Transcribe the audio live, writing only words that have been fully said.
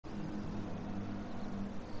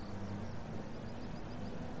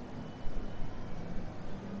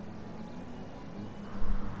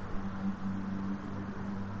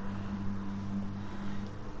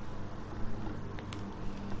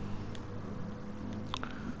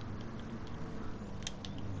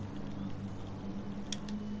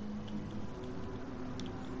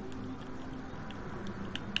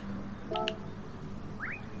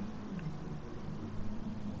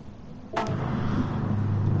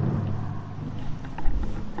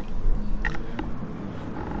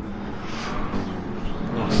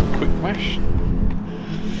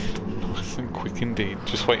me,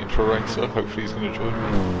 just waiting for a racer. Hopefully he's going to join me.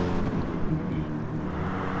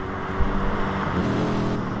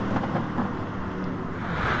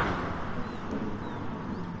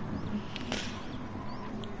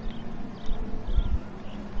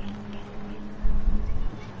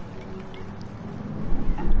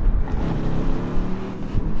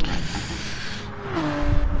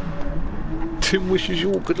 Tim wishes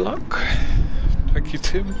you all good luck. Thank you,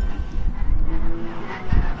 Tim.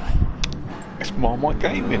 It's Marmite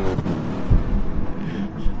Gaming.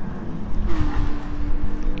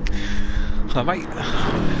 Hi mate,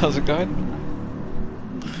 how's it going?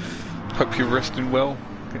 Hope you're resting well,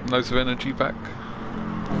 getting loads of energy back.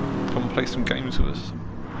 Come and play some games with us.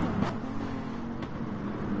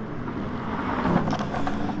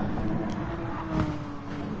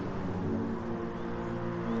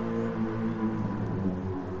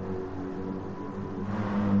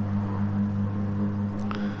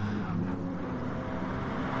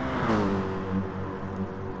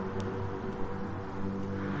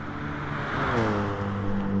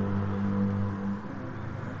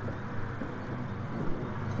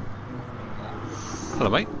 Hello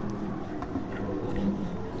mate.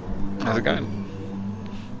 How's it going?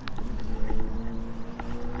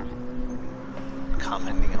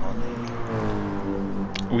 Commenting on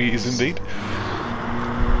the... We is indeed.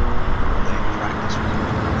 practice.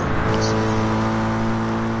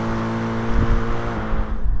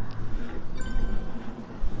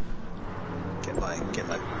 Get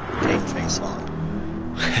my game face on.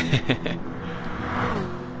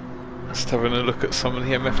 Just having a look at some of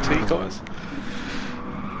the MFT guys.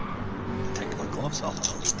 Off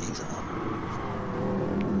these on.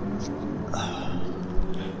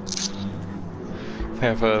 They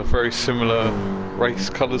have a very similar race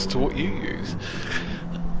colours to what you use.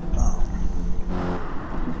 Oh.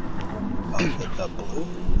 The blue?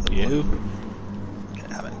 The yeah. Blue? Okay,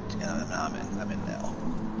 I'm in now.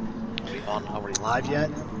 Are we live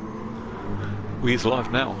yet? We's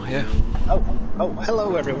live now, yeah. Oh,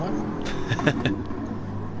 hello everyone.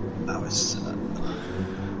 I was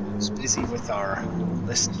busy with our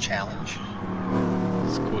list challenge.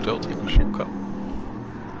 It's called Delta shortcut.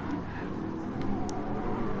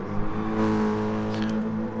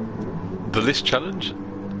 The list challenge?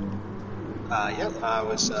 Yeah, I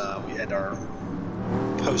was. We had our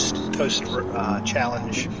post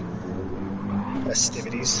challenge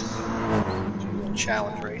festivities,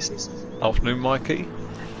 challenge races. Afternoon, Mikey.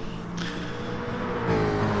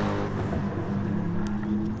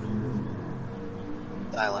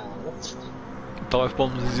 Dive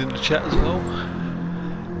Bombs is in the chat as well.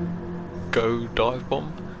 Go Dive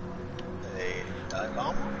Bomb. Hey, Dive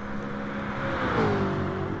Bomb.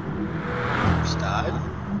 First dive.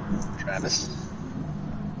 Travis.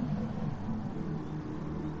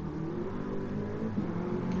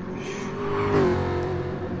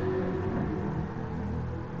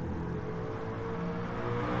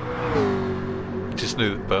 Just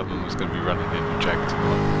knew that Berman was going to be running in Jagged.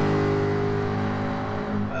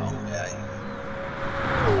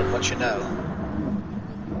 What you know.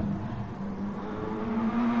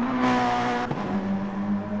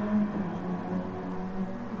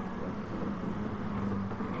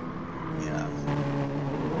 Yeah.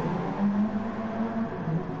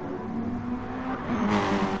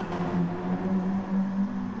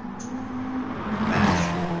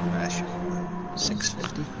 Mash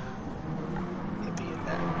 650. He'll be in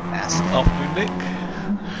that Assetto. Afternoon, Nick.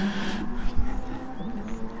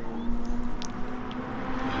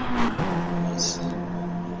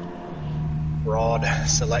 Broad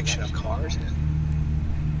selection of cars and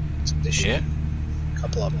this year,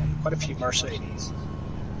 couple of them, quite a few Mercedes,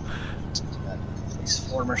 at least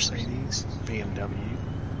 4 Mercedes, BMW,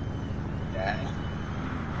 Jag,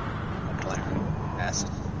 McLaren,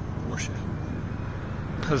 Assetto, Porsche.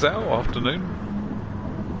 How's that afternoon?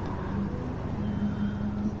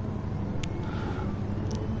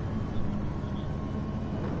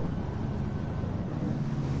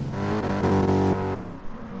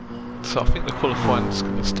 So I think the qualifying is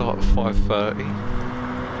going to start at 5:30.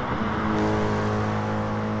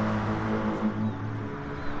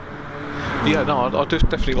 Yeah, no, I do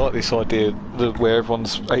definitely like this idea where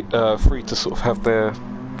everyone's free to sort of have their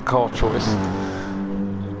car choice.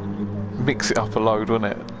 Mix it up a load,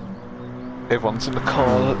 wouldn't it? Everyone's in the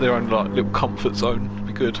car, their own like little comfort zone. It'd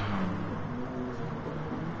be good.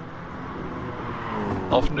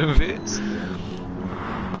 Afternoon, Viet.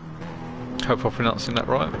 Hope I'm pronouncing that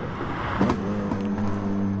right.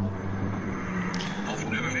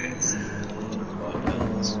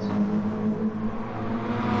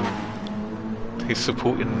 He's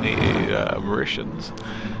supporting the Mauritians.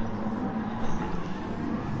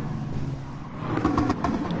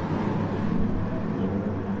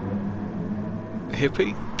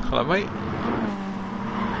 Hippie. Hello, mate.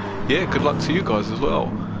 Yeah, good luck to you guys as well.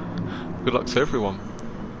 Good luck to everyone.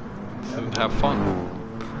 And have fun.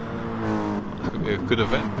 It's going to be a good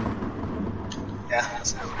event. Yeah,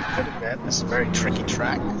 it's a good event. It's a very tricky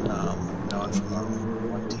track. Knowing from our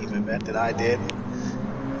one team event that I did,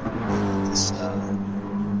 this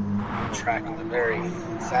track is a very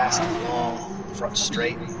fast and long front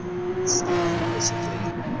straight. It's basically,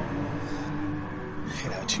 you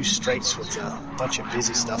know, two straights with a bunch of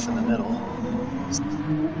busy stuff in the middle.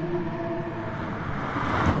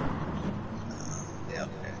 Yeah,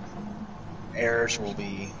 errors will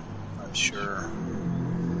be, I'm sure,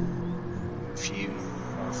 few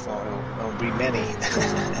or far, will be many.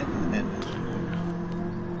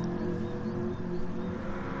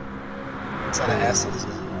 And set of S's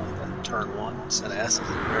in turn one. Set of S's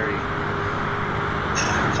is very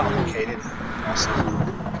complicated. Also,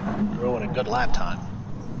 ruin a good lap time.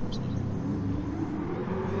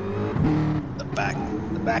 The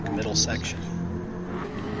back middle section.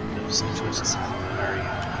 Middle section is just very.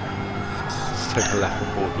 Let's take a lap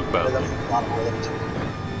aboard with both. A lot of rhythm to it.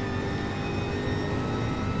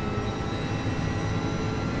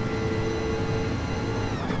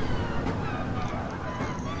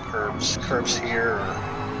 Curves here are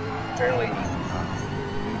fairly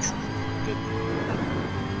neutral, good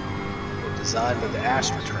design, but the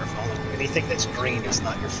AstroTurf, anything that's green is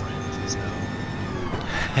not your friend. So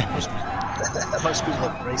most people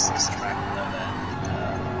that race this track know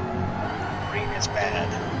that green is bad.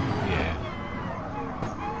 Yeah.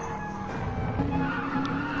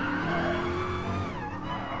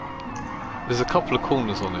 There's a couple of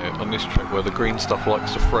corners on this track where the green stuff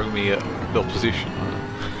likes to throw me at the opposition.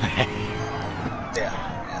 Yeah.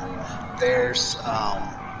 There's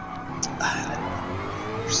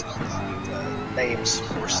names, of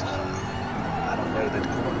course. I don't know the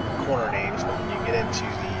corner names, but when you get into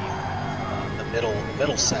the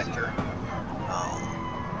middle sector,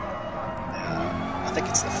 I think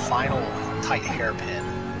it's the final tight hairpin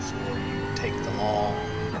before you take the long.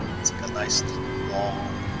 It's like a nice long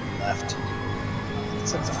left.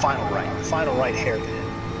 It's like the final right hairpin.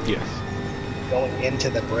 Yes. Going into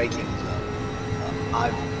the braking zone,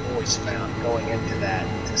 I've always found going into that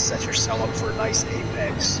to set yourself up for a nice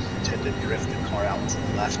apex, you tend to drift the car out to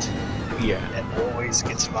the left. Yeah. It always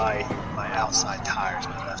gets my outside tires,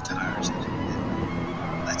 my left tires.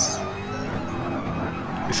 That's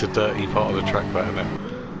it's a dirty part of the track, that, isn't it?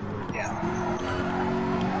 Yeah.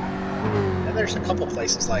 And there's a couple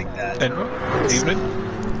places like that. Evening.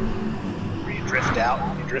 Where you drift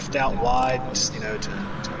out wide, you know, to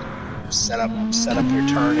set up your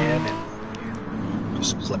turn in and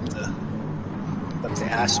just clip the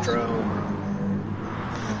Astro.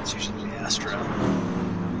 It's usually the Astro.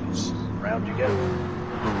 Just round you go.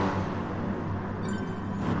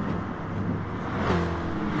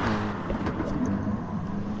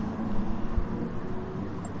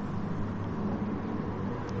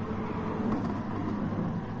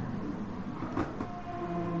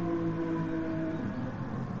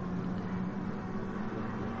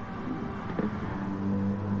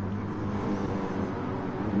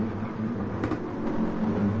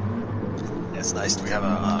 It's nice. We have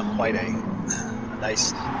quite a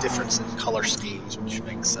nice difference in color schemes, which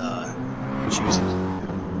makes choosing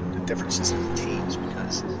the differences in the teams,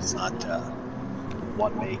 because it's not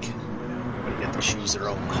one make. Everybody get to choose their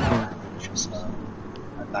own car, which is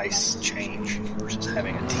a nice change versus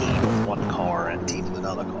having a team with one car and a team with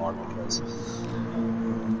another car, because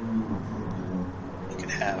you can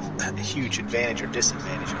have a huge advantage or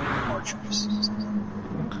disadvantage in your car choice.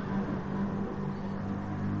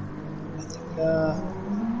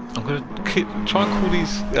 I'm going to try and call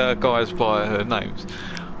these guys by their names.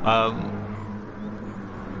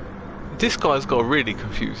 This guy's got really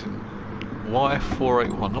confusing.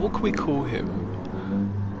 Y481. What can we call him?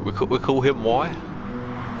 We call him Y?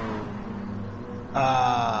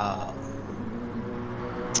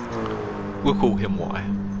 We'll call him Y.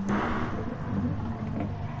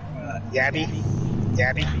 Yabby.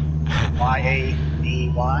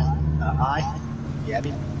 Y-A-B-Y. I.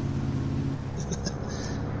 Yabby.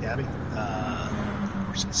 Yabby.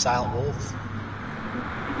 Silent Wolf.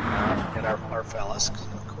 And our fellas,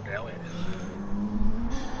 Cordelia.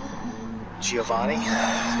 Giovanni.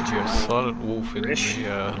 Silent Wolf in Rish. the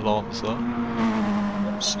Lancer.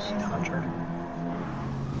 Speed Hunter.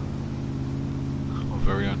 Our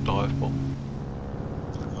very own dive bomb.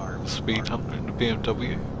 Speed Hunter in the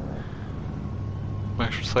BMW.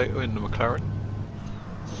 Assetto in the McLaren.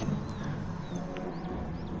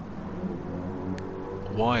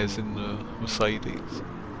 Y is in the Mercedes.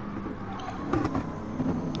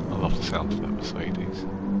 Oh, the love the sound of that Mercedes.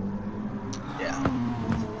 Yeah.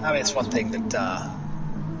 I mean, it's one thing that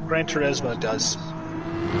Gran Turismo does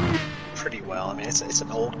pretty well. I mean, it's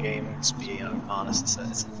an old game. Let's be honest.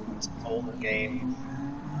 It's an older game.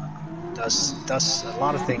 Does a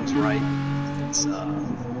lot of things right. It's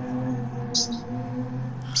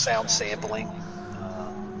sound sampling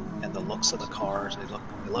and the looks of the cars. They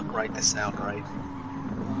look right. They sound right.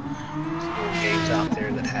 There's little games out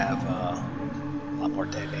there that have a lot more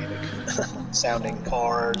dynamic sounding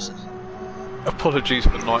cars. Apologies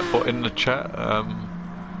for Nightbot in the chat.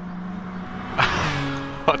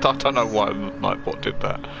 I don't know why Nightbot did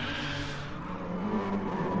that.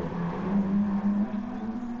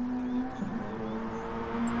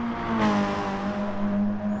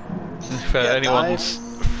 If anyone's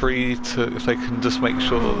free to, if they can just make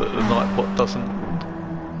sure that the Nightbot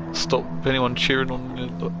doesn't stop anyone cheering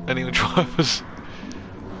on any of the drivers.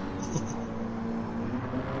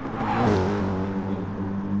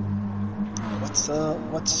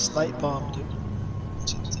 What's Nightbomb doing?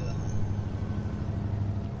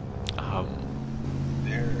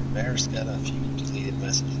 Bear's got a few deleted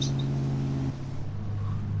messages.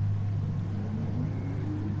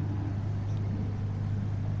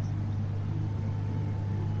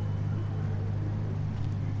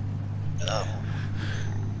 Oh.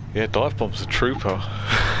 Yeah, Dive Bomb's a trooper.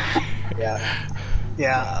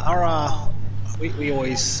 Yeah. Our we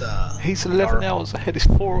always. He's 11 hours ahead. Is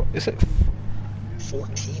it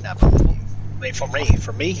 14? I believe. I mean,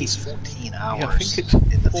 for me, he's 14 hours. Yeah, I think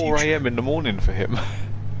it's 4 AM in the morning for him.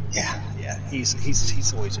 Yeah. He's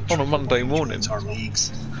always in on a Monday morning. It's our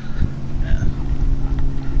leagues. Yeah.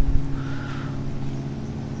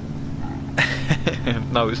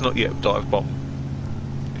 No, it's not yet Dive Bomb.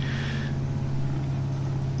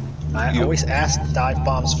 I always ask Dive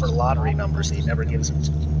Bombs for lottery numbers, and he never gives them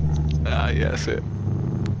to me. Yeah, that's it.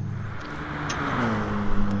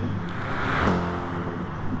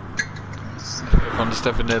 Everyone's just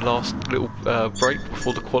having their last little break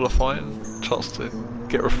before the qualifying, chance to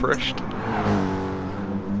get refreshed.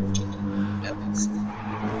 Yep.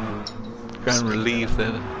 Go and relieve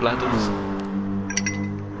their bladders.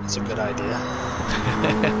 That's a good idea.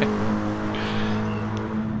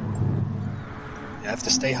 You have to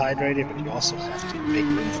stay hydrated, but you also have to make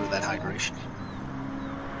room for that hydration.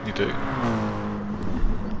 You do.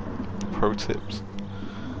 Pro tips.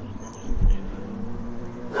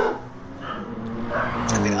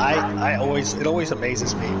 I mean, it always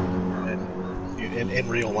amazes me in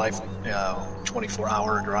real life,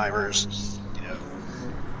 24-hour drivers,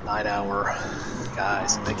 9-hour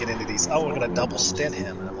guys, and they get into these, we're going to double stint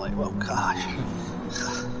him, and I'm like, well, gosh,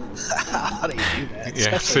 how do you do that?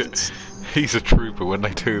 Yeah, he's a trooper when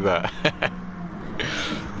they do that.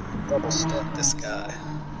 Double stint this guy.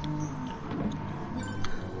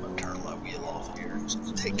 I'm going to turn my wheel off here,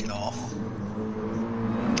 just take it off.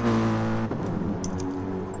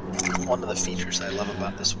 One of the features I love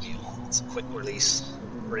about this wheel, it's a quick release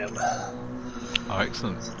rim. Oh,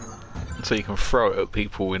 excellent. So you can throw it at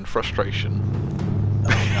people in frustration. Oh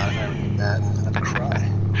god, I never did that. I'm gonna cry.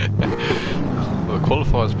 Well, the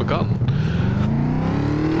qualifier's begun.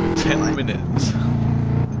 10 minutes.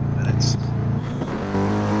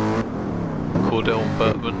 Cordell and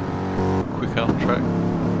Bertman, quick out track.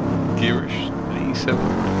 Gearish, 87.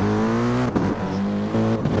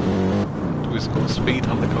 We've got a speed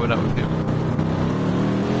hunter coming up with him.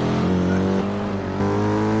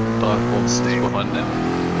 Dive Bomb stays behind them.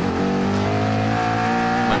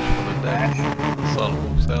 Match for the day. Silent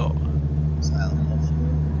Wolf's out.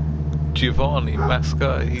 Giovanni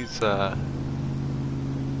Masca, he's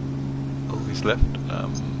he's left.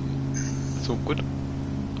 It's all good. I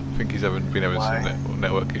think he's been having some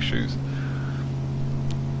network issues.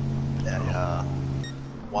 Yeah.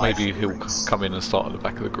 Maybe he'll come in and start at the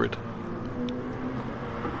back of the grid.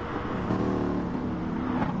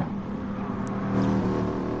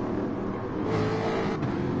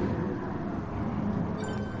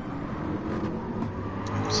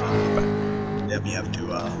 You have to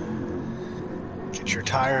get your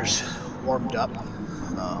tires warmed up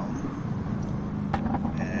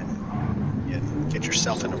and get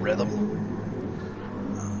yourself in a rhythm.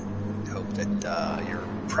 Hope that your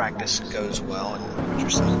practice goes well and put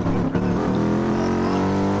yourself in a good rhythm.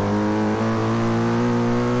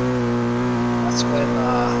 That's when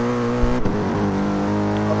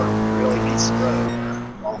rubber really meets the road where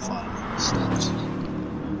qualifying starts.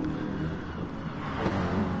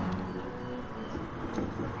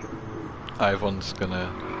 Everyone's gonna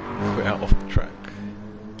quit out off the track.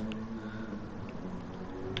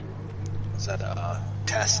 Is that a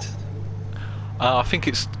test? I think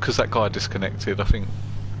it's because that guy disconnected. I think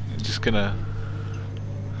just gonna.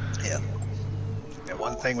 Yeah. Yeah.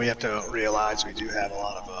 One thing we have to realize, we do have a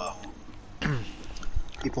lot of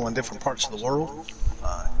people in different parts of the world,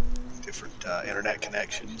 different internet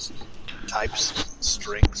connections, types,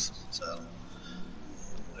 strengths. So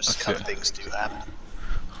those kind of things do happen.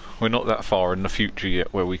 We're not that far in the future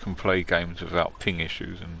yet where we can play games without ping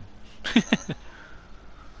issues and.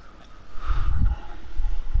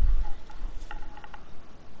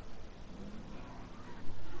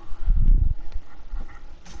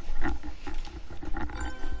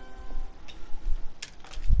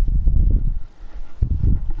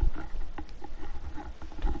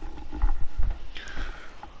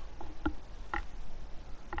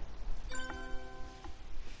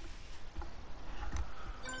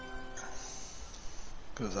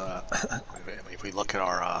 Because if we look at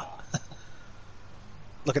our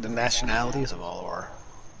look at the nationalities of all of our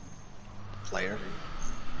players,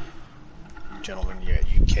 gentlemen, you got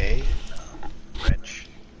UK, French,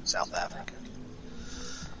 South Africa,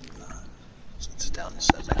 so it's down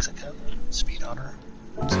to Mexico, Speed Hunter.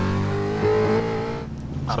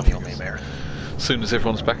 I'm the only American. As soon as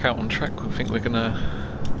everyone's back out on track, I think we're gonna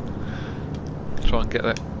try and get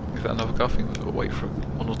that another guy. I think we've got to wait for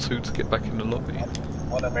one or two to get back in the lobby.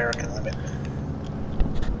 One American limit.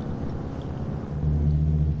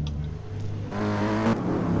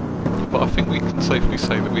 But I think we can safely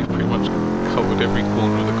say that we've pretty much covered every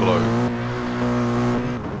corner of the globe.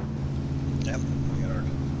 Yep, we got our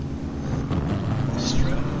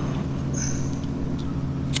strip.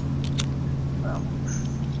 Well,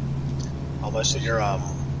 almost your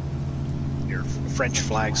French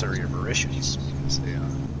flags are your Mauritians because they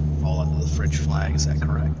fall under the French flag. Is that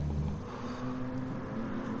correct?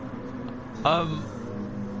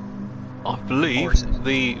 I believe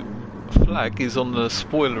the flag is on the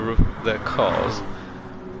spoiler of their cars.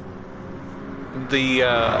 The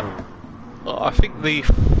I think the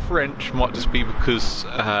French might just be because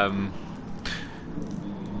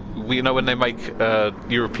we know when they make a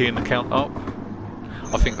European account up,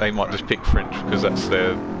 I think they might just pick French because that's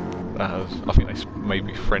their. I think they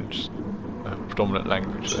maybe French predominant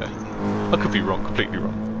language there. I could be wrong, completely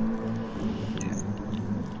wrong.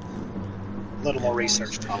 A little more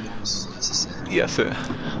research problems necessary. Yes, I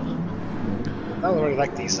really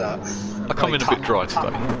like these. I come in a bit dry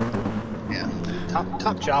today. Yeah,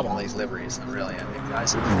 top job on these liveries. Really, I mean,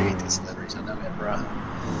 guys who create these liveries. I know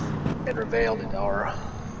Edra Vale did our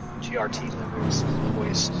GRT liveries.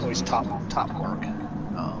 Always top work.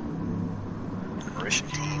 The Mauritian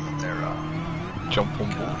team, their jump on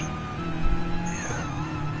board.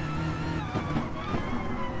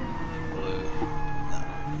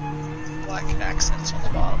 Black accents on the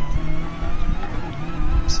bottom.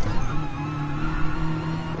 So.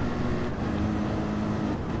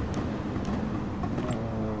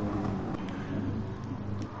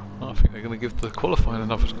 I think they're going to give the qualifying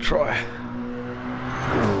another try.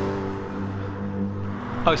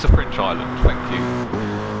 Oh, it's a French island, thank you,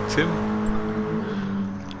 Tim.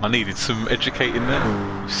 I needed some educating there.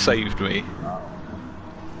 You saved me.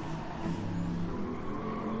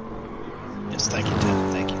 Yes, thank you,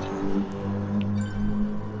 Tim. Thank you.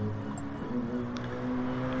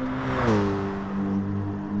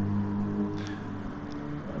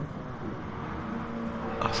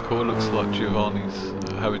 That's cool. It looks like Giovanni's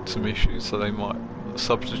having some issues, so they might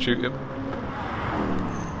substitute him.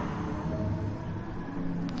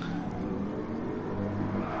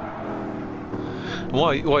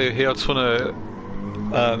 While you're here, I just want to.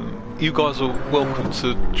 You guys are welcome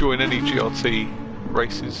to join any GRT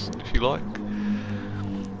races if you like.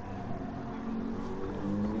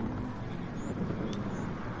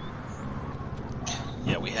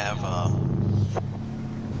 Yeah, we have.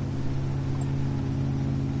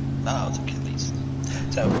 No, it's Achilles.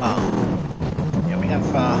 So, yeah, we have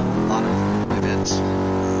a lot of events.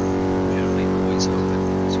 Generally, always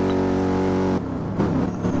open. So,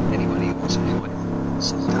 anybody who wants to do it.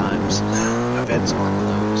 Sometimes events are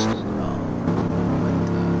closed, but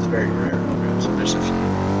it's very rare. So there's a few.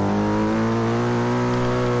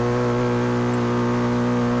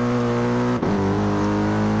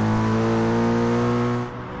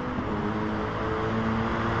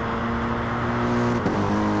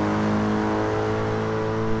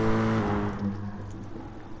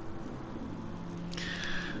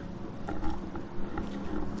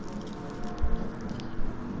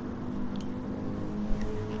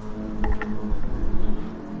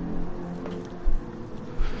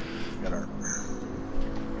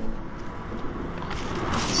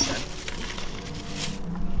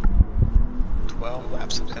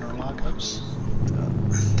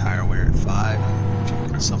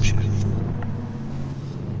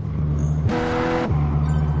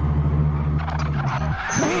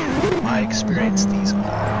 my experience, these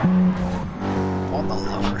are on the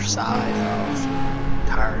lower side of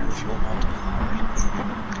tire and fuel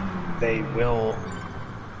multipliers. They will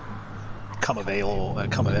come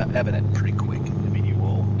evident pretty quick. I mean, you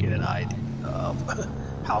will get an idea of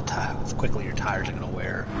how quickly your tires are going to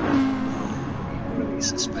wear. You really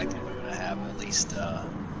suspect that we're going to have at least at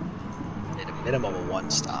a minimum of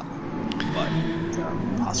one stop, but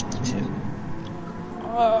possibly two.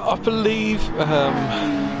 I believe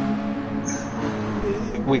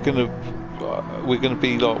we're gonna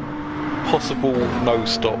be like possible no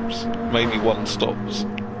stops, maybe one stops.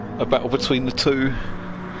 A battle between the two.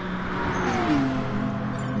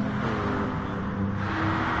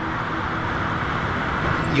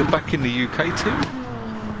 You're back in the UK too?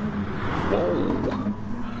 Whoa.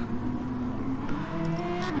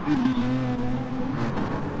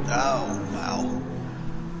 Oh, wow.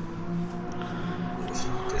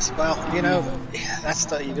 Well, you know,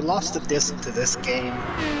 that's you lost the disc to this game,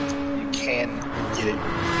 you can get it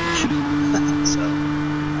cheap. So,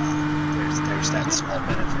 there's that small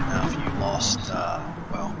benefit. Now, if you lost,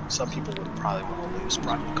 well, some people would probably want to lose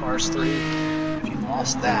Cars 3. If you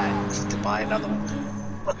lost that, to buy another one,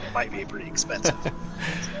 it might be pretty expensive.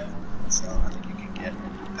 So I think you can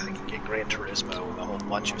get Gran Turismo with a whole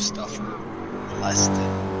bunch of stuff for less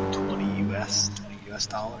than 20 US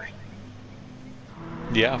dollars.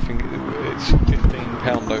 Yeah, I think it's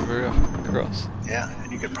 £15 over here across. Yeah,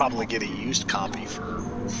 and you could probably get a used copy for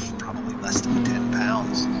probably less than £10.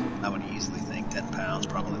 I would easily think £10,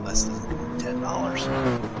 probably less than $10.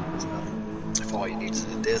 So, if all you need is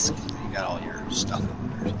a disc, you got all your stuff in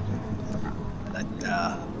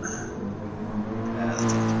there. And that's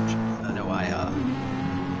unfortunate. I know I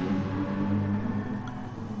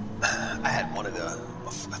had one of the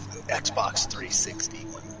Xbox 360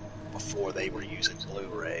 when before they were using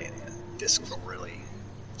Blu-ray, and the discs were really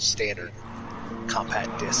standard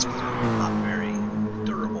compact discs, were not very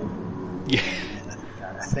durable. Yeah. And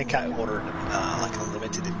I think I ordered like a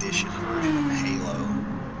limited edition version of Halo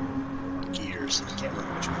or Gears. I can't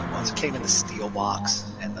remember which one it was. It came in the steel box,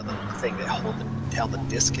 and the little thing that held the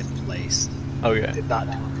disc in place. Oh yeah. Did not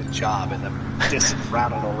do a good job, and the disc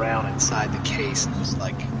rattled around inside the case. It was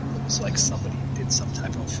like somebody did some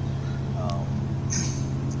type of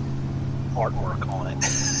artwork on it.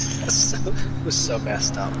 So, it was so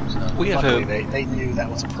messed up. So luckily they knew that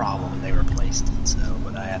was a problem and they replaced it. So,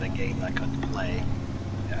 but I had a game I couldn't play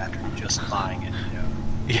after just buying it. You know.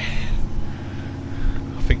 Yeah.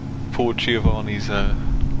 I think poor Giovanni's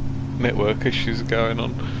network issues are going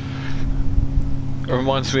on. It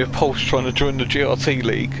reminds me of Pulse trying to join the GRT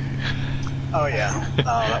League. Oh yeah. Oh,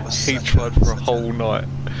 that was. He tried for a whole night.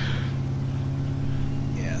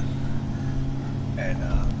 Yeah. And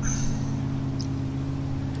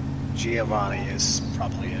Giovanni is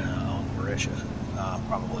probably on Marisha.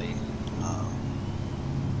 Probably. I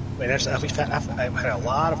mean, I've had a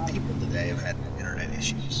lot of people today have had internet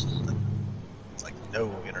issues. It's like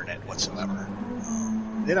no internet whatsoever.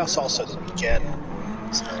 Then it's also the weekend.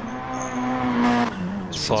 So,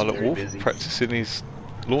 Silent Wolf practicing his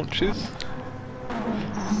launches.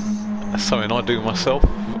 That's something I do myself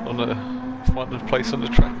on find a place on the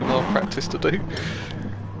track and I'll practice to do.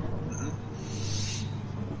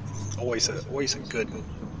 Always a good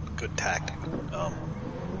tactic.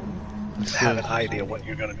 Have an idea what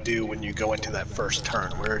you're going to do when you go into that first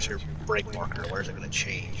turn. Where's your brake marker? Where's it going to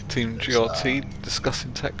change? Team GRT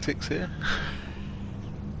discussing tactics here.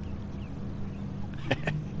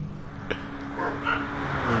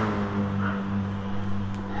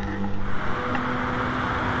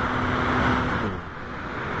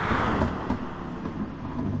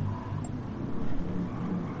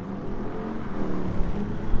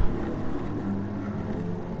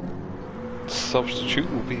 Substitute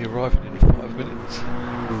will be arriving in 5 minutes.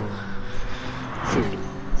 Food.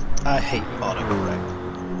 I hate autocorrect.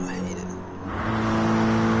 I hate it.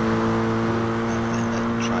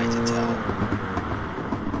 I'm trying to tell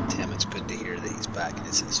Tim it's good to hear that he's back and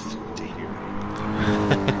it says food to hear.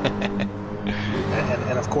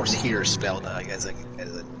 and of course here is spelled as a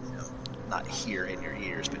not here in your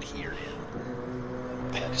ears, but here in.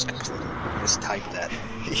 I just completely mistyped that.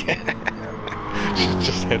 Yeah.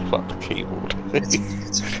 Just headbutt the keyboard.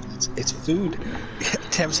 It's food.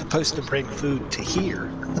 Tim's supposed to bring food to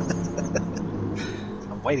here.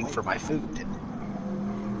 I'm waiting for my food.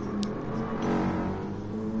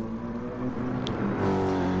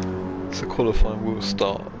 So qualifying will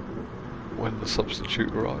start when the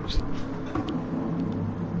substitute arrives.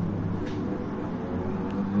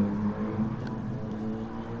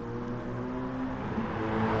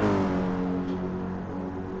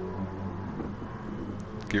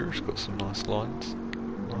 gear has got some nice lines.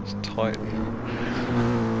 Nice tight.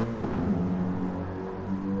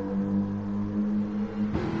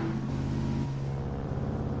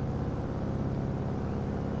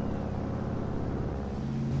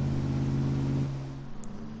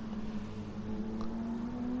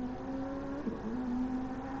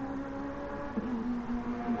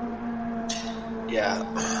 Yeah,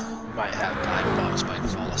 you might have time bombs, might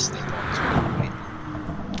fall asleep on us. Right?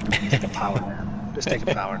 Take a power nap. Just take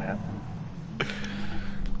a power nap.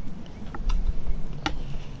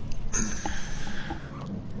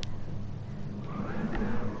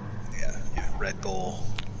 Yeah, Red Bull,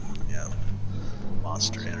 yeah,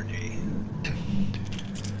 Monster Energy,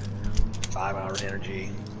 5-hour energy.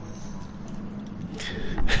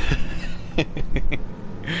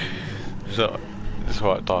 So, it's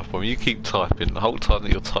right, Dive Bomb. You keep typing. The whole time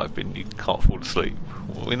that you're typing, you can't fall asleep.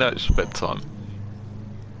 Well, we know it's bedtime.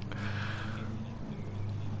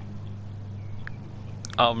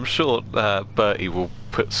 I'm sure Bertie will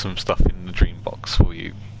put some stuff in the dream box for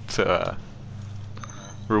you to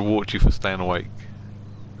reward you for staying awake.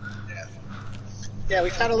 Yeah,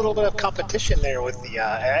 we've had a little bit of competition there with the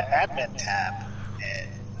admin tab and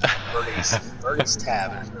Bertie's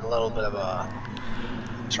tab. There's a little bit of a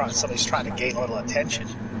somebody's trying to gain a little attention,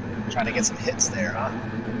 trying to get some hits there, huh?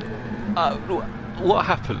 What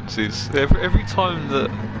happens is every time that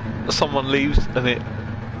someone leaves, and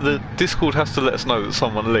the Discord has to let us know that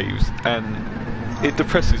someone leaves, and it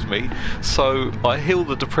depresses me. So I heal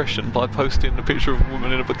the depression by posting a picture of a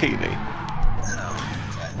woman in a bikini.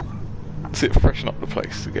 To freshen up the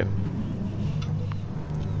place again.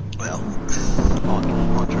 Well, on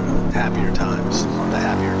to happier times. On to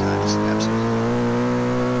happier times, absolutely.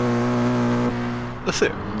 That's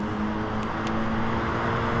it.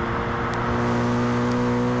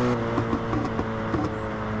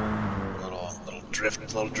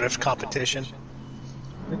 Little drift competition.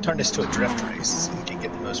 We turn this to a drift race so we can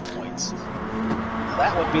get the most points. Now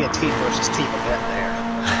that would be a team versus team event there.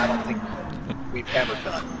 I don't think we've ever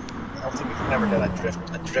done. I don't think we've never done a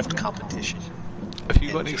drift competition. Have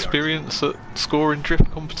you got any experience at scoring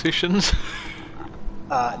drift competitions?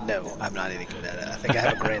 No, I'm not any good at it. I think I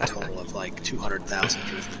have a grand total of like 200,000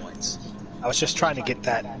 drift points. I was just trying to get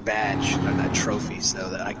that badge or that trophy so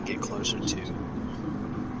that I can get closer to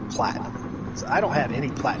platinum. So I don't have any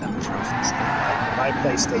platinum trophies. In my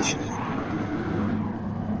PlayStation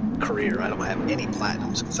career, I don't have any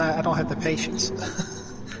platinums because I don't have the patience.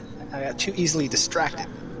 I got too easily distracted.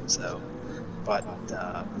 So, but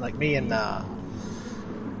like me and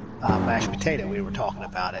Mashed Potato, we were talking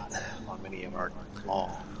about it on many of our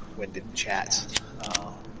long-winded chats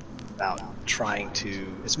about trying to,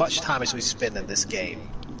 as much time as we spend in this game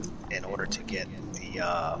in order to get the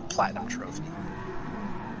platinum trophy.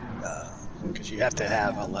 Because you have to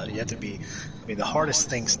have the hardest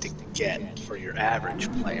things to get for your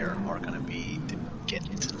average player are going to be to get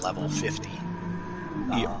to level 50,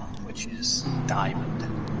 which is diamond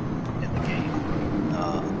in the game,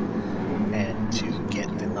 and to get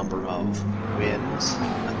the number of wins,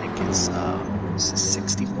 I think it's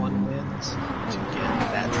 61 wins to get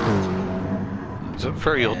that trophy. It's a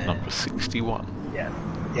very odd number, 61. Yeah,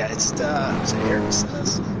 it's here it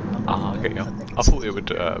says. Okay, yeah. I thought it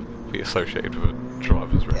would be associated with a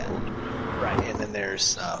driver's record. Yeah. Right, and then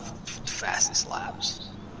there's fastest laps,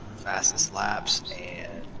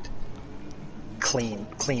 and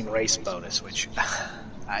clean race bonus, which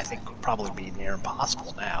I think would probably be near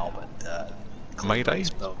impossible now. But clean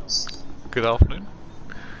race bonus. Good afternoon.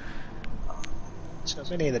 So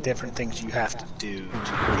many of the different things you have to do to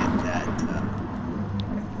get that.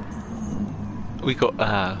 We got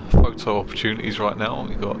photo opportunities right now.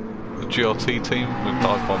 We got the GRT team with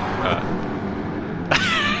Dive Bomb.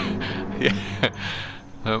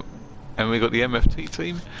 And we got the MFT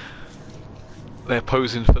team. They're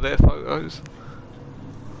posing for their photos.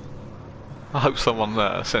 I hope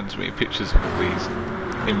someone sends me pictures of all these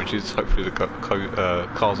images. Hopefully the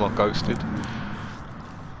cars aren't ghosted.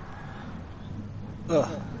 Ugh.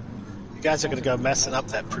 You guys are going to go messing up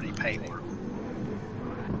that pretty paintwork.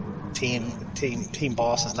 Team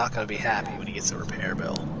boss is not going to be happy when he gets a repair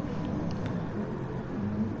bill.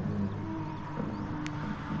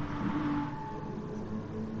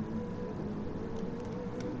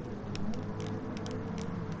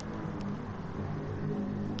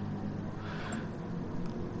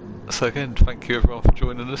 So again, thank you everyone for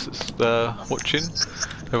joining us, watching.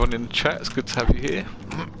 Everyone in the chat, it's good to have you here.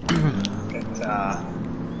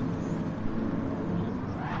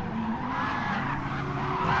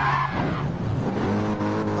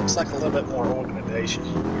 Looks like a little bit more organization.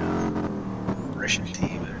 The Russian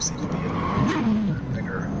team, there seems to be a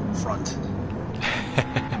bigger front.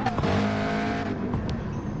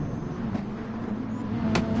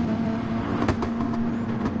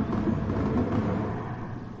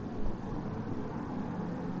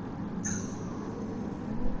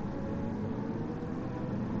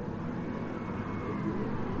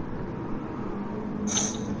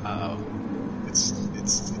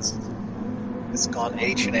 It's gone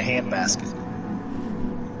H in a handbasket.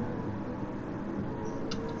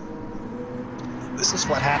 This is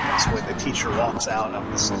what happens when the teacher walks out of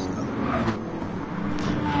the school.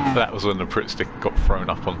 That was when the Pritt stick got thrown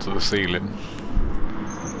up onto the ceiling.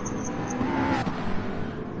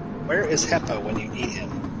 Where is Heppo when you need him?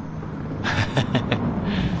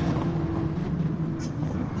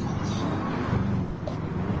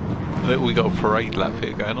 Look, we got a parade lap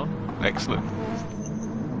here going on. Excellent.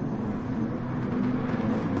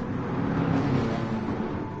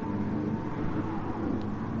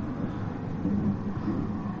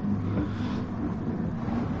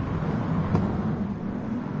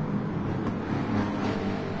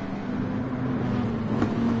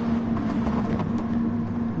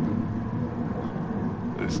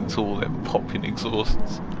 Listen to all them popping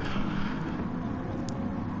exhausts.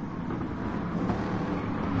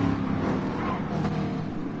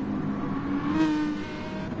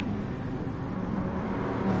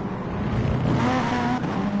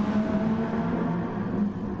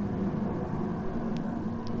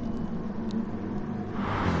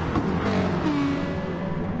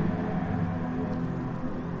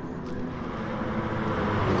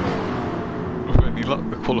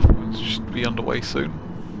 The qualifying should be underway soon.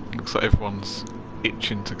 Looks like everyone's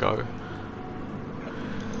itching to go.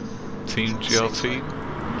 Team GRT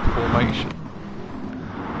formation.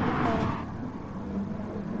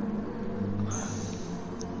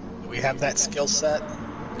 Do we have that skill set?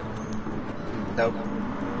 Nope. We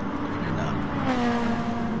do not.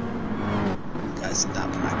 You guys did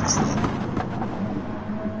not practice that.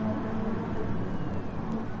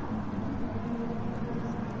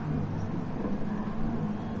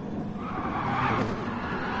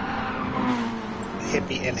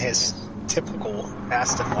 Hippie in his typical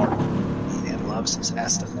Aston Martin and loves his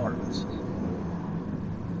Aston Martins.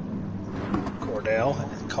 Cordell,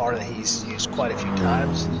 a car that he's used quite a few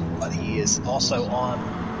times, but he is also on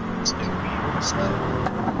his new wheel, so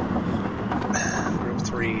Group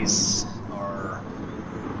 3s are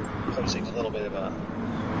posing a little bit of a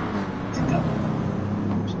hiccup.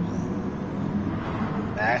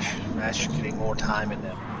 Mash getting more time in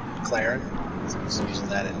the McLaren, so he's using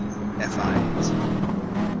that in FIs.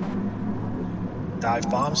 Dive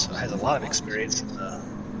bombs has a lot of experience in the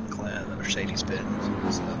Mercedes Benz,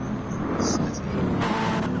 so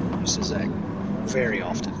he uses that very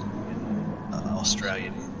often in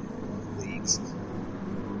Australian leagues.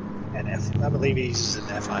 And I believe he uses it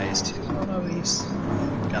in FIs too. I don't know, he's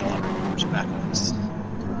got a lot of rumors back on his.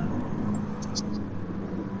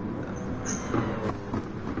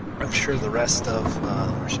 I'm sure the rest of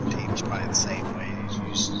the Russian team is probably the same way.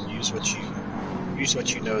 Use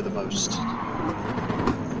what you know the most. So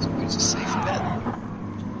use a safe bet.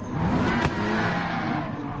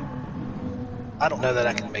 I don't know that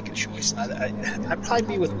I can make a choice. I'd probably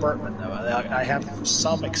be with Bertman though. I have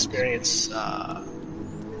some experience in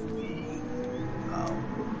the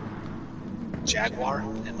Jaguar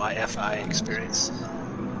in my FI experience.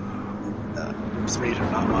 Group 3s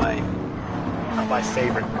are not my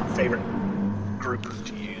favorite group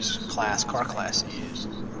to use, car class to use.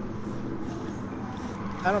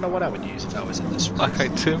 I don't know what I would use if I was in this race. Okay,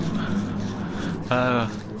 Tim.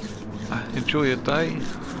 Enjoy your day.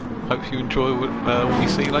 Hope you enjoy what you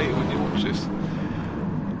see later when you watch this.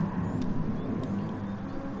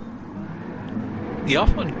 Yeah, I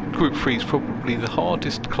find Group 3 is probably the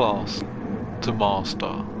hardest class to master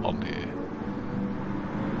on here.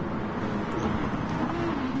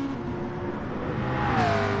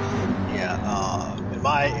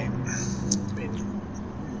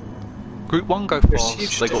 Group 1 go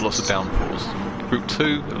fast, they got lots of downforce. Group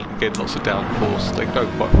 2, again, lots of downforce, they go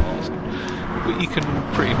quite fast. But you can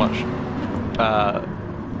pretty much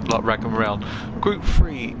like rag them around. Group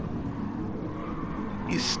 3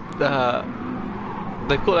 is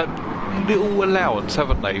they've got that little allowance,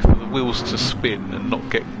 haven't they, for the wheels to spin and not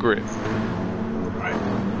get grip.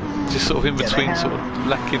 Right. Just sort of in between, sort of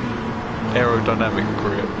lacking aerodynamic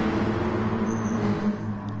grip.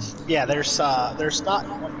 Yeah, there's not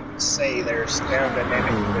what you would say there's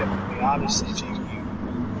aerodynamic grip. I mean, obviously, if you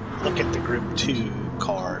look at the Group 2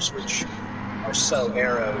 cars, which are so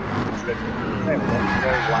aero-driven, they have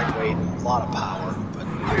very lightweight, a lot of power, but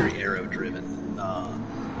very aero-driven.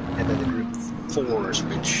 And then the Group 4s,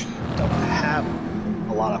 which don't have a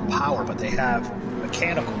a lot of power, but they have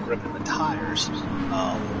mechanical grip in the tires,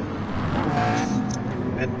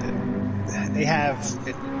 and they have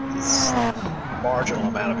it's marginal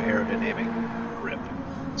amount of aerodynamic grip.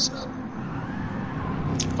 So.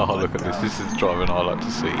 Oh, look at this. This is driving I like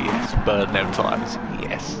to see. Yes, burn them tires.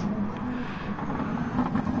 Yes.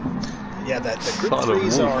 Yeah, the grip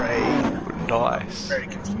trees are nice. Very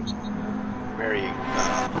confusing. Very,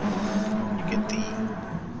 you get the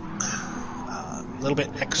little bit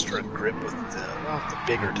extra grip with the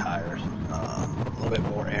bigger tires, a little bit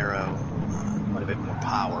more aero, quite a bit more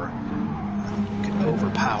power. You can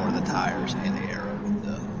overpower the tires and the aero with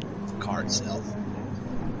the car itself.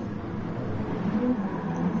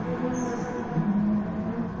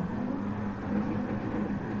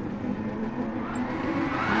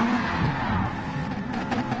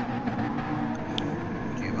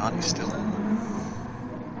 He's still in.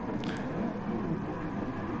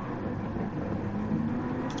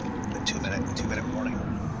 The two-minute warning.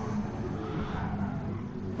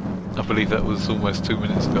 I believe that was almost 2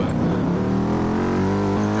 minutes ago.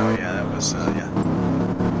 Oh yeah, that was yeah.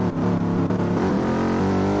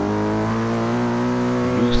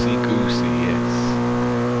 Loosey goosey, yes.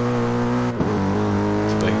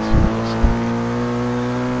 Today's philosophy.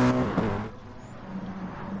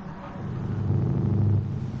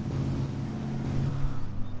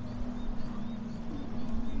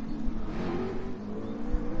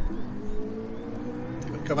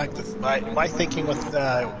 Go back to my thinking with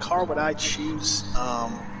what car would I choose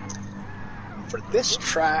for this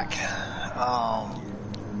track. I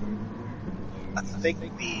think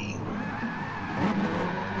the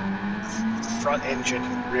front engine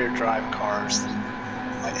rear drive cars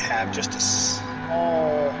might have just a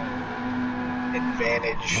small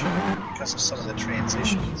advantage because of some of the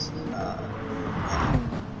transitions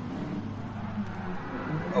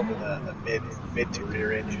over the mid to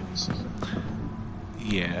rear engines.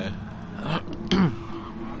 Yeah.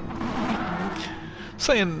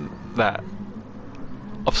 Saying that,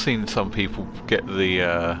 I've seen some people get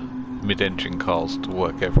the mid-engine cars to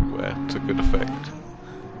work everywhere to good effect.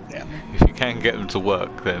 Yeah. If you can get them to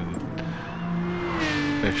work, then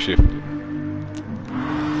they've shifted.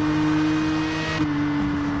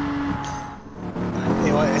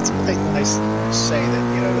 You know, it's nice to say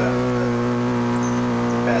that, you know,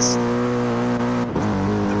 the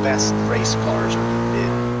best race cars are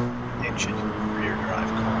mid-engine rear drive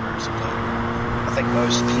cars, but I think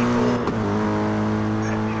most people,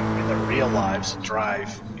 you know, in their real lives drive,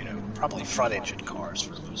 you know, probably front-engine cars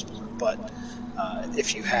for the most part. But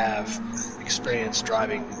if you have experience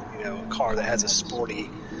driving, you know, a car that has a sporty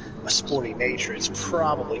nature, it's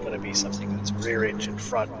probably going to be something that's rear-engine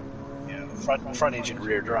front engine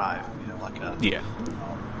rear drive, you know, like a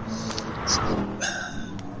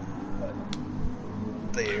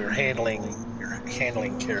but your handling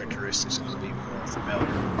characteristics are going to be more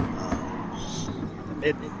familiar.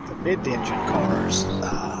 The mid-engine cars,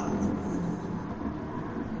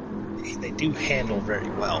 they do handle very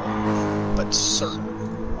well, but certain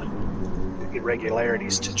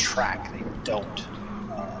irregularities to track they don't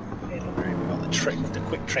handle very well. The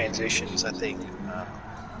quick transitions, I think,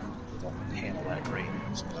 don't handle that great.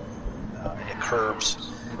 So, it curbs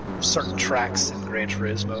certain tracks in Gran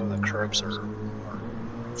Turismo. The curbs are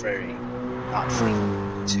very not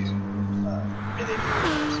friendly to mid-engine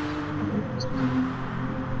cars.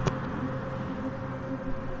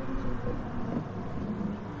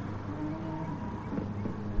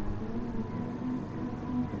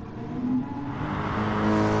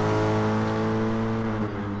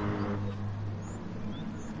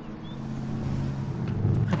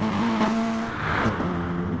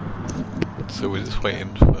 So we're just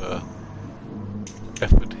waiting for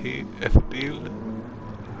Efadil.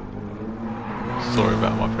 Sorry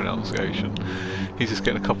about my pronunciation. He's just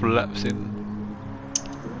getting a couple of laps in.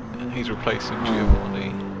 He's replacing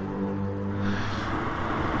Giovanni.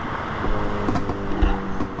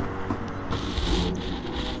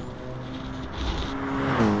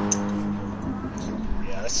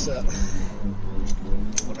 Yeah, that's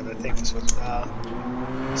one of the things with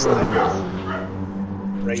sniper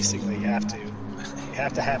racing that you have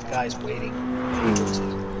to have guys waiting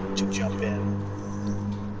able to jump in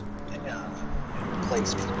and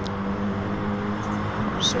replace people.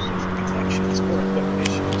 Certainly for connections or equipment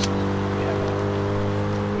issues. You have a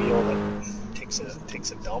wheel that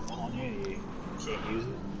takes a dump on you, you can't use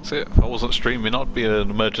it. So if I wasn't streaming, I'd be an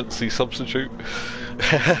emergency substitute.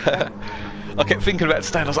 I kept thinking about it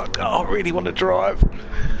today and I was like, oh, I really want to drive.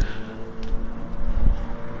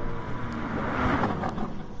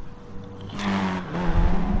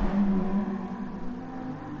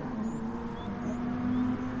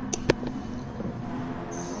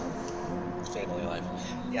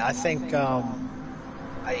 Yeah, I think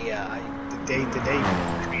did they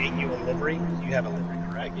create you a livery? You have a livery,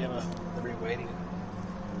 correct? You have a livery waiting?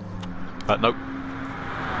 Nope.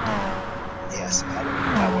 Yes, I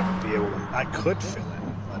wouldn't be able to. I could fill it,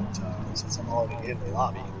 but since I'm already in the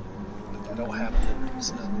lobby, I don't have a livery,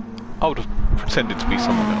 so. I would have pretended to be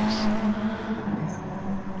someone else.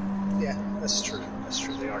 Yeah, that's true. That's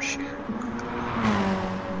true. They are shared.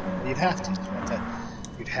 You'd have to.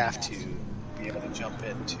 You'd have to be able to jump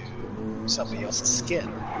into somebody else's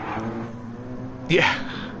skin. Yeah.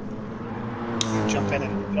 Jump in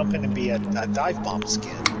and be a dive bomb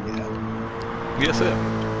skin. You know. Yes, sir.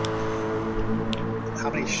 How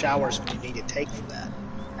many showers would you need to take for that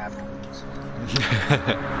afterwards?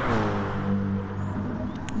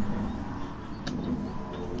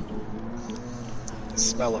 The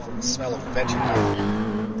smell of vegetable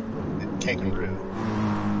and kangaroo.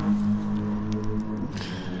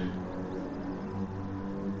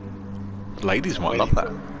 Ladies might love that.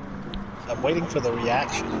 I'm waiting for the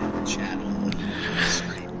reaction in the channel.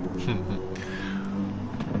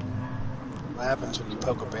 What happens when you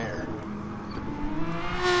poke a bear?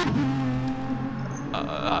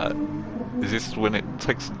 Is this when it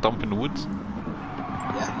takes a dump in the woods?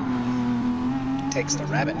 Yeah. It takes the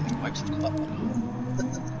rabbit and wipes the butt.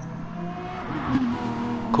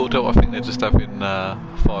 Cordell, I think they're just having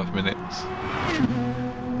 5 minutes.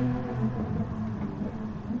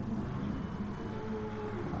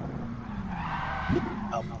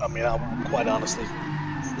 I mean, quite honestly,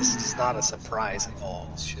 this is not a surprise at all.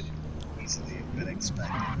 This should easily have been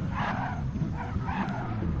expected.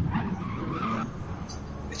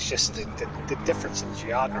 It's just the difference in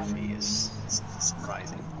geography is the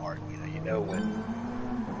surprising part. You know when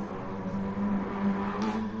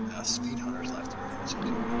speed hunters left.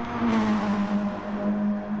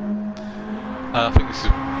 I think this is.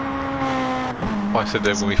 I said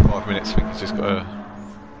there will be 5 minutes. I think he's just got to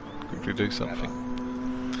quickly do something.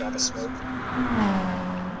 Grab a smoke.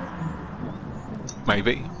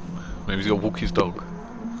 Maybe he's got to walk his dog.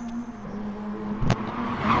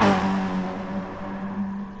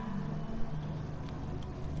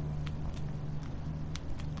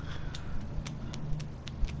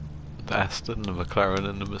 The Aston, the McLaren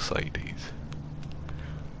and the Mercedes.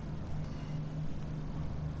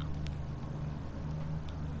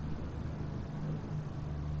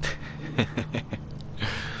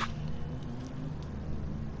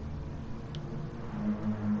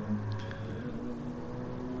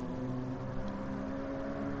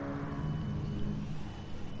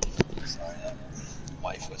 Sorry,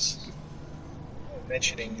 wife was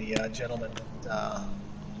mentioning the gentleman that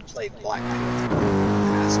played Black Panther.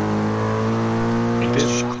 He did.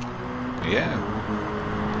 Shocking. Yeah.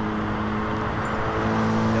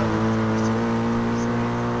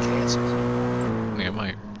 Cancer. Yeah,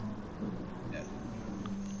 mate. Yeah.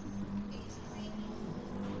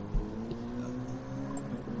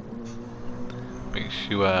 Makes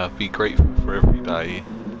you be grateful for every day.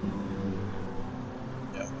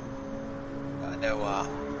 Yeah. I know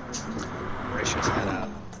Mauritius had a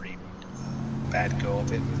pretty bad go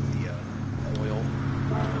of it with the oil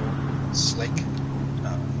slick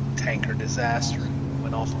tanker disaster and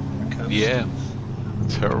went off on the coast. Yeah.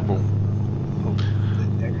 Terrible. Hope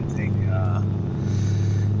that everything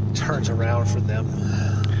turns around for them.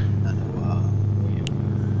 I know,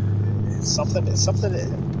 it's something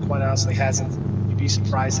that quite honestly hasn't. You'd be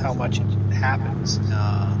surprised how much it happens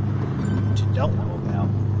that you don't know about.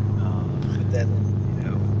 But then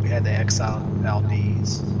we had the Exxon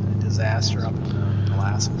Valdez disaster up in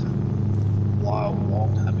Alaska a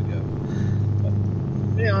long time ago. But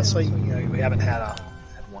honestly, we haven't had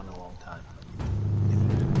one in a long time.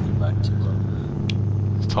 But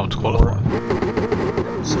It's time to qualify.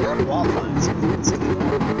 so we're qualifying. So let's get it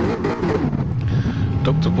on.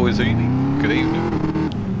 Dr. Boisini, good evening.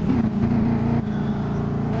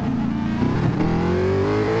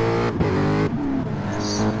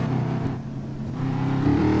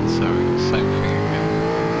 So, same thing again.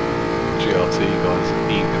 GRT guys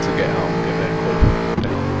eager to get out and get their qualifying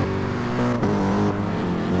down.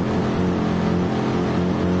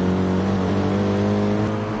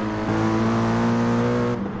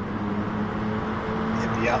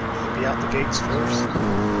 He'd be out the gates first.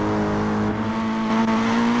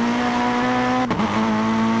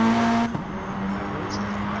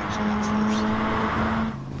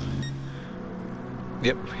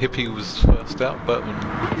 Yep, Hippie was first out, Burton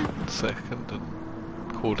second, and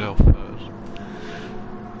Cordell third.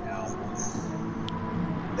 Now,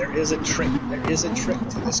 there is a trick. There is a trick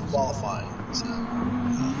to this qualifying. So,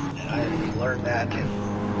 and I learned that in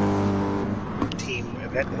the team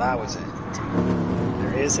event that I was in.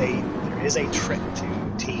 there is a trick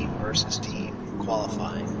to team versus team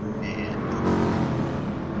qualifying, and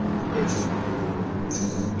if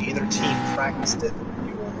either team practiced it,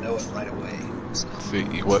 you will know it right away. So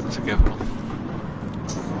you work together.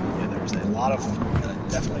 Yeah, there's a lot of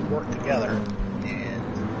definitely work together, and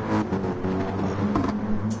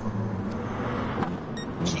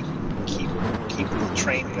keep the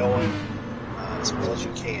train going as well as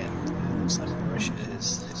you can. It looks like Marisha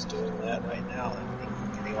is doing that right now, and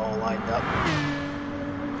getting all lined up.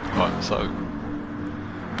 Right, so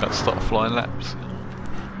let's start flying laps.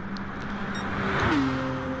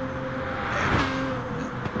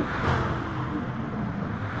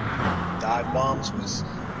 Dive bombs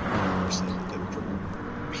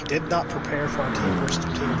he did not prepare for our team versus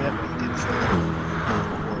team event, but he did fill in.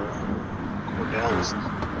 Cordell was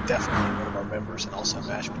definitely one of our members, and also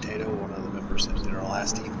Mashed Potato, one of the members that did our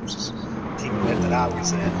last team versus team event that I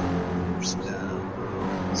was in.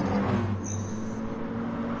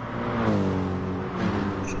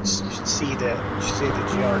 You should see the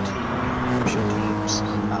GRT teams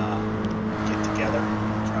get together,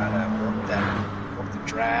 try to work the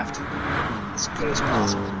draft as good as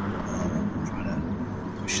possible. Try to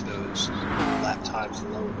push those lap times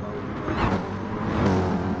low.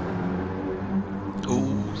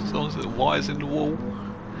 Oh, someone's got wires in the wall.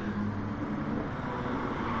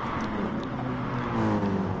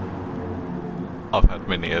 I've had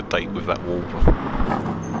many a date with that wall before.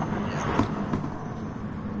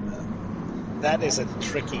 That is a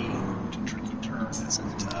tricky turn,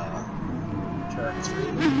 isn't turn 3?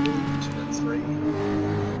 Turn 3.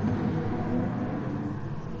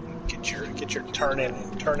 Get your turn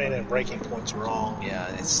in and braking points wrong. Yeah,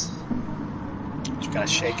 you gotta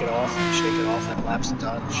shake it off. That lap's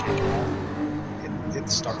done. Shake it off. Hit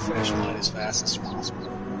the start finish line as fast as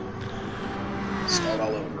possible. Start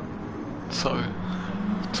all over. So,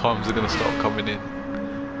 times are going to start coming in.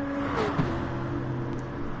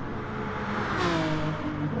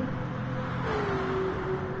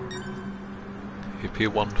 Hip here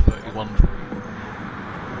 131.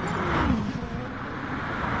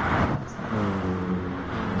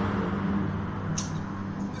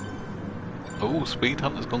 Oh, Speed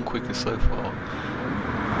Hunter's gone quicker so far.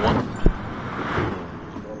 1.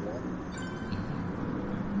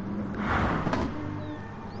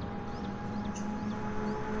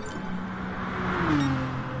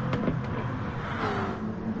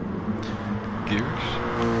 Gears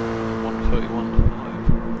 131.5.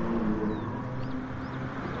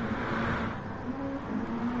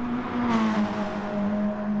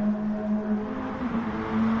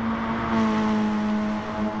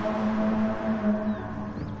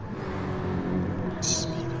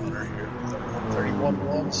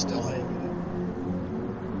 Still hanging in.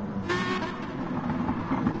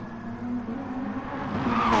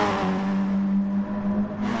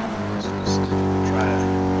 Try to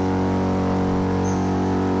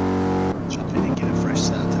jump in and get a fresh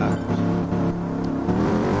set of tires.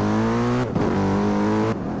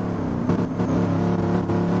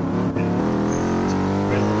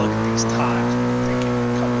 Really look at these times. I'm thinking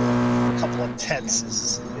a couple of tenths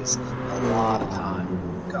is a lot of time.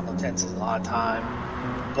 A couple of tenths is a lot of time.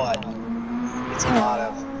 But it's a lot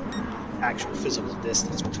of actual physical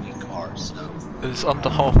distance between cars. So There's under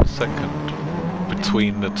half a second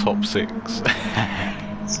between the top 6.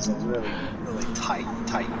 This is a really tight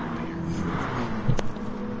group here.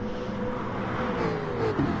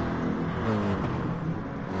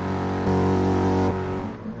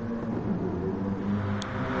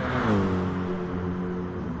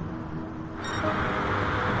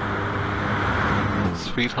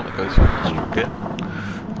 Speed Hunter goes faster again.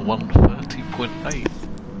 130.8.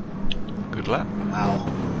 Good lap. Wow.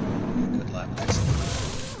 Good lap.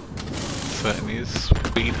 Certainly is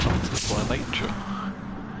Speed Hunter by nature.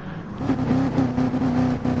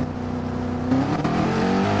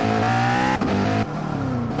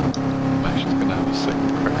 Mash is going to have a second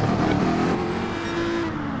crack at it.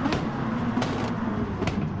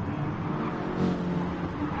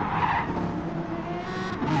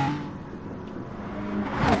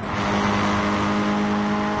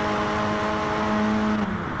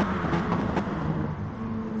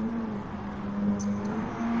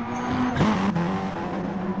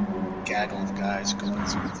 Gaggle of guys going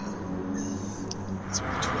through the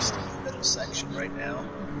twisty middle section right now.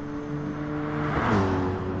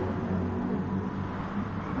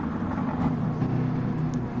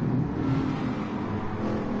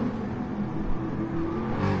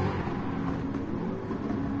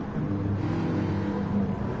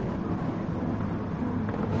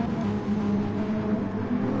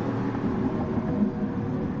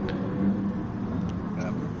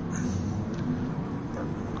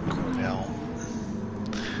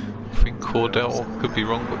 Cordell, could be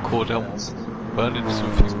wrong, but Cordell burning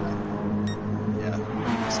some fuel. Yeah.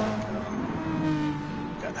 So,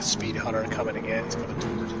 got the Speed Hunter coming again. He's coming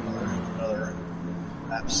towards another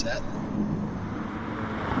lap set.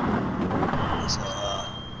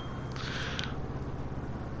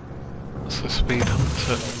 So Speed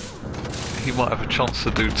Hunter, he might have a chance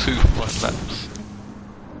to do 2 front laps.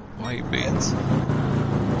 Maybe.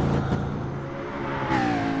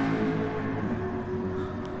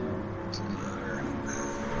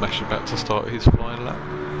 Mash about to start his flying lap.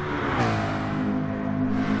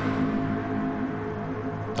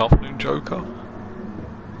 Afternoon Joker.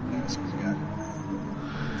 So we got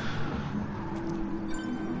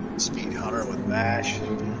Speed Hunter with Mash,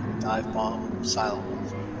 Dive Bomb, Silent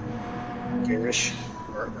Wolf, Garish,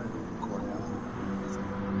 Cordell,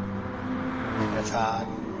 F-Hod,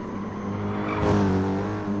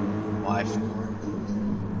 Y4.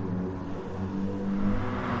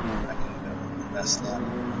 Messed up.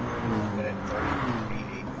 Minute 30,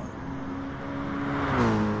 80.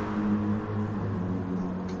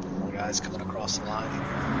 Couple more guys coming across the line here.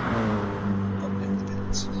 Up in the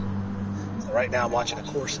pits. So right now I'm watching a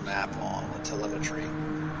course map on the telemetry.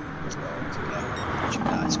 So we got a bunch of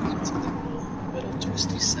guys going through the middle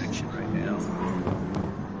twisty section right now.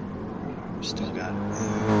 Still got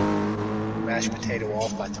mashed potato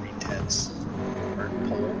off by 3/10.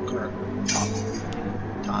 Current top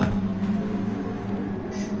time.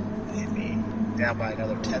 Down by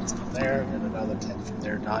another 10th from there, and then another 10th from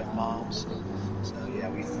there, dive bombs. So yeah,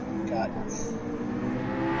 we've got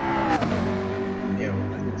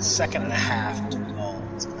a second and a half to all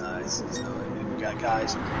these guys. So we've got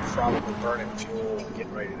guys probably burning fuel and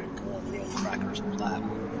getting ready to go on real crackers and lap.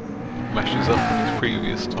 Mashes up in his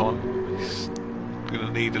previous time. He's gonna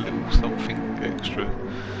need a little something extra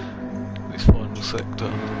in this final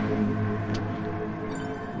sector.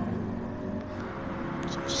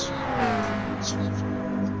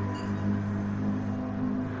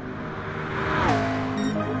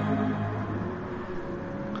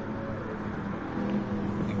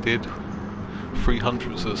 He did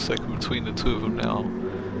 300ths of a second between the two of them now.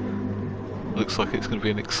 Looks like it's going to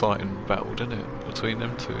be an exciting battle, doesn't it, between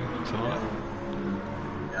them two tonight?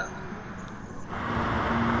 Yeah.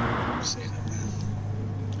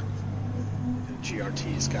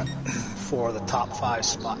 GRT's got 4 of the top 5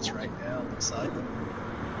 spots right now on the side.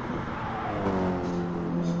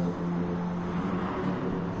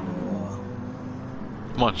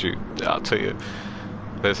 Mind you, I'll tell you,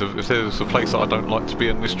 if there's a place that I don't like to be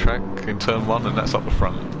in this track in turn 1, and that's up the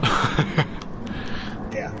front.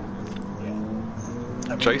 Yeah.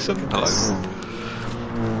 Jason, hello.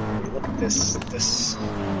 Look at this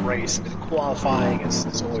race. I mean, qualifying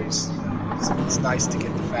is always, it's nice to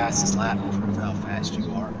get the fastest lap from how fast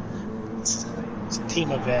you are. It's a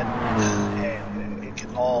team event, and it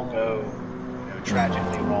can all go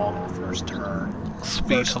tragically wrong in the first turn.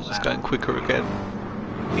 Speed Hunter's going quicker again.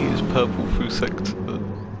 He is purple through sector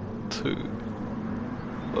 2.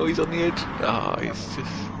 Oh, he's on the edge.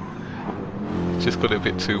 He's just got it a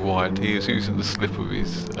bit too wide. He is using the slip of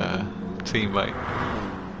his teammate.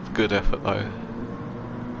 Good effort though.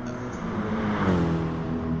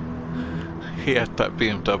 He had that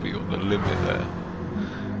BMW on the limit there.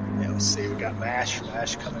 Yeah, we'll see. We got Mash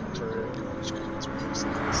coming through. So I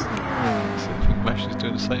think Mash is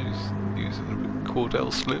doing the same. He's using the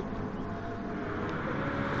Cordell slip.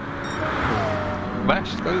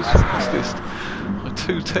 Mash goes fastest by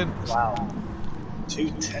 2/10. Wow.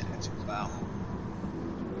 2/10. Wow.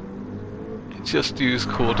 He just used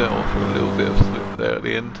Cordell for a little bit of slip there at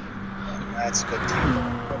the end. That's good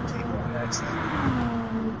teamwork. Good teamwork. Excellent.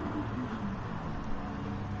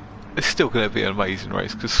 It's still going to be an amazing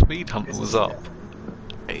race because Speed Hunter was up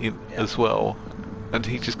as well, and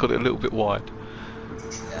he just got it a little bit wide.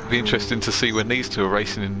 It'll be interesting to see when these two are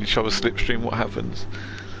racing in each other's slipstream what happens.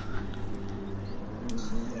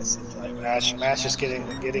 Mash is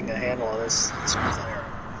getting a handle on this player.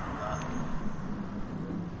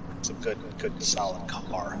 It's a good solid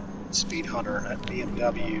car. Speed Hunter and that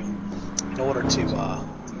BMW. In order to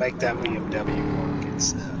make that BMW work,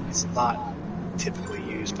 it's not typically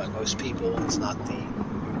used by most people. It's not the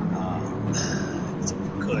it's a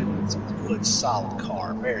good solid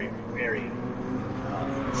car, very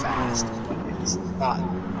fast, but it's not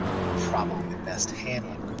probably the best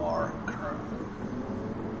handling car currently.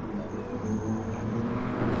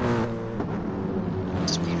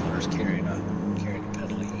 Speed Hunter's carrying a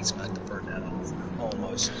penalty. He's got to burn that off.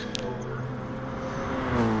 Almost over.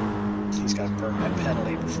 He's got to burn that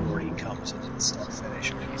penalty before he comes in and start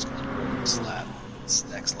finish. Maybe he's going to burn this lap. This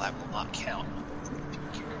next lap will not count if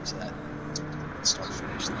he carries that. start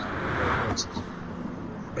finish line.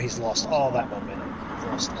 But he's lost all that momentum. He's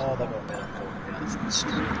lost all that momentum going down from the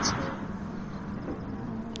straight. So.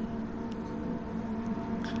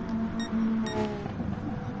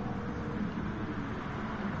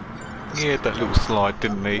 Yeah, that little slide,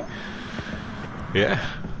 didn't he? Yeah.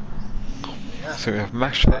 Yeah. So we have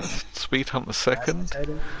Mash first, Speed Hunter second.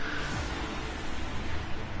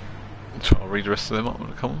 I'll read the rest of them up when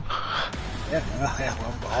they come on. Yeah,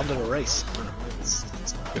 well, on to the race.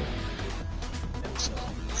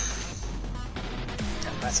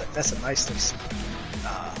 That's a nicely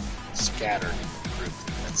scattered group.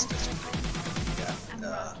 That's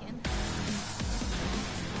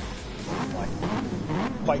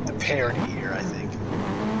quite the parity here, I think.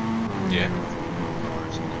 Yeah.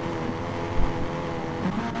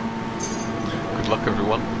 Good luck,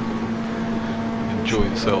 everyone. Enjoy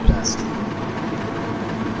yourselves.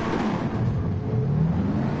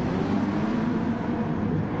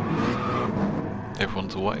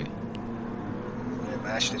 Everyone's away. Yeah,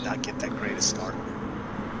 Mash did not get that great a start.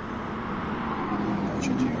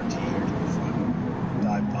 GRT here to the front.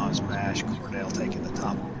 Dive bombs, Mash, Cordell taking the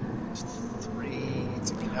top three.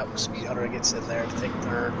 Up, Speed Hunter gets in there to take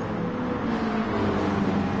third.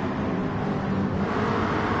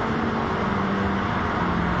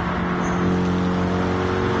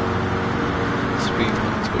 Speed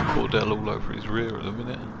Hunter's got Cordell all over his rear at the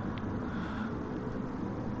minute.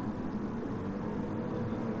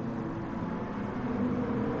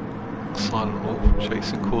 Silent Wolf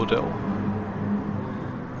chasing Cordell.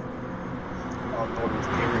 On board with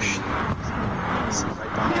Parachute.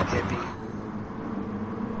 Right behind Hippie.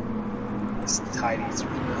 It's tidy through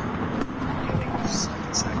the beginning of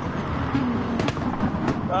second sector.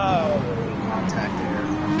 Oh, contact there.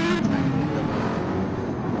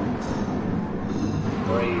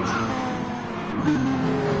 Brave.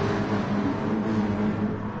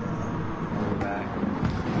 Back.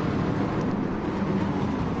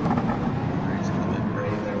 Brave's a little bit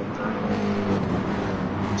brave there with third.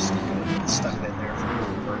 Stuck it in there for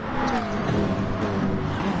third.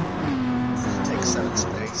 Take 7th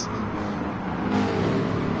space.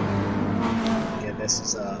 Again, this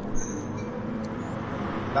is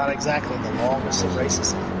not exactly the longest of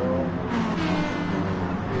races in the world.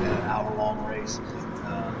 An hour-long race.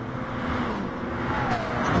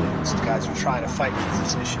 These guys are trying to fight for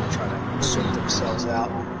position, trying to sort themselves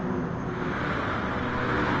out.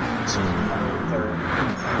 Third,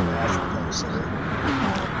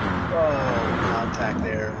 oh, contact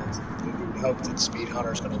there. We hope that Speed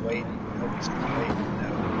Hunter's going to wait. We hope he's going to wait. No.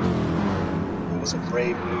 It was a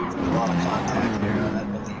brave move with a lot of contact there. I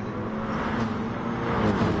believe.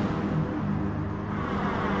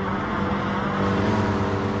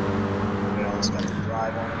 It's got the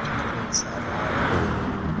drive on it to the inside line.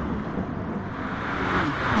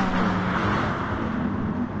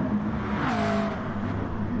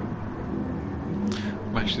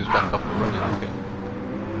 Mash is back up and running again.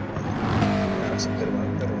 That's a bit of a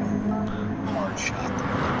hard shot there.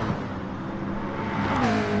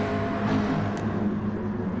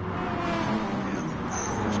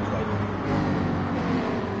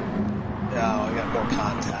 Yeah, we got more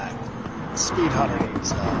contact. Speed Hunter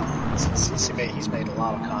needs, he's made a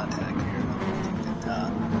lot of contact here. I think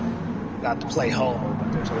that, not to play homer,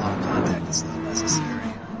 but there's a lot of contact that's not necessary.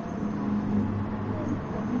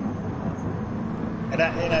 And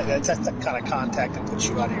that's the kind of contact that puts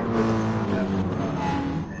you out of your rhythm.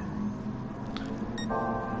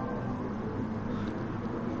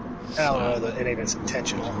 I don't know that any of it's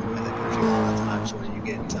intentional. I think there's a lot of times where you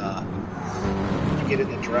get in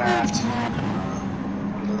the draft, get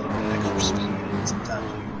a little bit of extra speed, and sometimes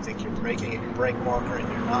you think you're braking at your brake marker and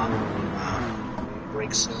you're not. You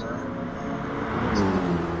brake sooner.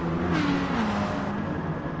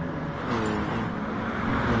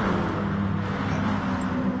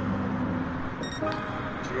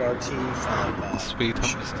 GRT followed by Speed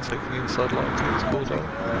Hunter's taking the inside line to his Cordell.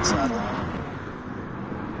 Inside line.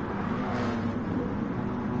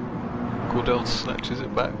 Cordell snatches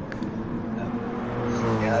it back.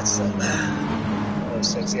 Yeah, that's those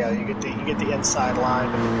things. Yeah, you get the inside line,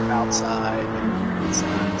 but then you're outside, and you're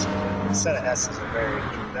inside. So the set of S's are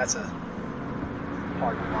that's a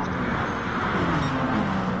hard block.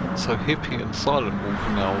 So Hippie and Silent Wolf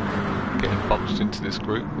are now getting bunched into this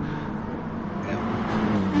group.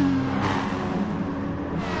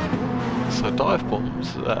 So dive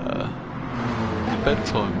bombs,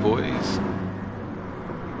 bedtime boys,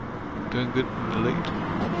 doing good in the lead.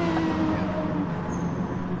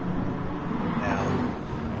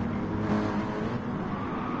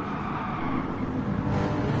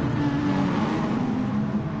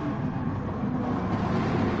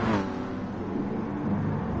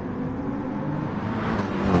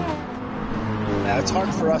 it's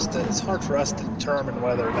hard for us to determine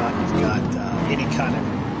whether or not you've got any kind of.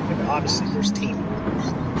 I mean, obviously, there's team.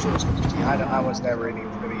 I was never any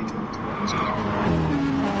privy to what was going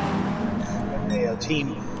on. The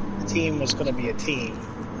team was going to be a team.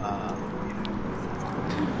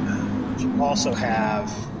 You also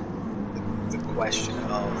have the question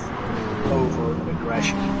of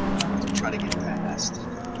over-aggression to try to get past.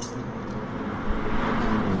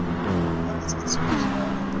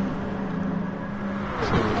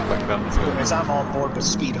 As I'm on board with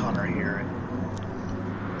Speed Hunter here, and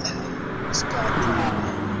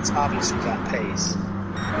it's obviously got pace.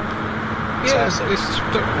 Yeah, it's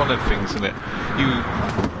one of the things, isn't it?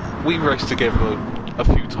 We race together a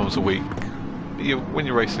few times a week. When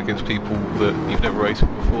you race against people that you've never raced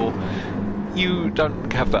with before, you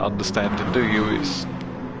don't have that understanding, do you? It's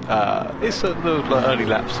the early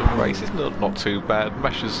laps of the race. It's not too bad.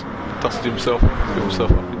 Mash has dusted himself up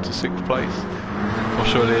into 6th place. I'm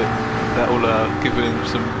sure that will give him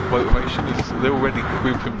some motivation. They're already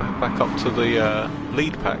grouping back up to the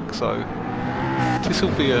lead pack, so this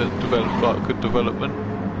will be a good development.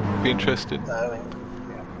 Be interesting.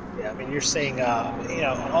 I mean, you're seeing,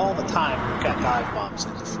 all the time you've got dive bombs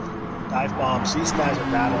in the front. Dive bombs, these guys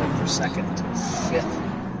are battling for 2nd to 5th.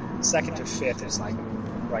 2nd to 5th is like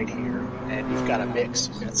right here. And you've got a mix.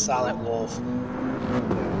 You've got Silent Wolf,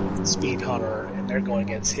 Speed Hunter, and they're going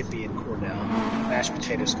against Hippie and Cornell. Mashed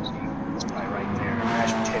Potatoes is probably right there.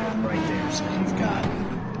 Mashed Potatoes right there. So you've got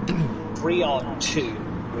 3 on 2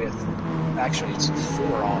 with, actually it's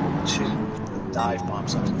 4 on 2 with dive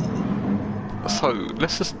bombs on the lead. So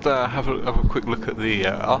let's just have a quick look at the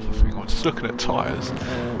other thing. I'm just looking at tyres.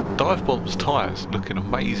 Dive Bomb's tyres looking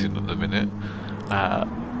amazing at the minute.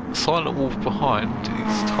 Silent Wolf behind,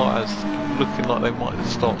 his tyres looking like they might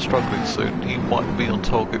start struggling soon. He might be on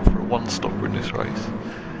target for a 1-stopper in this race.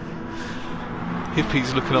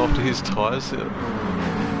 Hippie's looking after his tyres.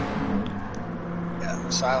 Yeah,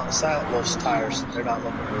 Silent Wolf's tyres, they're not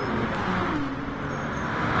looking really good.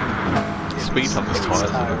 Speed Hunter's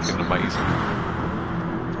tyres are looking amazing.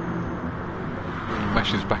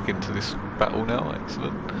 Mash is back into this battle now,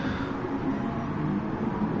 excellent.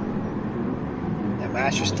 Yeah,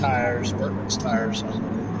 Mash's tyres, Bertman's tyres. Got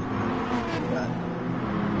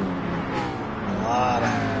a lot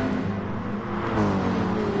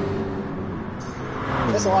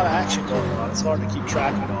there's a lot of action going on. It's hard to keep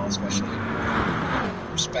track of it all, especially from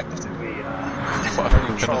the perspective that we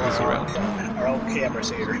control our own cameras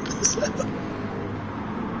here.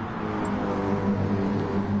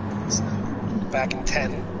 So, back in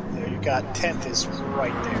 10th, you got 10th is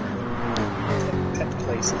right there. 10th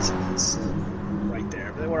place is right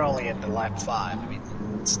there. But we're only into lap 5. I mean,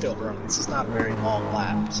 it's still early. This is not a very long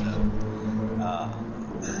lap, so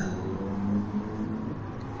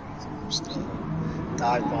still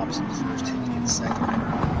dive bombs in the first, Hippie in the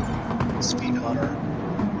second. Speed Hunter.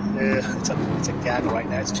 It's a gag right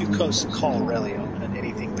now. It's too close to call really on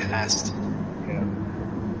anything past,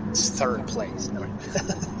 it's 3rd place. I mean,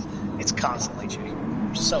 it's constantly changing.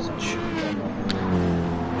 There's so much going on.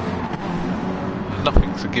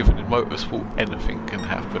 Nothing's a given in motorsport. Anything can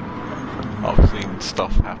happen. I've seen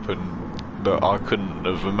stuff happen that I couldn't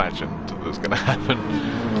have imagined that was going to happen.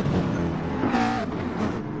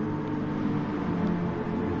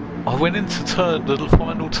 I went into the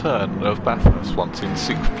final turn of Bathurst once in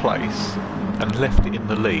 6th place and left it in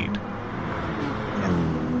the lead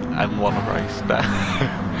and won a race.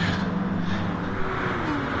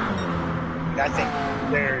 I think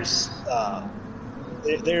there's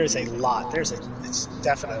a lot. There's a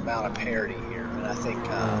definite amount of parity here, and I think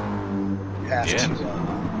you have to.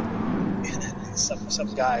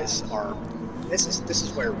 Some guys are. This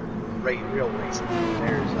is where real racing.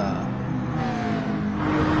 There's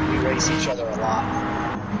we race each other a lot.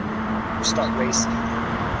 We start racing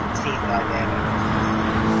team dynamic.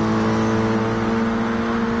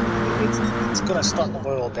 It's going to start to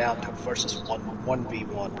boil down to versus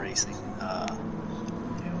 1v1 racing.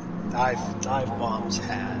 Dive Bombs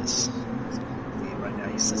has lead right now.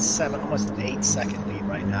 He's almost an 8-second lead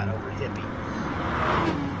right now over Hippie.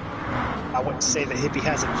 I wouldn't say that Hippie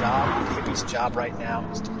has a job. Hippie's job right now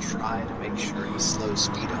is to try to make sure he slows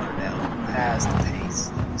Speed Hunter down, has the pace.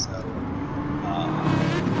 So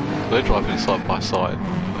they're driving side by side.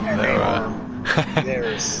 And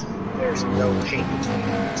there's no pain between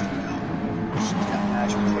them just now.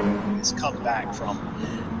 He's come back from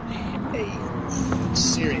a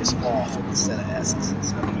serious off in the set of S's.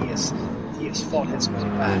 So he has fought his way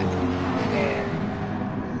back and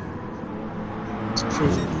he's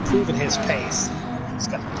proven his pace. He's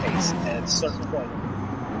got the pace, and at a certain point,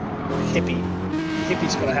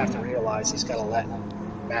 Hippie's going to have to realize realize he's got to let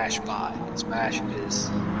Mash by, because Mash is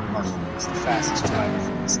the fastest driver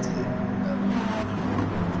for this team.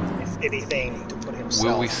 If anything, to put himself...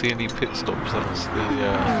 Will we see any pit stops? That's the...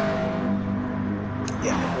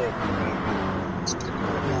 Yeah,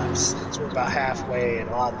 we're about halfway, and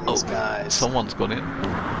a lot of these guys... Someone's gone in.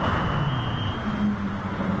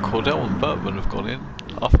 Cordell and Burtman have gone in.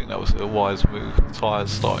 I think that was a wise move. The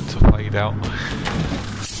tyres starting to fade out.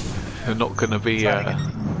 They're not going to be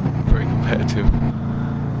very competitive.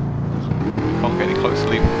 Can't get any closer to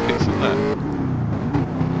leaving the pits than that.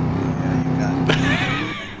 Yeah,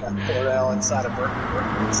 you got Cordell inside of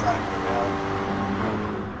Burton inside of Cordell.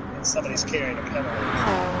 And somebody's carrying a penalty.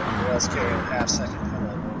 Cordell's carrying a half-second penalty.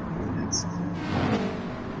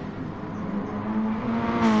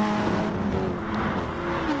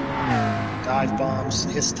 Dive bombs,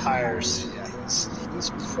 his tires, yeah, he's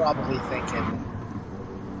probably thinking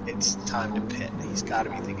it's time to pit. He's got to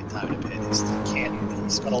be thinking time to pit. He's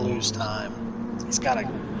going to lose time. He's already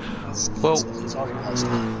lost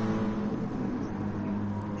time.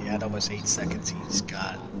 He had almost 8 seconds. He's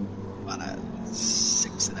got about a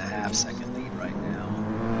 6.5 second lead right now.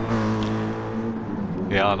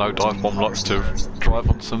 Yeah, I know Dive Bomb likes to drive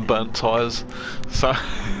on some burnt tyres, so...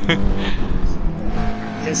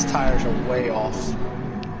 His tires are way off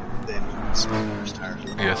than Speed Hunter's tires.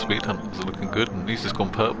 Yeah, Speed Hunters are looking good, and he's just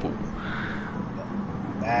gone purple.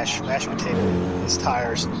 Mash Potato, his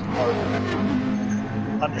tires are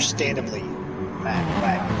understandably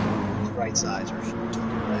wagging. His right sides are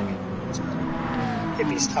totally wagging.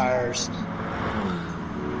 Hippie's tires.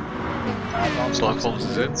 Dive Bombs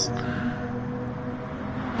is in.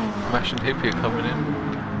 Mash and Hippie are coming in.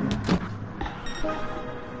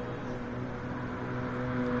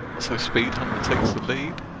 So Speed Hunter takes the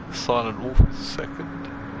lead, Silent Wolf is second.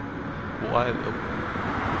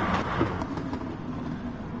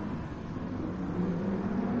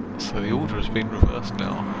 So the order has been reversed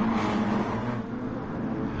now.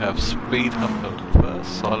 We have Speed Hunter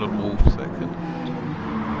first, Silent Wolf second.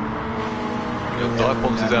 Dive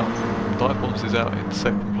Bombs is out. Dive Bombs is out in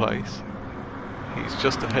second place. He's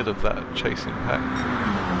just ahead of that chasing pack.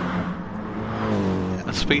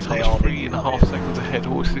 And Speed Hunt's 3.5 seconds ahead.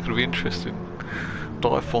 Oh, this is going to be interesting.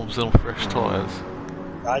 Dive Bombs on fresh tyres.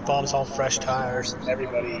 Dive Bombs on fresh tyres.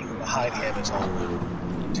 Everybody behind him is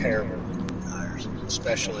on terrible tyres.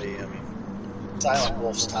 Especially, Silent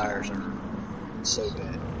Wolf's tyres are so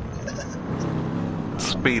bad.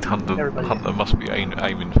 Speed Hunter must be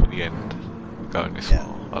aiming for the end, going this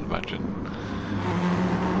far, I'd imagine.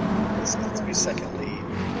 It's a 3-second lead.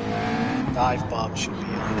 Dive Bomb should be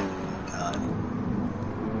on it.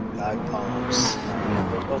 Dive Bombs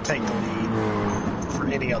will take the lead for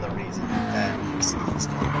any other reason than he's going to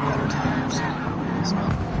be better tires. So,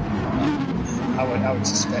 I would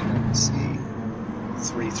suspect to see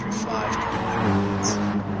 3 through 5 coming.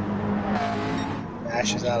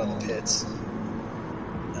 Mash is out of the pits.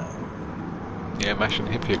 Yeah, Mash and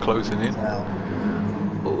Hippie are closing in.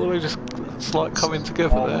 Oh, they just coming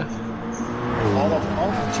together there. All of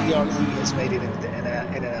GRE has made it in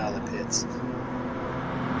and out of the pits.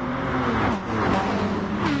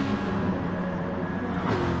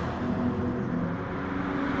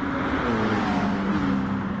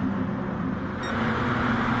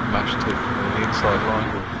 Mash taking the inside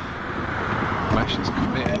line. Mash is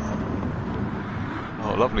committed.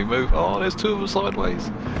 Oh, lovely move. Oh, there's two of them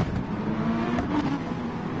sideways.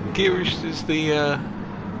 Gearish is the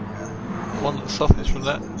one that suffers from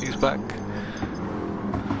that. He's back.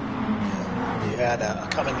 You had a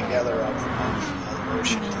coming together of the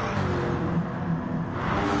motion team.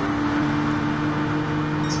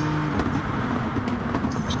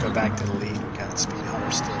 Let's go back to the lead. We got Speed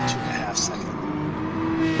Hunter still 2.5 seconds.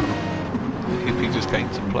 Hippie just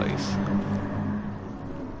gained some place.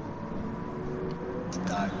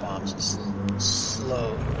 Dive Bombs is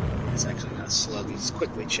slow. It's actually not slow. He's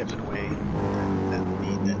quickly chipping away that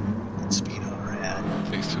lead that Speed Hunter had.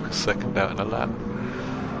 He took a second out in a lap.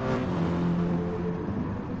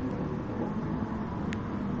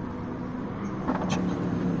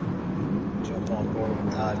 Jump on board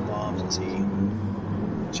with Dive Bombs as he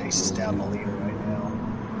chases down the leader right now.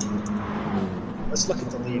 Let's look at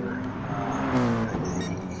the leader.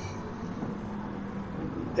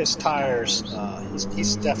 His tires,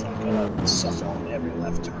 he's definitely going to suffer on every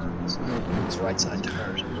left turn. His right side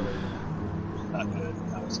tires are really not good.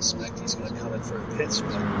 I would suspect he's going to come in for a pits,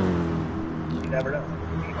 but you never know.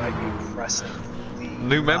 He might be pressing the...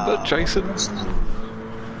 New member, Jason.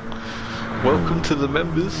 Welcome to the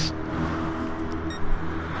members.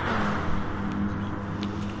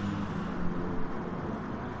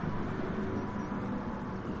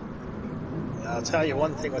 I'll tell you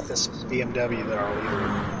one thing with this BMW that our leader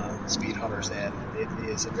Speed Hunter's in. It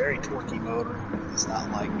is a very torquey motor. It's not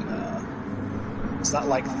like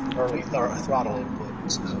early throttle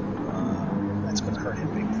input, so that's going to hurt him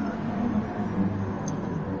big time.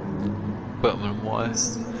 Burtman, why?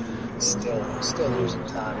 He's still losing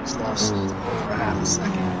time. He's lost over half a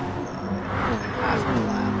second, half a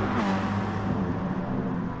lap.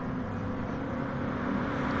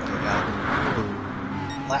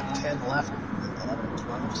 Lap 10 left, 11,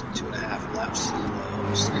 12, so 2.5 laps,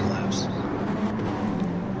 almost 3 laps.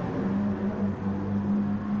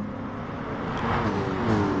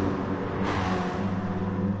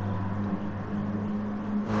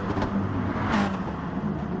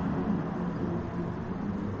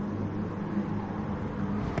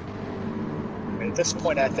 At this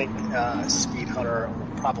point, I think Speed Hunter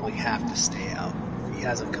will probably have to stay out. If he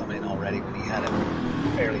hasn't come in already, but he had a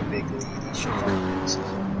fairly big lead. He should come in. So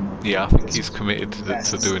yeah, I think he's committed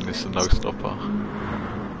to doing this a no-stopper.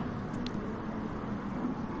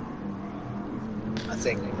 I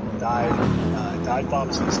think Dive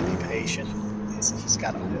Bombs needs to be patient. He's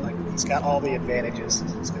got all the advantages.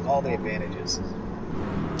 He's got all the advantages.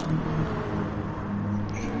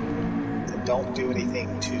 And don't do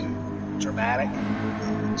anything too dramatic.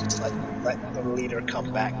 Just let the leader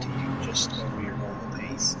come back to you just over your normal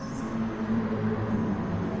pace.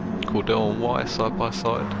 Cordell and Y side by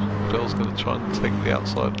side. Cordell's going to try and take the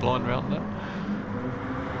outside line round there.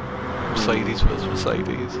 Mercedes versus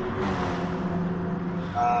Mercedes.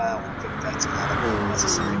 I don't think that's not a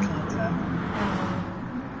necessary contact.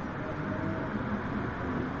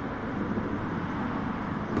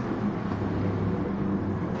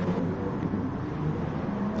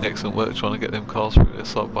 Excellent work trying to get them cars through there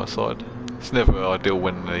side by side. It's never ideal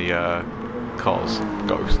when the cars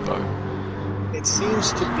go slow. It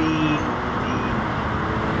seems to be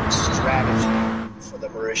the strategy for the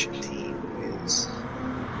Mauritian team is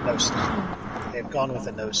no stop. They've gone with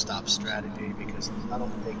a no stop strategy because I don't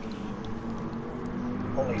think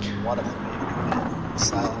only one of them have come in.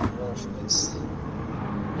 Silent Wolf is.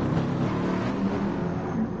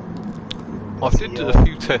 I did a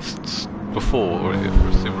few tests before for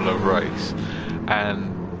a similar race,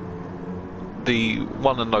 and the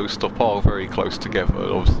one and no stop are very close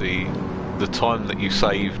together. Obviously, the time that you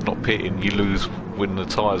save not pitting, you lose when the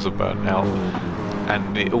tyres are burnt out,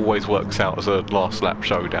 and it always works out as a last lap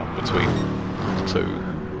showdown between the two.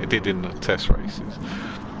 It did in the test races.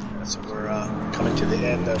 So we're coming to the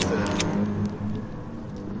end of the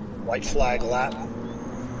white flag lap.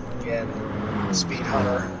 Again, Speed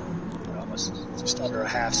Hunter, almost just under a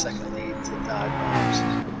half-second lead to Dive Bombs.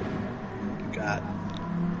 You've got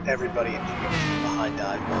everybody in GRT behind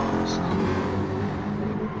Dive Bombs.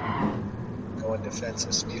 Going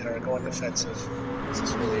defensive, Speed Hunter going defensive. This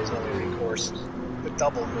is really his only recourse. The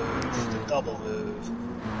double move.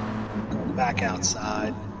 Going back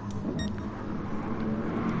outside.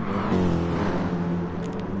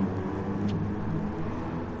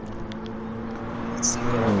 Let's see,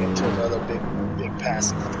 going into another big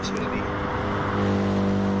passing opportunity.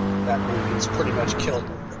 That move has pretty much killed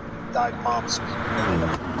Dive Bombs.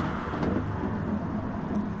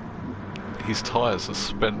 His tyres are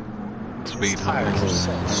spent. Speed Hunter. Hunter. His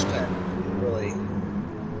tires are so spent. Really.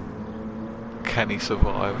 Can he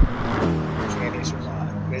survive? Can he survive?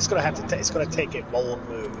 I mean, it's going to have to. It's going to take a bold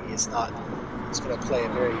move. It's not. It's going to play a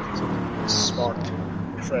very smart,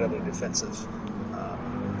 incredibly defensive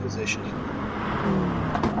position.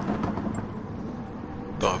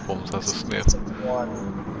 Dive Bombs has a sniff. It's a one.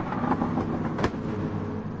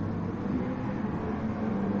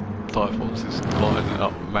 Dive Bombs is lining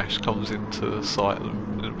up. Mash comes into sight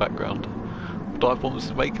in the background. Dive Bombs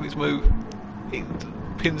is making his move. He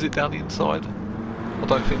pins it down the inside. I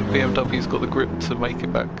don't think the BMW's got the grip to make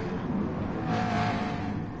it back.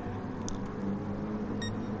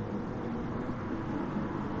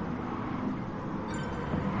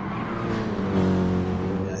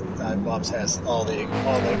 Dive Bombs has all the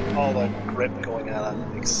grip going out on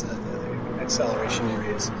the acceleration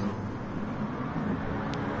areas.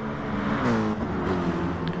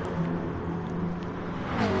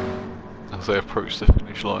 As they approach the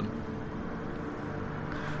finish line.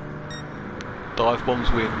 Dive Bombs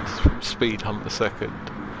wins from Speed Hunter second.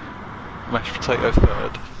 Mashed Potato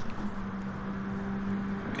third.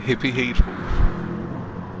 Hippie Heed fourth.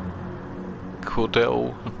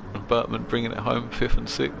 Cordell and Bertman bringing it home 5th and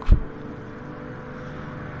 6th.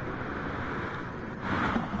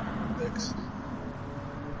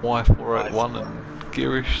 Y481 and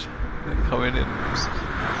Girish coming in.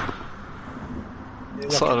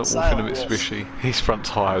 Silent Wolf in a Mitsubishi. His front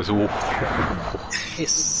tyres.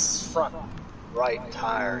 His front right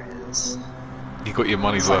tire is... You got your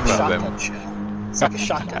money's It's like worth a out of shotgun them. shell. It's like a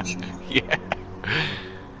shotgun shell. Yeah.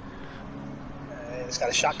 It's got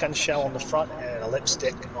a shotgun shell on the front and a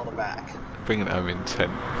lipstick on the back. Bringing it home in 10.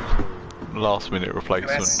 Last minute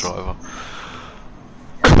replacement driver.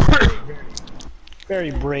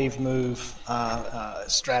 Very brave move,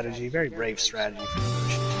 strategy. Very brave strategy for the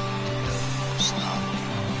motion.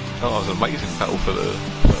 Oh, it was an amazing battle for the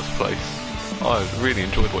first place. I really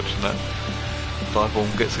enjoyed watching that. Dive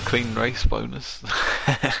bomb gets a clean race bonus.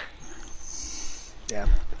 Yeah,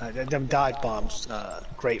 them dive bombs,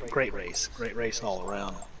 great race all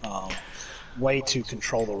around. Way to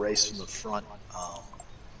control the race from the front.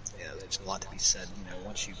 Yeah, there's a lot to be said. You know,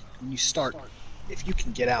 when you start, if you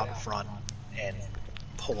can get out front and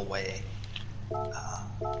pull away,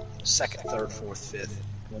 second, third, fourth, fifth,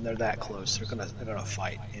 when they're that close, they're gonna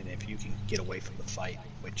fight. And if you can get away from the fight,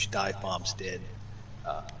 which dive bombs did,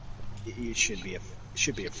 it should be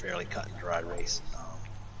a fairly cut and dry race.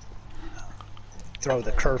 Throw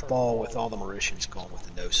the curveball with all the Mauritians going with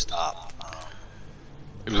the no stop.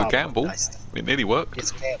 It was a gamble. It nearly worked.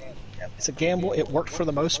 It's a gamble. Yeah, it's a gamble. It worked for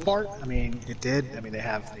the most part. I mean, it did. I mean, they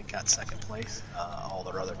got second place. All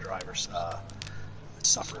their other drivers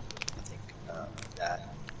suffered. I think that.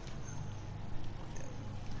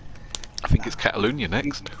 I think it's Catalonia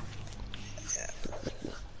next. Yeah.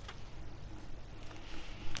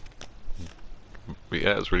 But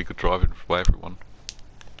yeah, it was really good driving by everyone.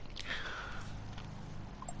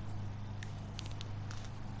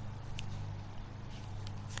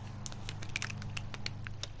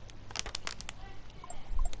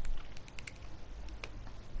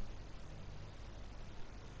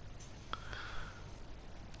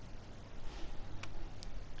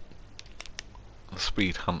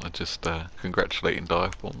 Speed Hunter just congratulating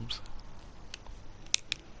dive bombs.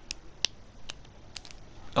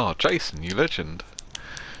 Oh, Jason, you legend.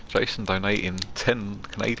 Jason donating $10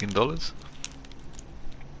 Canadian.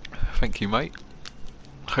 Thank you, mate.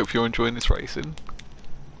 Hope you're enjoying this racing.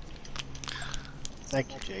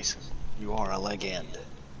 Thank you, Jason. You are a legend.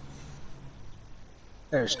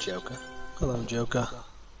 There's Joker. Hello, Joker.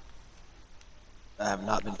 I have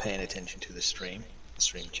not been paying attention to the stream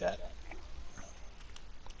chat.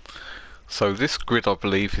 So this grid, I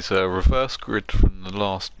believe, is a reverse grid from the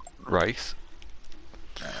last race.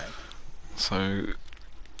 So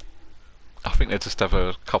I think they just have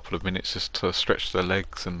a couple of minutes just to stretch their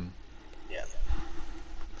legs and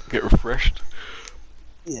get refreshed.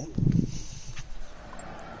 Yeah.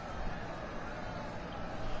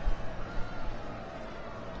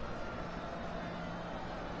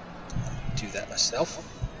 Do that myself.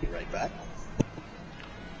 Be right back.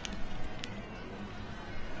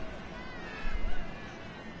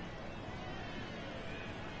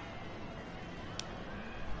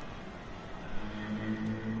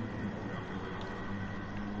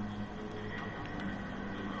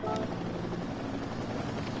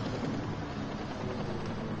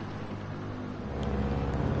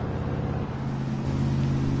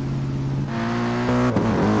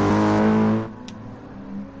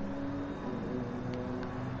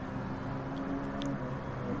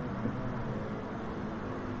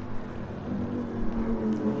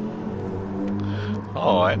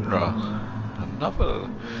 Oh, Enra, another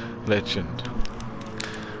legend.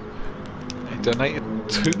 He donated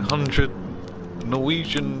 200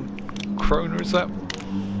 Norwegian kroner, is that?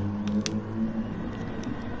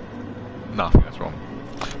 No, I think that's wrong.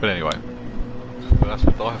 But anyway, that's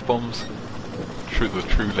for dive bombs. The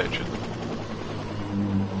true legend.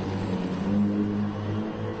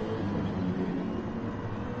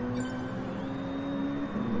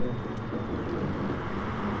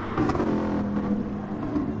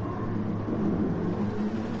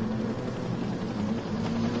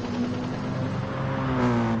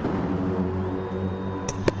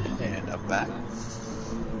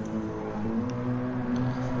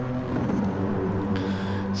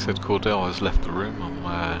 Said Cordell has left the room.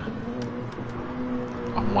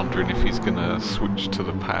 I'm wondering if he's gonna switch to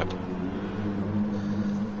the pad.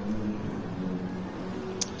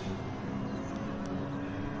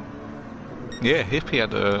 Yeah, Hippie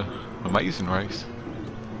had an amazing race.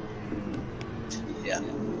 Yeah.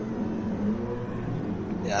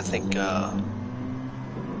 Yeah, I think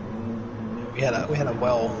we had a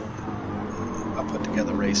well put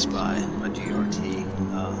together race by GRT.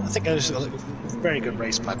 I think it was a very good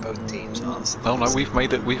race by both teams, honestly. Oh no, we've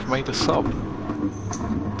made a sub.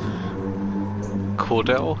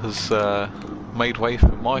 Cordell has made way for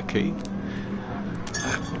Mikey.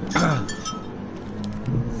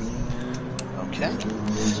 Okay.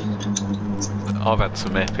 I've had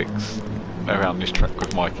some epics around this track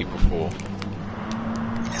with Mikey before.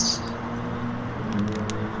 Yes.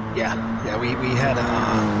 Yeah. We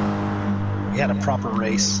had a proper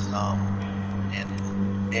race in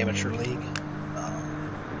amateur league.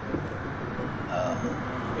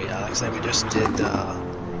 Like I said, we just did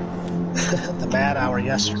the Mad Hour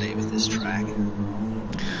yesterday with this track.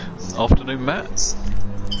 Afternoon, Matt.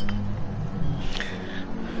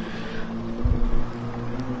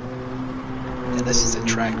 And this is a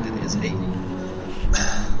track that is a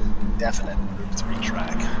definite Group 3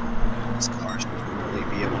 track. These cars will really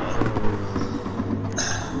be able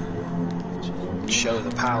to show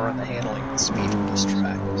the power and the handling and speed of this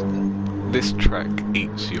track. This track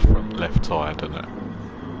eats your front left tyre, doesn't it?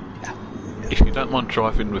 Yeah. If you don't mind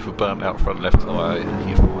driving with a burnt out front left tyre,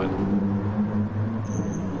 you're fine.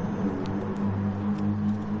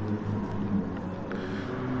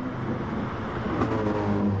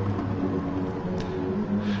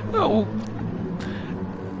 Oh,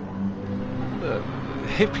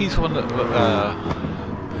 Hippie's one of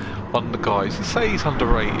the guys. You say he's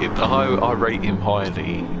underrated. I rate him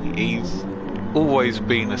highly. He's always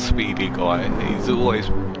been a speedy guy. He's always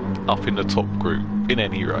up in the top group in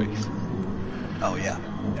any race. Oh yeah.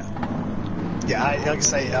 I like to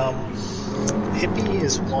say, Hippie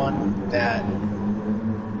is one that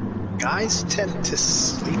guys tend to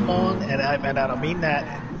sleep on, and I don't mean that.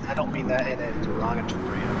 I don't mean that in a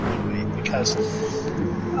derogatory way, because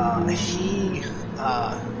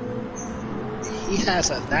he has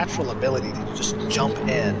a natural ability to just jump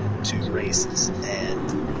in to races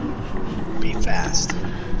and be fast.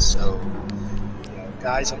 So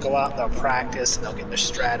guys will go out and they'll practice and they'll get their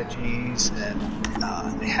strategies and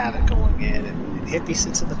they have it going in. And Hippie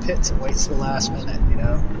sits in the pits and waits till the last minute,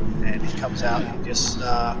 and he comes out and he just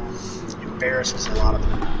embarrasses a lot of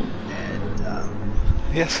them.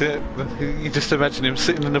 And yes, you just imagine him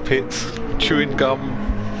sitting in the pits, chewing gum,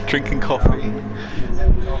 drinking coffee.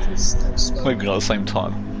 Maybe not at the same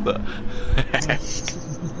time, but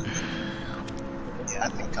yeah, I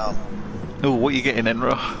think. Oh, what are you getting,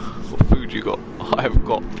 Enra? What food you got? I have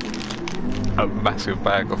got a massive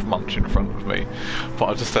bag of munch in front of me, but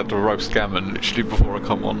I just had to roast gammon literally before I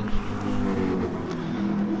come on.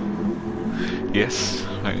 Yes,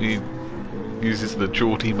 he uses the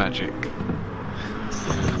Geordie magic.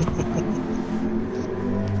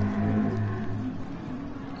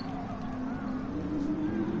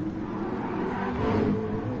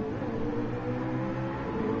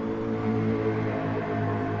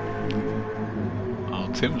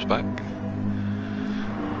 Tim's back.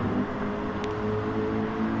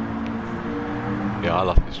 Yeah, I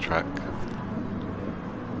love this track.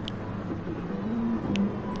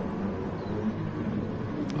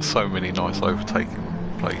 So many nice overtaking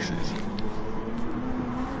places.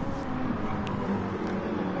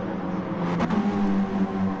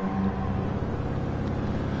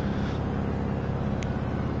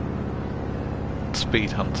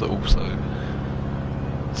 Speed Hunter also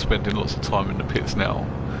spending lots of time in the pits now,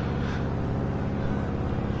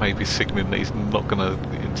 maybe signaling that he's not going to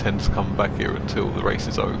intend to come back here until the race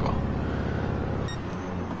is over.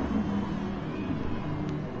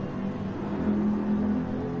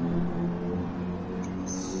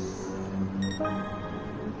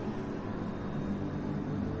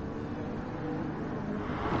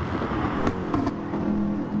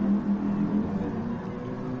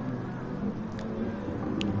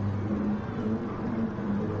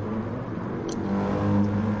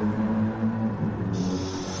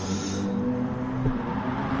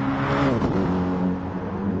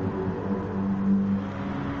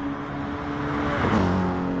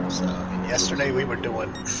 Yesterday we were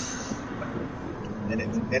doing minute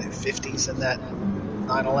 50s in that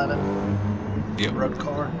 911 road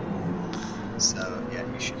car. So yeah,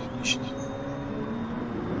 you should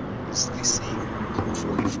easily see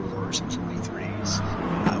 44s and 23s.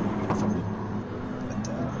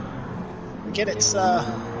 But again, it's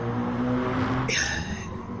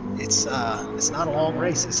not a long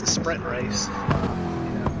race. It's a sprint race.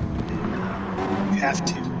 You have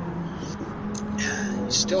to.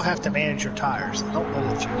 You still have to manage your tires. I don't know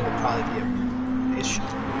that fuel will probably be an issue.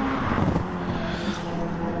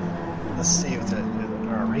 Let's see if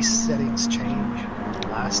our race settings change.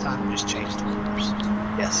 Last time we just changed the course.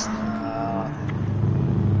 Yes.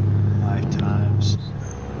 5 times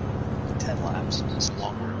 10 laps. It's a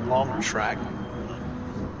longer track.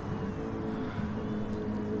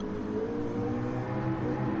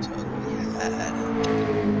 So we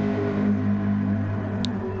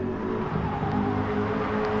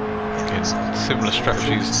had similar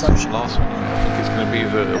strategies to the last one. I think it's going to be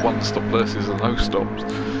the one stop versus the no stops.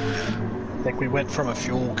 I think we went from a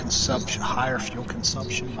fuel consumption, higher fuel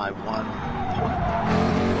consumption by 1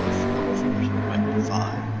 point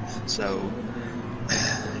 5. So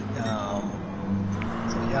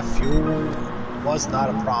yeah, fuel was not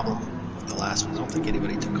a problem with the last one. I don't think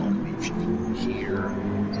anybody took on me fuel here.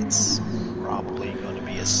 It's probably going to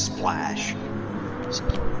be a splash. So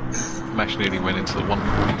Mash nearly went into the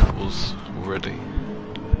 144s already.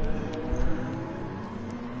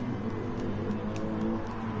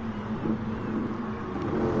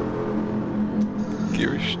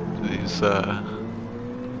 Girish is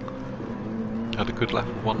had a good lap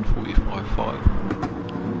of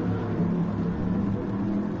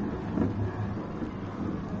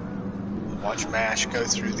 145.5. Watch Mash go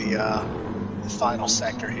through the final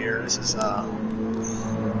sector here. This is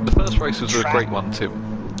the first race was a great one, Tim.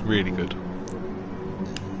 Really good.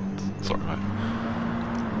 Sorry, mate.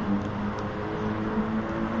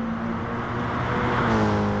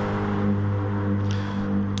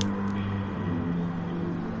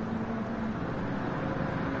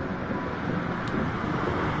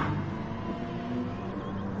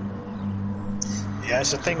 Yeah,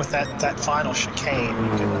 it's the thing with that final chicane.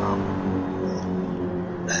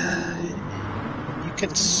 You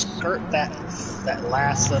can skirt that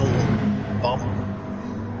last little bump,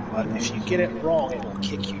 but if you get it wrong, it will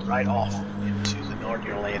kick you right off into the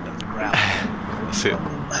near land of the ground. That's it.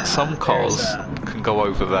 Some cars can go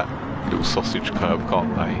over that little sausage curb,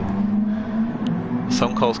 can't they?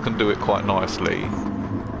 Some cars can do it quite nicely.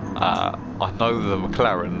 I know the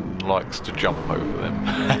McLaren likes to jump over them.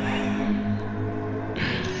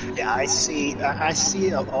 Yeah, I see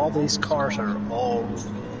all these cars are all,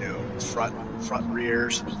 front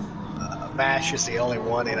rears. Mash is the only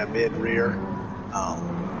one in a mid rear.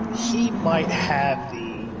 He might have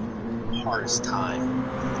the hardest time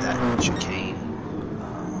with that chicane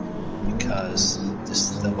because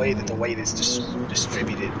just the way that the weight is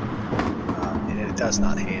distributed, and it does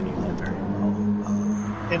not handle it very well,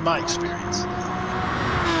 in my experience.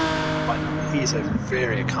 But he's a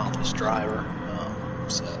very accomplished driver,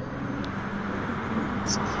 so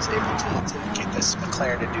he's able to get this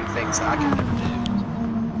McLaren to do things that I can never do.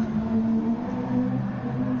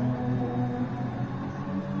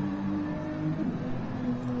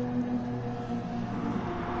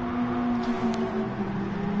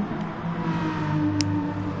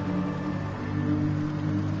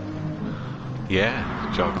 Yeah,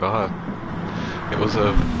 Jogger. It was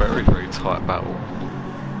a very, very tight battle.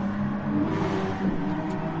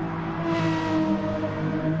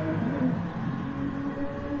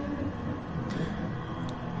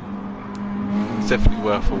 It's definitely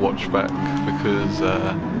worth a watch back because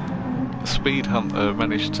Speed Hunter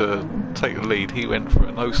managed to take the lead. He went for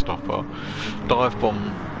a no-stopper. Dive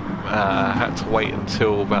Bomb had to wait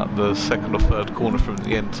until about the second or third corner from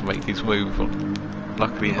the end to make his move.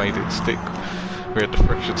 Luckily, made it stick. We had the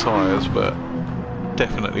fresher tyres, but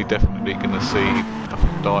definitely going to see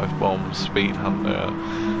Dive Bomb, Speed Hunter,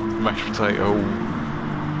 Mashed Potato all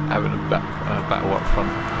having a battle up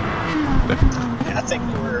front. Definitely. I think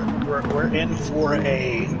we're in for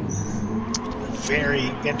a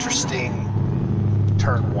very interesting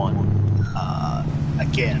turn one.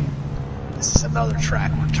 Again, this is another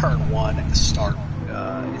track where turn one at the start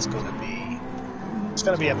is going to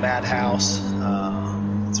be a madhouse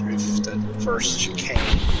through the first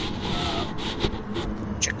chicane.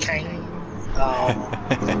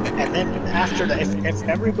 And then after that, if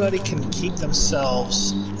everybody can keep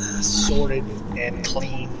themselves sorted and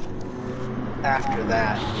clean after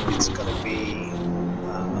that, it's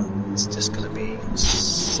just going to be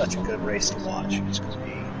such a good race to watch. It's going to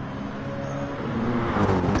be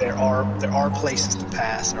there are places to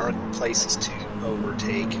pass, there are places to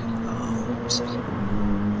overtake,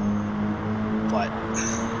 but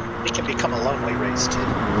it can become a lonely race too.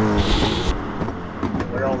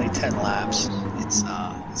 We're only 10 laps. It's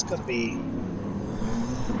going to be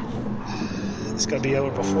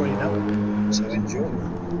over before you know it. So enjoy.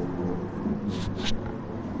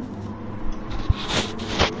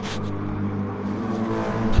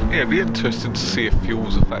 Yeah, it'd be interesting to see if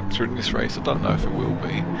fuel's a factor in this race. I don't know if it will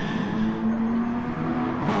be.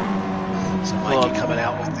 So Mikey coming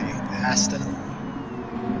out with the Aston.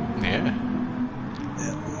 Yeah.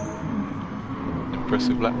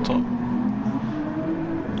 Impressive laptop.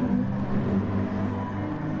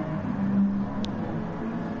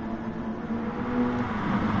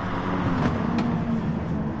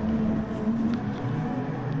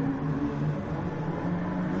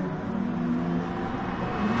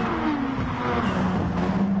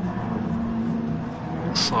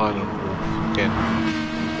 Silent Wolf again.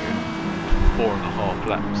 4.5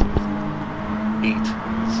 laps. Eat.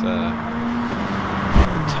 It's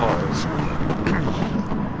tyres.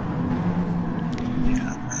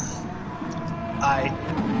 Yeah.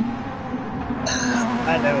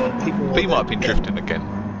 I know people. But he might have been drifting again.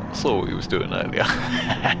 I saw what he was doing earlier.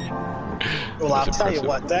 Well, I'll tell you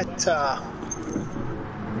what, that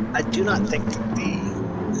I do not think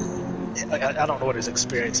that I don't know what his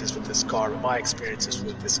experience is with this car, but my experiences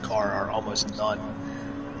with this car are almost none.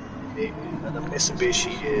 The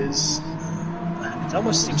Mitsubishi it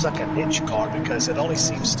almost seems like a niche car because it only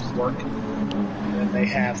seems to work when they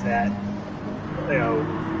have that,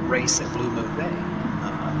 race at Blue Moon Day.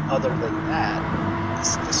 Other than that,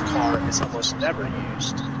 this car is almost never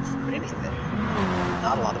used for anything.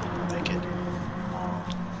 Not a lot of people think it.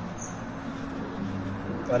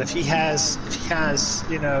 But if he has,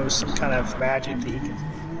 some kind of magic that he can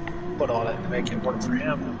put on it to make it work for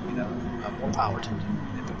him, more power to him.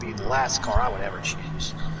 It would be the last car I would ever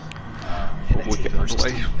choose. We'll get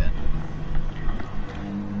underway.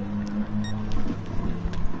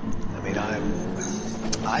 I mean, it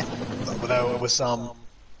was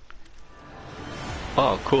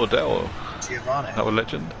Cordell. Giovanni. Our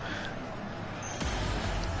legend.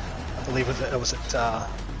 I believe it was at.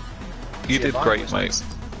 You did great, mate.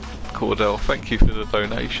 Cordell, thank you for the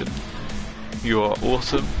donation. You are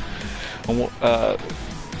awesome. And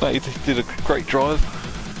mate, you did a great drive.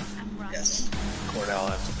 Yes,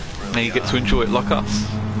 Cordell. And you get to enjoy it like us.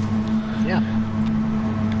 Yeah.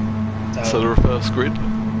 So the reverse grid,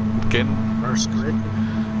 again. Reverse grid.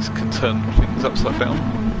 This can turn things upside down.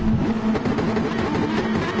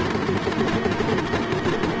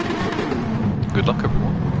 Good luck, everyone.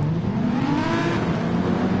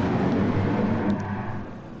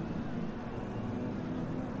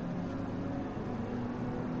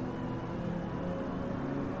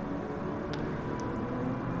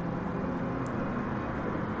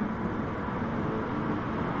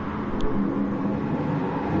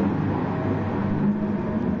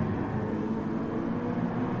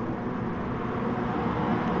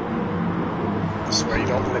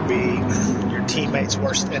 Your teammate's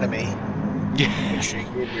worst enemy. Yeah. Make sure you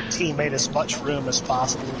give your teammate as much room as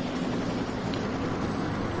possible.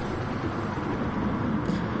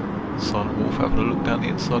 Silent Wolf having a look down the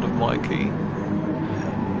inside of Mikey. I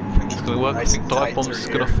think it's going to work. I think Dive Bomb's is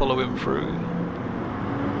going to follow him through.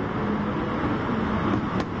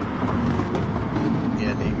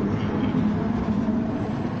 Yeah,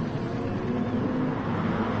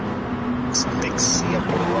 there's a big sea of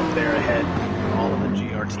blue up there ahead. All of the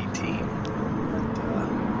GRT team.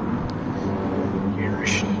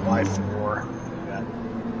 Irish Y4.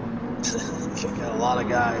 Got a lot of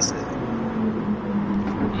guys.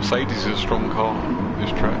 Mercedes is a strong car.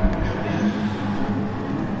 This track.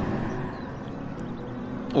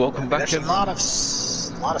 Welcome back. There's a lot of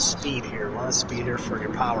speed here. A lot of speed here for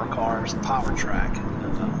your power cars, power track.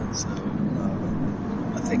 So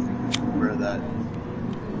I think where that.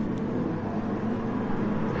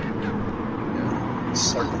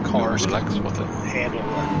 Certain cars can handle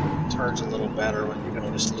the turns a little better when you're going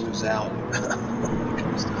to just lose out when it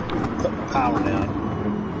comes to putting the power down.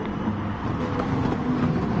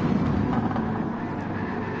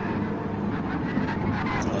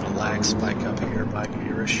 A little lag spike up here by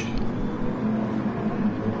Irish.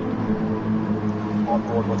 On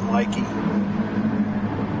board with Mikey.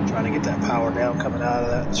 Trying to get that power down coming out of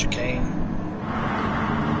that chicane.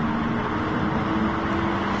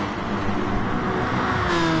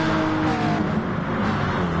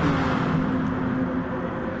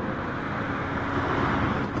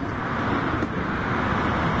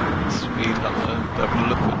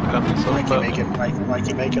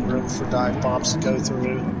 Mikey making room for dive bombs to go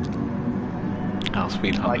through. I'll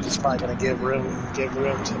speed up. Mikey's probably going to give room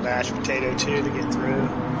to Mashed Potato 2 to get through.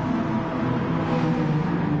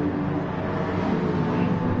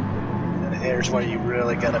 And here's where you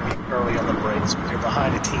really got to be early on the brakes. When you're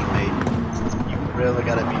behind a teammate, you really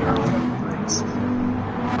got to be early on the brakes.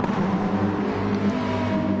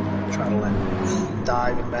 Try to let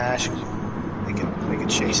dive and mash make a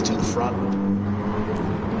chase to the front.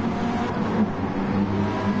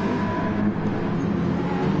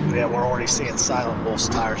 Yeah, we're already seeing Silent Wolf's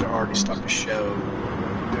tires are already starting to show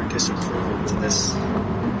their disapproval to this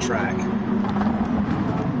track.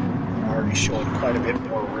 Already showing quite a bit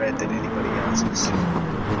more red than anybody else's.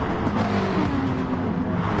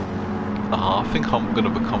 I think I'm going to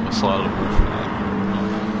become a Silent Wolf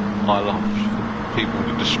now. I love people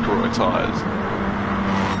to destroy tires.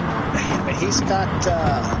 He's got,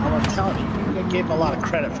 I'm telling you, I gave him a lot of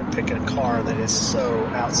credit for picking a car that is so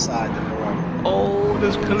outside the norm. Oh,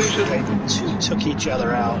 there's collision. They two took each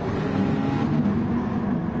other out.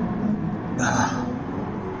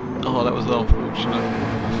 Oh, Oh, that was an unfortunate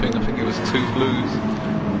thing. I think it was 2 blues.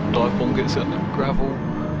 Dive bomb gets it on the gravel.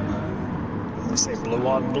 They say blue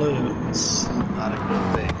on blue. It's not a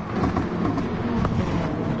good thing.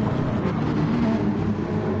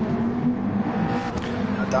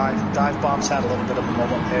 Dive bomb's had a little bit of a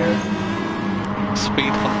moment there. Speed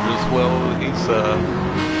Hunter as well. He's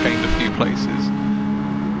gained a few places.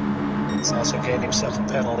 He's also gained himself a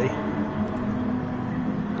penalty. And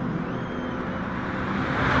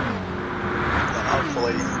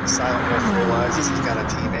hopefully, Silent Wolf realizes he's got a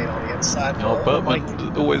teammate on the inside. Oh,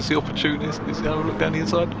 Bertman, always the opportunist. He's going to look down the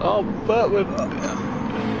inside. Oh, Bertman!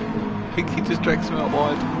 I think he just drags him out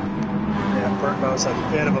wide. Yeah, Bertman's a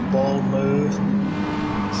bit of a bold move.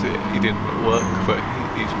 That's it. He didn't work, but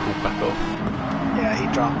he's pulled back off. Yeah, he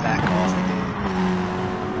dropped back off.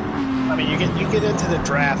 I mean, you get into the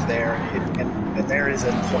draft there, and there is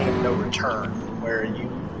a point of no return where you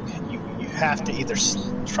have to either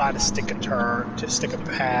try to stick a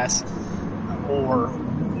pass, or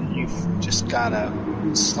you've just gotta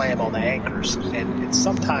slam on the anchors, and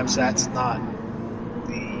sometimes that's not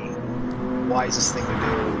the wisest thing to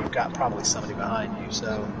do. You've got probably somebody behind you,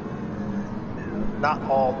 so. Not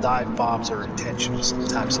all dive bombs are intentional.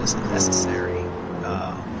 Sometimes it's a necessary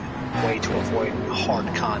way to avoid hard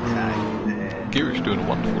contact. Girish doing a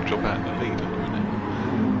wonderful job out in the lead at the minute.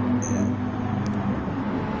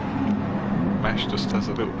 Mash just has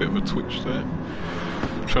a little bit of a twitch there.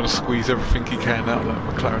 Trying to squeeze everything he can out of that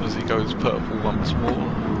McLaren as he goes purple once more.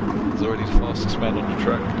 He's already the fastest man on the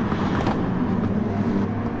track.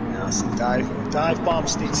 Now, some dive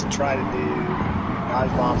bombs needs to try to do.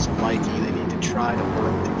 Dive bombs and Mikey, they need to try to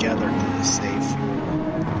work together to save fuel.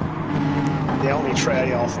 The only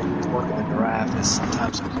trade-off from working the draft is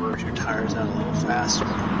sometimes it wears your tires out a little faster.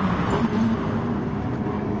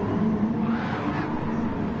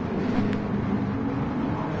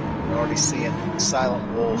 We're already seeing Silent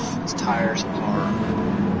Wolf, his tires are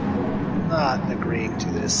not agreeing to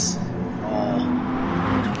this at all.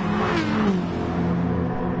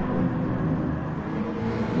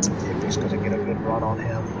 He's going to get a good run on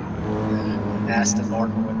him. Aston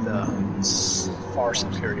Martin with the far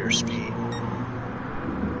superior speed.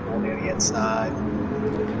 Only on the inside.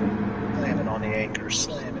 Slamming on the anchor,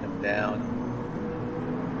 slamming him down.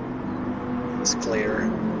 It's clear.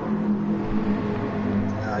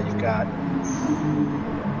 You've got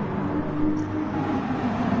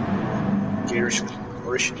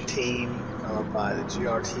Mauritian team by the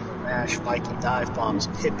GRT Mash, Mikey, Dive Bombs,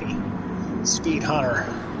 Hippie, Speed Hunter.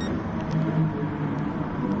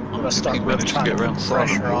 I'm going to start really trying to put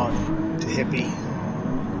pressure on to Hippie.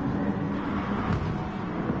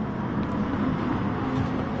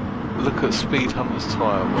 Look at Speed Hunter's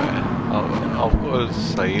tyre wear. I've got to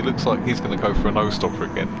say, he looks like he's going to go for a no-stopper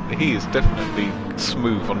again. He is definitely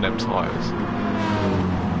smooth on them tyres.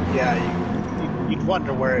 Yeah, you'd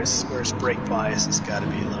wonder where his brake bias has got to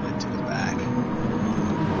be a little bit to the back.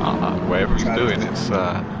 Whatever he's doing, it's...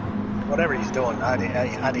 Whatever he's doing,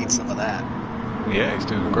 I need some of that. Yeah, he's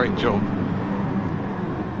doing a great job.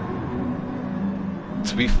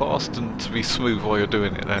 To be fast and to be smooth while you're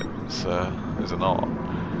doing it, that's is an art.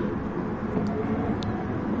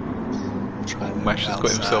 Mash has got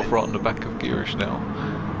himself right on the back of Girish now.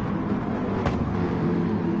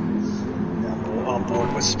 I'm on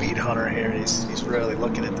board with Speed Hunter here. He's really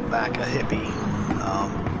looking at the back of Hippie.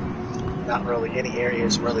 Not really any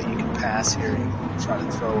areas really you can pass here. You try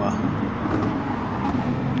to throw a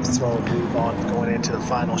move on going into the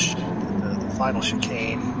final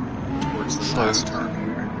chicane towards the last turn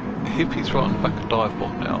here. Hippie's right on the back of Dive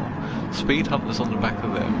Bomb now. Speed Hunter's on the back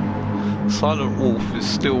of them. Silent Wolf is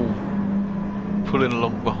still pulling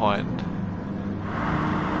along behind.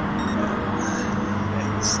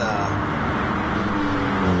 It's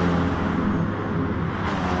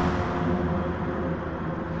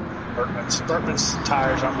Bertman's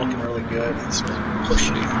tires aren't looking really good. He's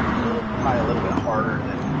pushing probably a little bit harder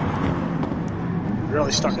than.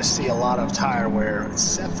 Really starting to see a lot of tire wear,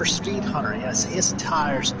 except for Speed Hunter. Yes, his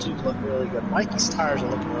tires do look really good. Mikey's tires are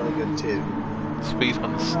looking really good too. Speed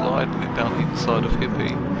Hunter sliding it down the inside of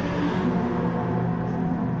Hippie.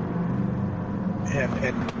 And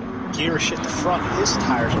Girish at the front, his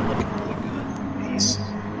tires are looking really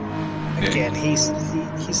good. He's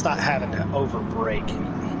not having to over brake.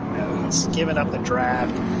 He's giving up the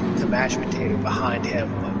draft to Mash Potato behind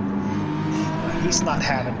him, but he's not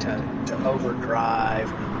having to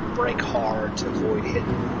overdrive, brake hard to avoid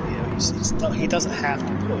hitting. He doesn't have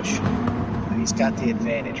to push. He's got the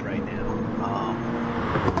advantage right now.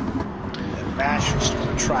 And Mash is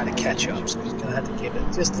going to try to catch up, so he's going to have to give it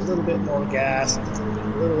just a little bit more gas, a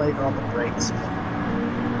little later on the brakes.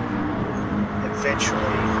 eventually,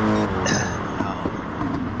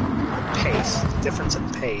 pace, the difference in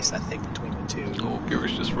pace, I think, between the two. Oh,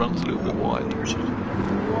 Girish just runs a little bit wide.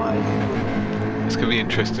 Wide. It's going to be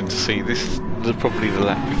interesting to see. This is probably the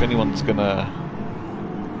lap. If anyone's going to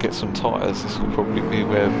get some tyres, this will probably be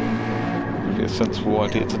where it would be a sensible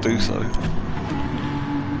idea to do so.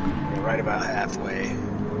 Yeah, right about halfway.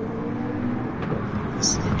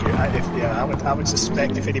 I would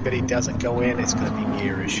suspect if anybody doesn't go in, it's going to be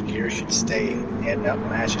Girish. Girish should stay in. Up,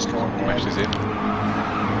 Mash is going in. Mash is in.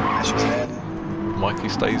 Mash is in. Mikey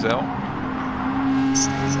stays out.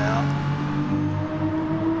 Stays out.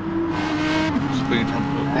 Speed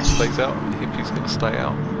Hunter stays out. Hippie's going to stay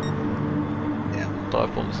out. Yeah.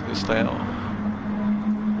 Dive Bomb's going to stay out.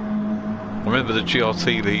 I remember the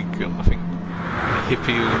GRT League, and I think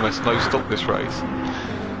Hippie almost no-stopped this race.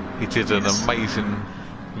 He did an amazing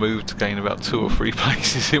move to gain about 2 or 3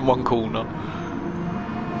 places in one corner.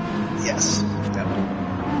 Yes. Yep.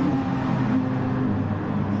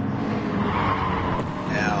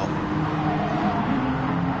 Now.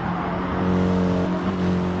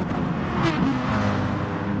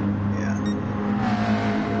 Yeah.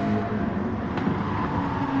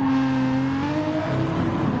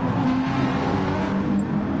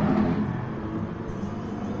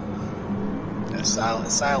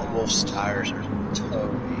 Silent Wolf's tires are totally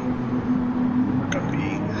going to be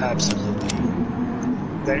absolutely.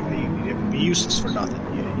 They'd be useless for nothing.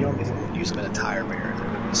 You don't even use them in a tire barrier. They're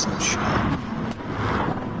going to be so shot.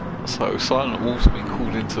 So Silent Wolf's been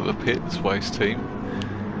called into the pits by his team.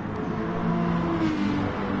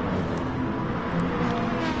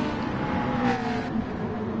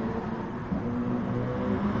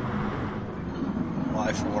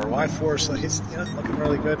 Y4, so he's looking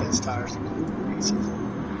really good. His tires look decent.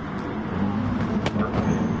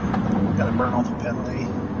 Got to burn off a penalty.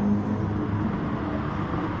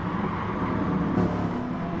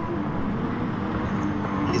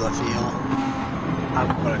 Elafeel. I'm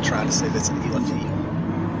going to try to say that's an Elafeel.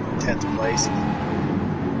 10th place.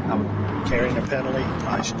 I'm carrying a penalty.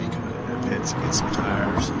 Probably should be coming in the pits to get some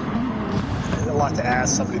tires. I'd like to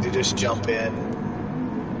ask somebody to just jump in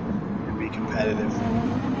and be competitive.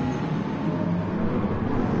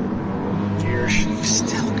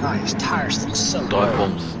 Still, guy, his tires look so good. Dive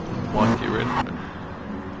Bombs, Mike, you're in. I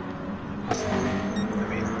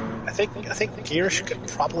mean, I think Girish could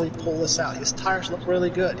probably pull this out. His tires look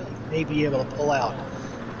really good. He may be able to pull out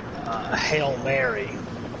a Hail Mary.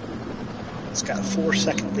 He's got a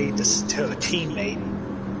 4-second lead to a teammate.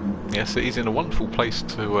 Yes, he's in a wonderful place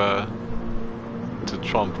to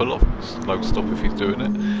try and pull off slow stop if he's doing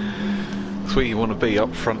it. That's where you want to be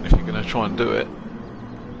up front if you're going to try and do it.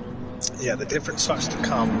 Yeah, the difference starts to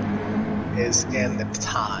come is in the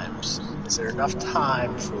times. Is there enough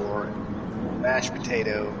time for Mashed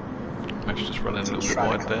Potato? Mash just running a little bit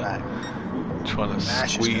wide there. Back. Trying to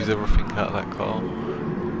squeeze everything out of that car.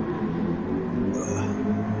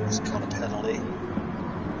 It's called a penalty.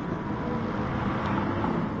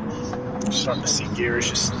 Starting to see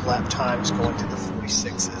Girish's lap times going to the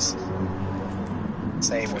 46s.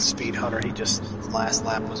 Same with Speed Hunter. His last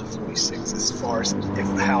lap was a 46 as far as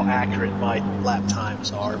how accurate my lap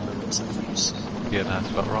times are, but it's like yeah, that's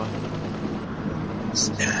about right.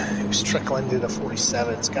 He was trickling to the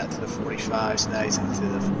 47s, got to the 45s, now he's into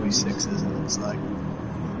the 46s, it looks like.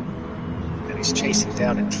 And he's chasing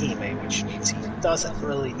down a teammate, which means he doesn't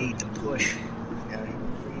really need to push.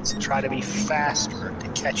 He needs to try to be faster to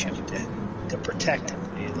catch him, to protect him.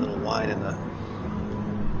 He's a little wide in the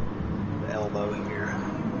elbow here.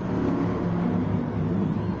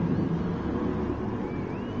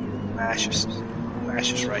 Mash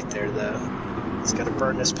is right there though. He's got to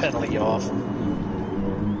burn this penalty off.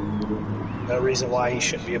 No reason why he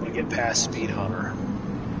shouldn't be able to get past Speed Hunter.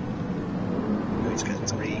 He's got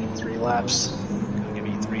three laps. Gonna give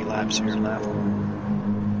me 3 laps here left.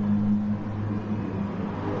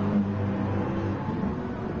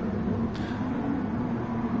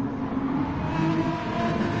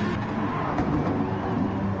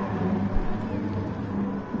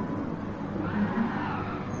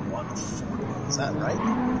 Is that right?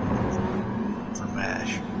 For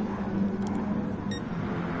Mash.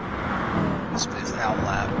 This is out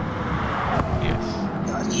lap. Yes.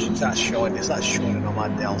 It's not showing it on my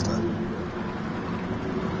Delta.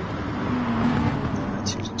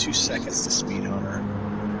 2 seconds to Speed Hunter.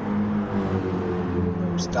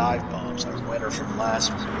 Those Dive Bombs, our winner from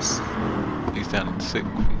last race. He's down in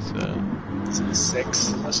 6th. He's in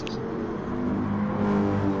 6th.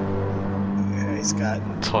 He's got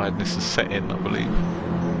tiredness is set in, I believe.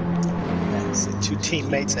 Yeah, he's 2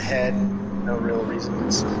 teammates ahead. No real reason to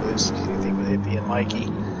lose anything with Hippie and Mikey.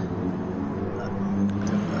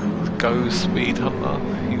 Go Speed Hunter.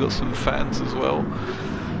 You got some fans as well.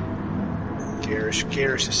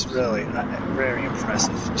 Girish is really very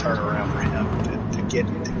impressive turnaround for him to get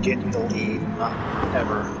the lead, not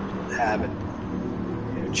ever have it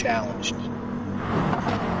challenged.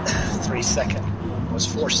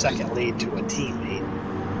 4-second lead to a teammate.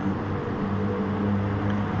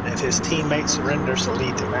 If his teammate surrenders the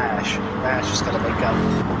lead to Mash is going to make up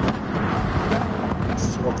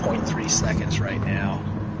 4.3 seconds right now.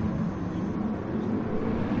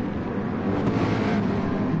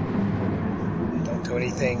 Don't do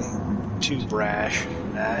anything too brash,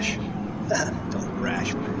 Mash. Don't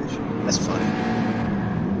brash, Mash. That's funny.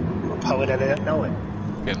 I'm a poet, I didn't know it.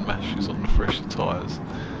 Again, Mash is on the fresher tyres.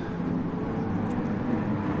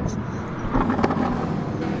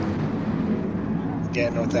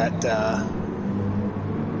 Again with that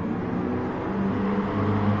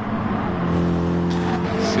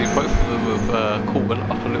see, both of them have caught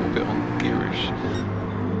up a little bit on Girish.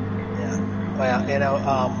 Yeah, well, you know,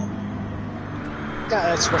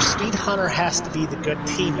 that's where Speed Hunter has to be the good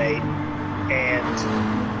teammate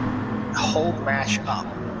and hold Mash up,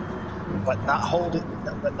 but not hold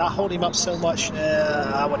him up so much.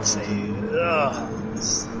 I would say,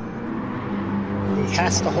 he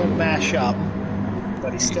has to hold Mash up,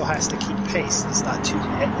 but he still has to keep pace. It's not too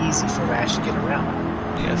easy for Mash to get around.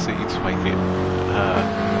 Yeah, so you to make it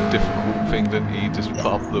a difficult thing that he just put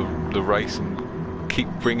up the race and keep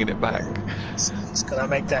bringing it back. He's going to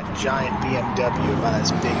make that giant BMW about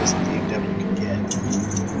as big as the BMW can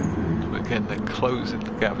get. But again, they're closing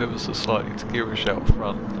the gap ever so slightly to Girish out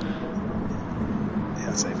front.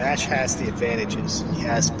 Yeah, so Mash has the advantages. He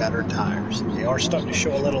has better tires. They are starting to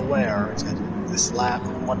show a little wear. It's got this lap,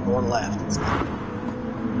 one more left. It's got a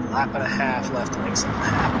lap and a half left to make something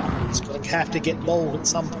happen. He's going to have to get bold at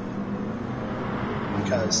some point.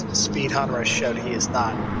 Because Speed Hunter has showed he is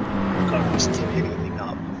not going to just give anything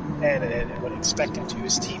up. And would expect him to.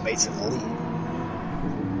 His teammates in the lead.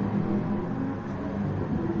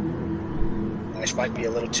 Mash might be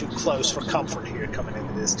a little too close for comfort here coming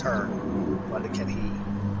into this turn. But can he?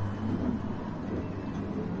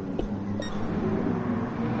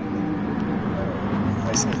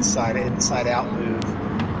 Nice inside out move.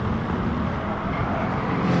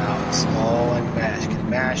 Now small and Mash. Can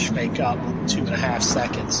Mash make up 2.5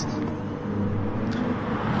 seconds?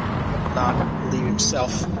 Not leave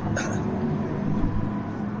himself.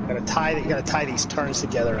 You gotta tie these turns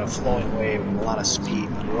together in a flowing way with a lot of speed.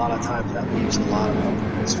 But a lot of times that leaves a lot of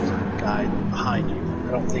opportunities for a guy behind you.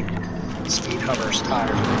 I don't think Speed Hunter's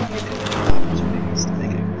tires are going to give him any opportunities to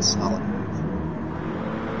make a solid move.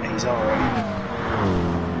 And he's already.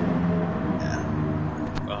 Yeah.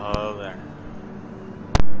 Oh, there.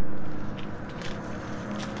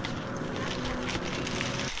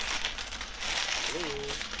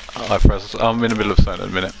 Hi, Fraz. I'm in the middle of something at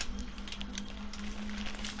the minute.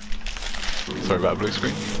 Sorry about blue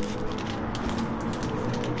screen.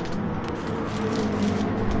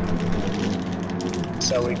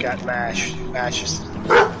 So we got Mash. Mash is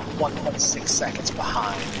 1.6 seconds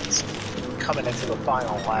behind. It's coming into the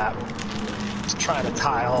final lap. He's trying to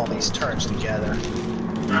tie all these turns together.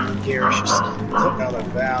 Girish is putting out a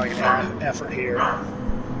valiant effort here.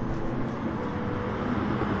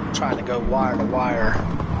 Trying to go wire to wire.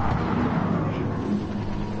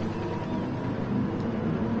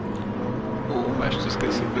 Mash just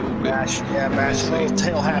gets a little bit. Mash a little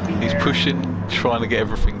tail happy there. He's pushing, trying to get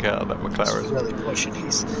everything out of that McLaren. He's really pushing.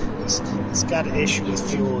 He's got an issue with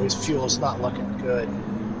fuel. His fuel's not looking good.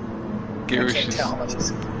 Girish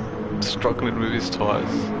is struggling with his tyres.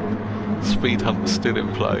 Speed Hunter's still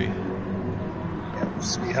in play. Yeah,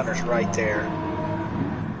 Speed Hunter's right there.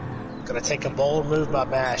 Gonna take a bold move by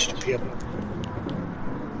Mash to be able.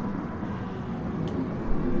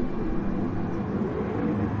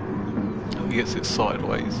 He gets it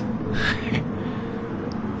sideways.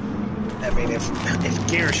 I mean, if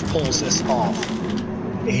Girish pulls this off,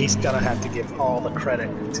 he's gonna have to give all the credit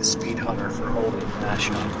to Speed Hunter for holding Mash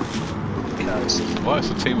up. Because well, it's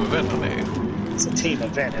a team event, isn't it? It's a team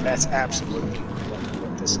event, and that's absolutely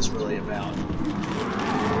what this is really about.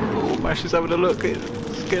 Oh, Mash is having a look.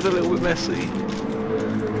 It's getting a little bit messy.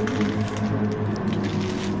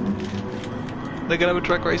 They're gonna have a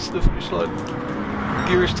drag race to the finish line.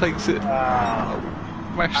 Girish takes it.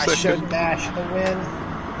 Mash second. I showed Mash the win.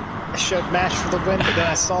 I showed Mash for the win, but then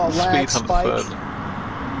I saw a lag Speed spike. Hunter third.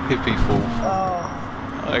 Hippie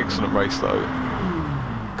fourth. Excellent race though.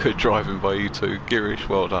 Good driving by you two. Girish,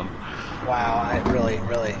 well done. Wow, I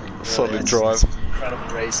really solid drive. It's incredible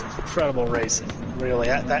racing. Incredible racing. Really,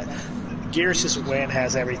 that Gearish's win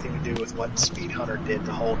has everything to do with what Speed Hunter did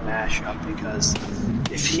to hold Nash up, because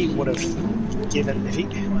if he would have given,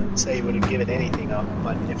 let's say he would have given anything up,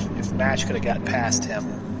 but if Nash could have got past him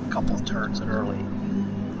a couple of turns early,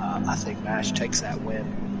 I think Nash takes that win.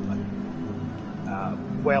 But,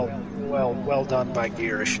 well done by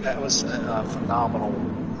Gearish. That was a phenomenal,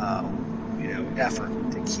 effort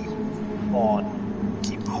to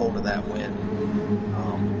keep hold of that win.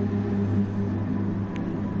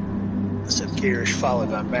 So Gearish followed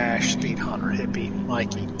by Mash, Speed Hunter, Hippie,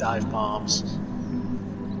 Mikey, Dive Bombs,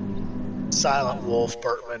 Silent Wolf,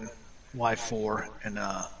 Bertman, Y4, and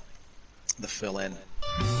the fill-in.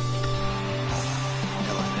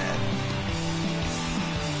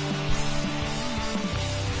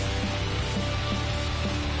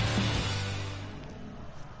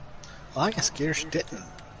 Well, I guess Gearish didn't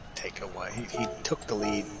take away. He took the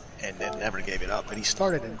lead and then never gave it up, but he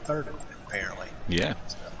started in third, apparently. Yeah,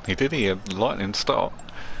 so. He did. He had a lightning start.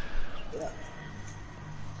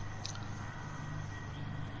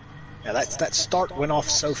 Yeah, that start went off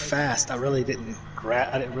so fast. I really didn't grab.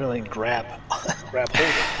 I didn't really grab hold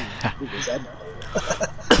of who was that.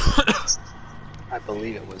 I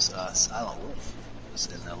believe it was Silent Wolf was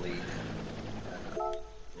in the lead,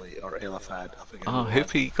 or Elifad.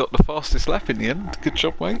 Hippie got the fastest lap in the end. Good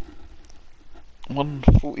job, mate.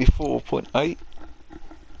 1:44.8.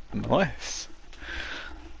 Nice.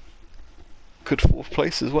 Good fourth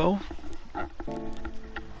place as well.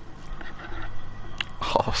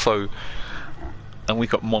 Oh, so, and we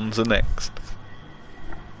got Monza next.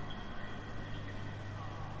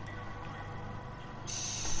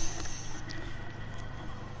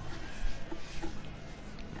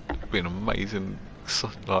 Been amazing,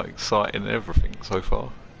 like exciting and everything so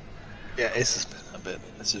far. Yeah, this has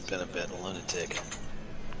been a bit lunatic.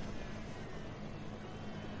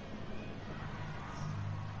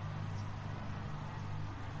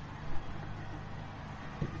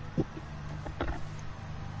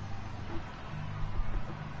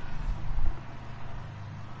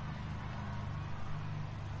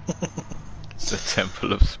 The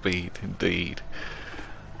Temple of Speed, indeed.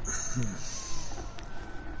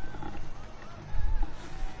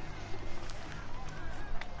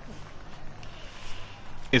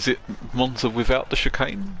 Is it Monza without the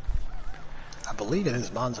chicane? I believe it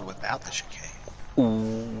is Monza without the chicane.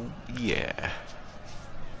 Ooh, yeah.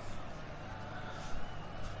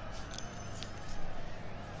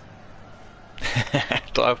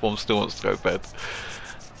 Dive Bomb still wants to go to bed.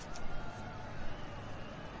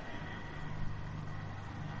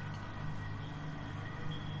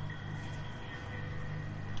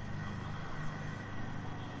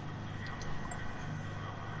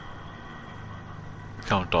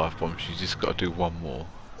 Can't Dive Bomb, you just got to do one more.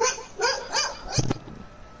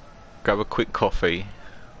 Grab a quick coffee.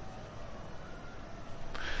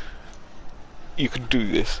 You can do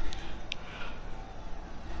this.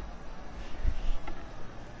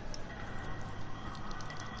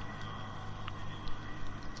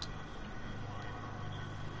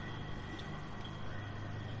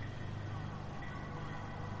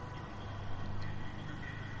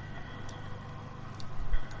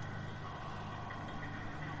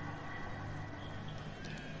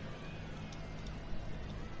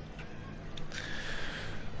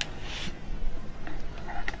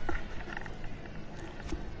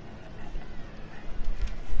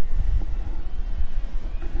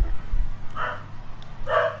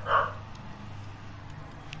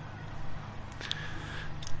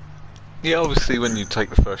 Yeah, obviously when you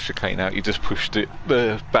take the first chicane out, you just pushed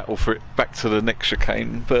the battle for it back to the next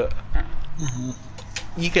chicane, but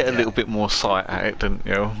you get a little bit more sight at it, don't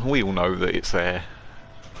you? We all know that it's there.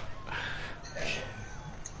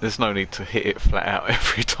 There's no need to hit it flat out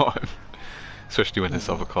every time, especially when there's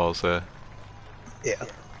other cars there. Yeah.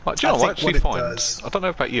 Like, do you know what I actually find? I don't know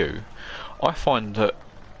about you, I find that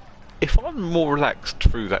if I'm more relaxed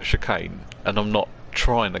through that chicane and I'm not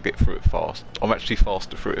trying to get through it fast, I'm actually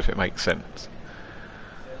faster through it, if it makes sense.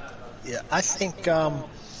 Yeah, I think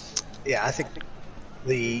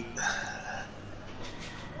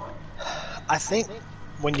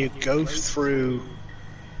when you go through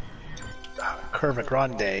Curva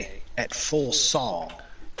Grande at full song,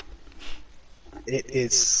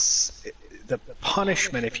 the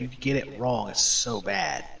punishment if you get it wrong is so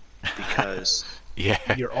bad, because yeah,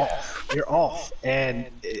 you're off, and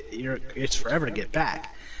it's forever to get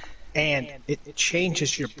back, and it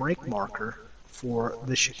changes your brake marker for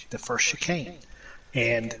the first chicane,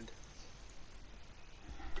 and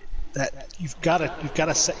that you've got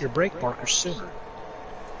to set your brake marker sooner.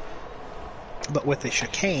 But with the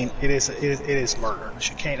chicane, it is murder.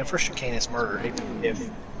 The first chicane is murder. If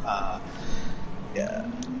Yeah,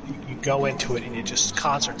 you go into it and you just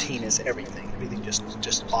concertina is everything. Everything just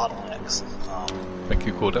bottlenecks. Thank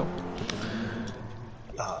you, Cordell.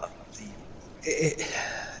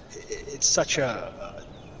 It's such a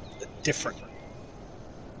different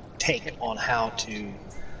take on how to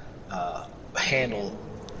handle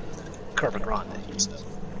Curva Grande.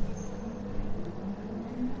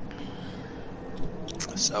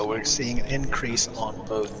 So we're seeing an increase on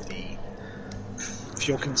both the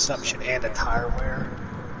fuel consumption and the tire wear.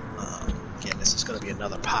 Again, this is going to be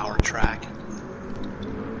another power track.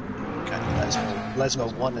 Got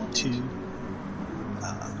Lesmo 1 and 2.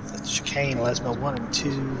 The chicane, Lesmo 1 and 2.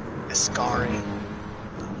 Ascari.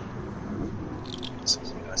 So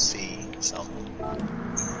we're going to see some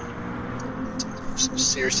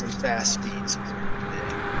seriously fast speeds today.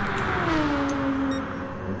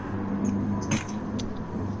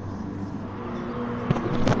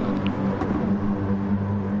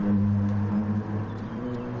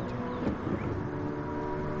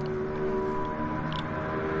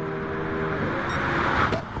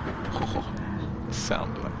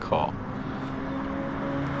 Sound of that car.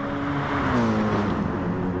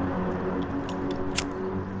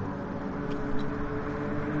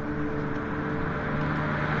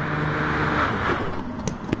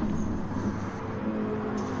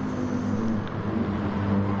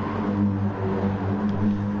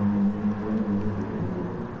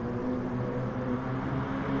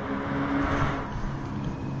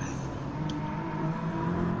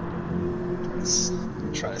 Let's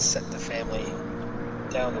try to set the family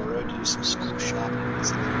down the road to do some school shopping.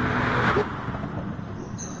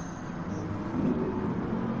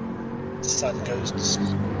 Son goes to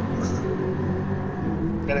school.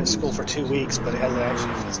 Been in school for 2 weeks, but it hasn't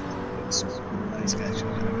actually physically been to school. He's actually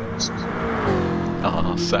going to go to school.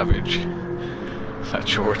 Ah, savage.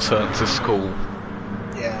 That's your return to school.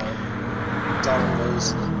 Yeah. Daughter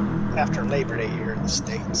goes after Labor Day here in the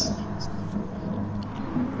States.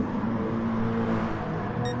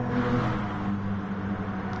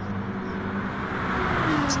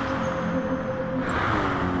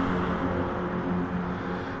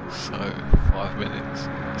 So, 5 minutes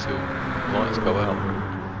till lights go out.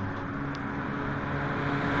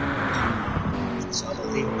 So I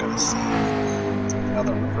believe we're going to see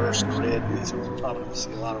another reverse grid. We're probably going to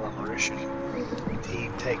see a lot of our Mauritian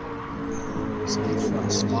team take some of the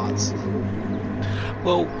front spots.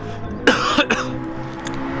 Well,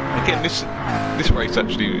 again, this race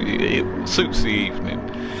actually it suits the evening.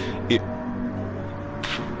 It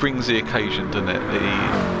brings the occasion, doesn't it?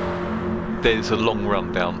 There's a long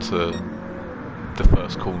run down to the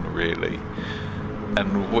first corner, really,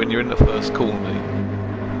 and when you're in the first corner,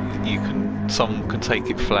 someone can take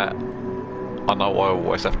it flat. I know I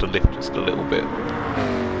always have to lift just a little bit.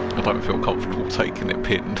 I don't feel comfortable taking it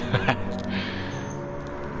pinned.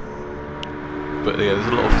 But yeah, there's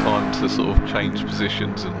a lot of time to sort of change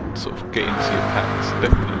positions and sort of get into your packs.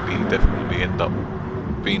 Definitely end up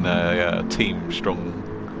being a team strong.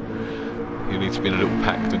 You need to be in a little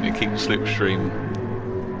pack, don't you? Keep slipstream.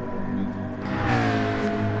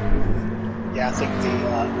 Yeah, I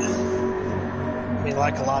think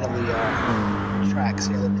like a lot of the tracks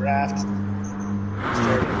here, the draft is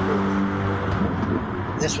very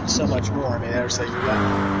important. This one's so much more. I mean, there's like, you got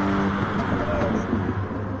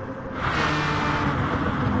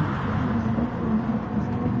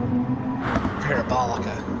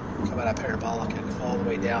Parabolica, come out of Parabolica and all the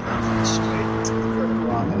way down that straight to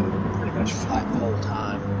Bravo, pretty much flat the whole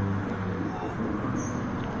time.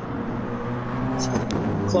 So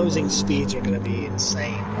closing speeds are going to be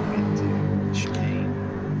insane going into the chicane.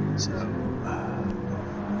 So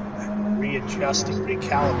readjusting,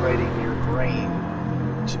 recalibrating your brain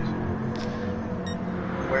to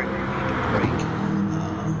where you need to brake.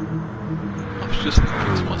 I was just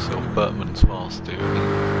thinking to myself, Bertman's faster. He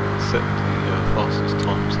set the fastest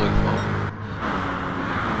time so far.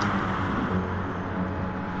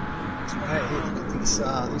 That's right. Hey, look at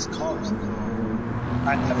these cars.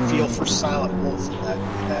 I feel for Silent Wolf in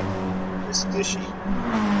that Mitsubishi,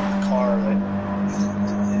 a car that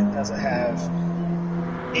doesn't have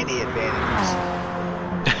any advantages.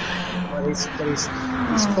 But he's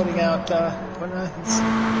putting out as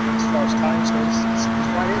far as time, so he's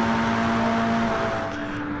right in.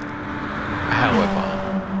 However,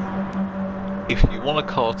 if you want a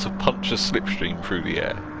car to punch a slipstream through the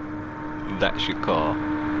air, that's your car.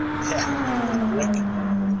 Yeah,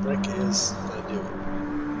 Rick is going to do it.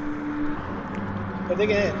 But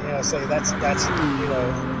again, say that's maybe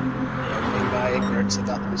my ignorance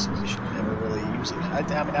about the Mitsubishi, never really using it.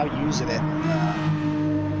 I'm now using it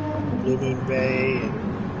Blue Moon Bay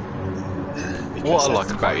and What I like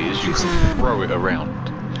about it is you can throw it around.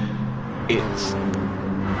 It's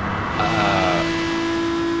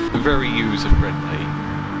very user friendly.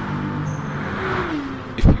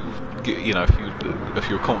 If if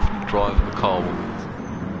you're a confident driver, the car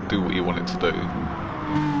will do what you want it to do.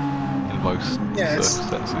 In most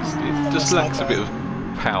circumstances, it just lacks a bit of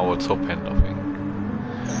power top end, I think.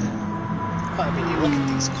 I mean, you look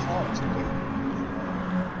at these cars.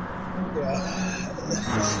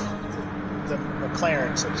 The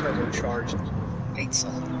McLaren's a turbocharged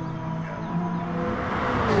 8-cylinder.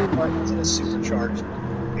 Martin's in a supercharged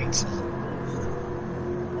 8-cylinder.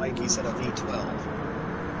 Mikey's in a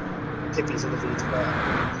V12. Tippy's in a V12.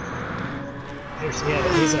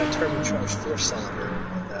 He's in a turbocharged 4-cylinder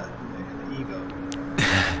in the Evo.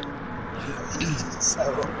 So,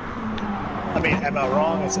 I mean, am I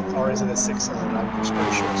wrong? Or is it a 6-cylinder? I'm just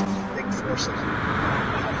pretty sure it's a big 4-cylinder.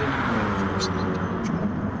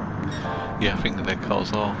 Yeah, I think that their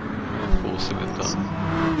cars are 4-cylinder.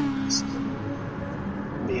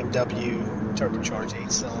 BMW turbocharged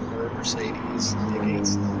 8-cylinder, Mercedes big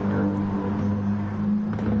 8-cylinder.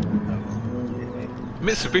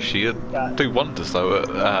 Mitsubishi do wonders though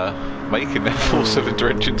at making their 4-cylinder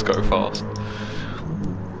engines go fast.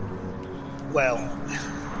 Well,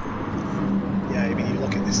 yeah, I mean, you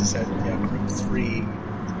look at this as a Group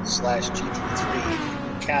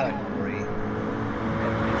 3/GT3 category,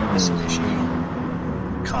 and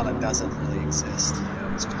Mitsubishi kind of doesn't really exist.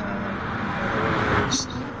 It's kind of like those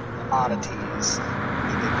oddities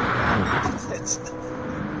it's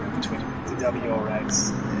between the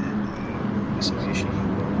WRX and the Mitsubishi.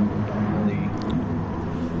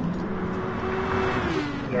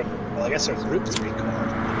 Well, I guess they're Group 3 cars,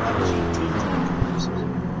 not GT3 cars.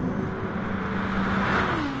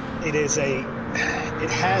 It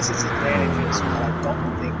has its advantages, but I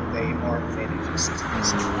don't think they are advantages to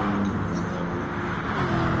this track.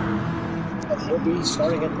 But he'll be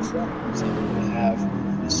starting at the front, so we're going to have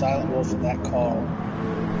the Silent Wolf in that car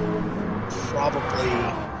probably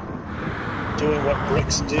doing what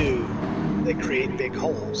bricks do. They create big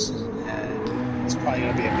holes, and it's probably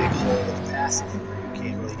going to be a big hole of passing where you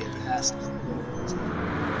can't really get past it.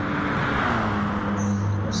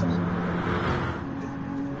 So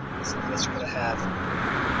I guess we're going to have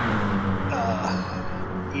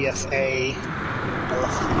EFA,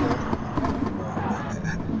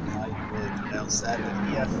 how you really pronounce that, but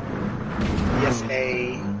EFA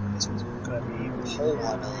is going to be pole, I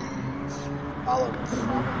believe, followed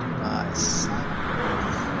probably by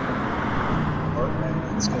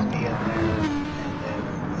It's going to be in there, and then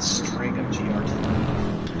a string of GRT,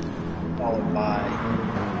 followed by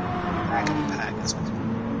back of the pack as well.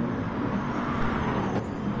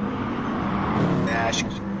 Nash,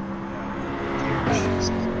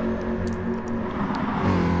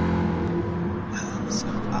 so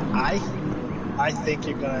I think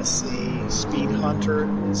you're going to see Speed Hunter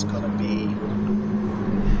is going to be,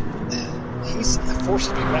 he's a force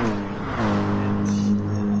to be reckoned with.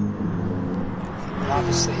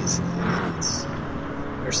 Obviously,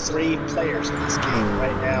 there's 3 players in this game.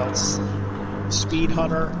 Right now, it's Speed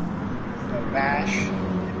Hunter, Bash,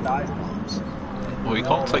 and Dive Bombs. Well, you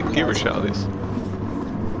can't take Girish out of this.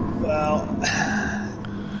 Well,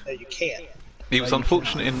 no, you can't. He was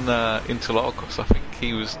unfortunate in Interlagos. I think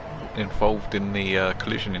he was involved in the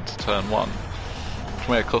collision into turn 1, which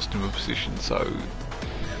may have cost him a position. So,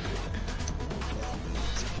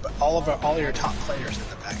 but all your top players in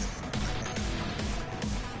the back.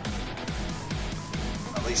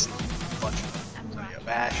 At least a bunch of them. So yeah,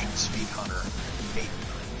 Bash, Speed Hunter, 8.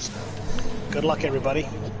 So good luck, everybody.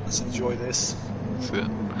 Let's enjoy this. That's it.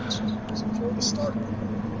 Let's enjoy the start.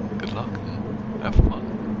 Good luck. Have fun.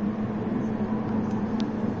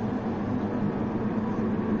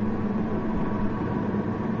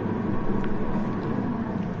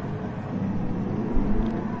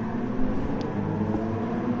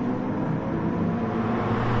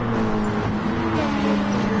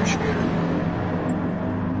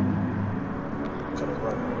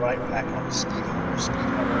 Right back on the Speed Hunter.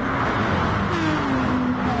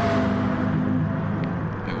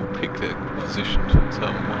 They will pick their position for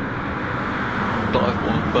turn 1. Dive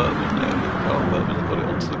one, Bertman there. Oh, Bertman's got it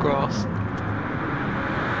onto the grass.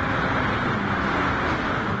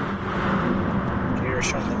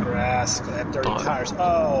 Gears on the grass, gonna have dirty tires.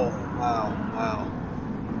 Oh, wow.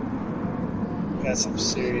 Got some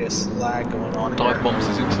serious lag going on here. Dive Bombs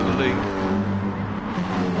is into the lead.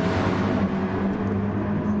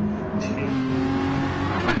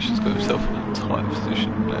 Has got himself in a tight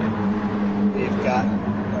position there. We've got,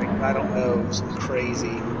 I don't know, some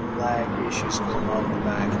crazy lag issues going on in the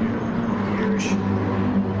back here.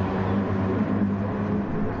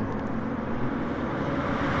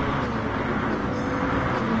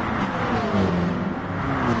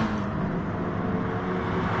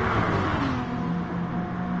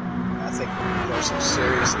 think there's some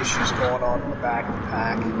serious issues going on in the back of the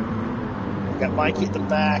pack. We've got Mikey at the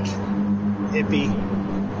back, Hippie.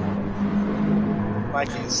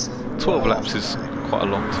 Mikey's 12 laps is quite a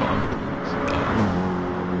long time.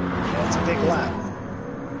 Yeah, it's a big lap.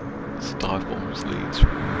 It's dive bombs leads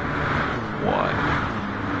wide.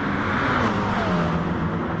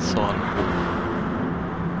 Silent ball.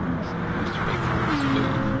 Just making this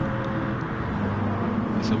move.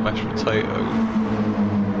 It's a mashed potato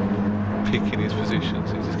picking his positions.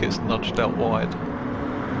 He just gets nudged out wide.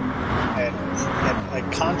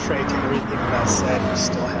 And contrary to everything that I said, we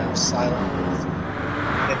still have silent move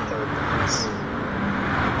in third place.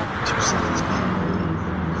 2 seconds behind the lead.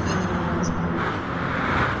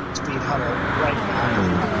 Speed Hunter right behind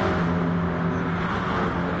him.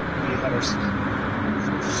 Speed Hunter's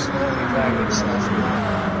slowly dragging himself along,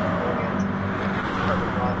 going into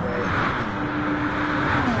the wrong way.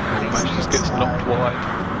 Match just gets knocked wide.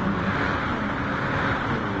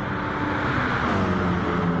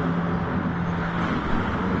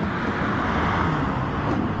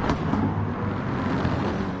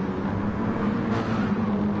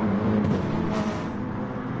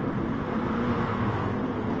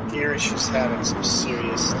 She's having some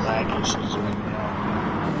serious lag issues right now.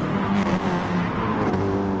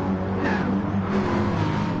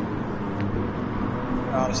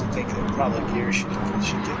 I honestly think that probably Gear should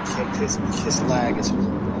get kicked. His lag is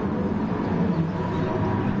horrible.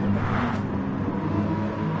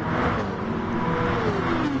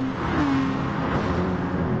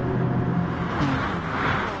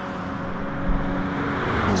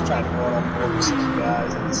 Just trying to run on board with some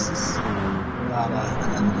guys, and this is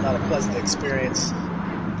not a pleasant experience.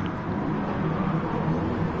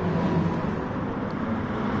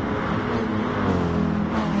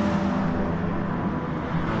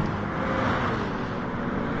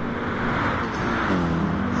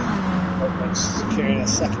 Oakland's carrying a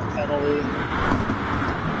second penalty.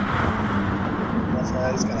 That's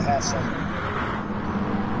why he's going to have some.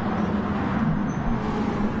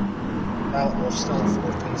 Outlaw still in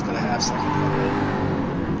fourth, but he's going to have second penalty.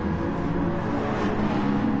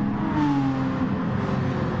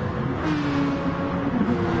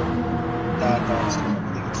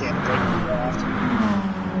 Can't break the draft.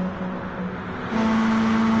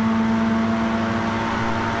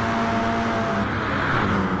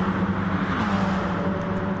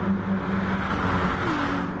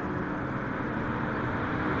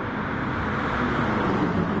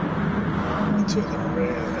 Two of them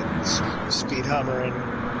are Speed Hummer and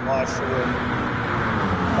Wide Ford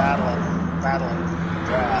battling the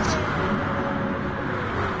draft.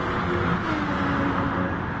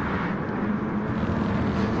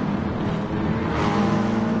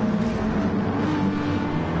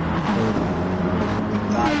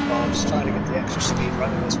 Trying to get the extra speed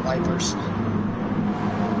running his wipers.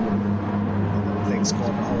 Everything's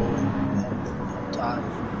going the whole time.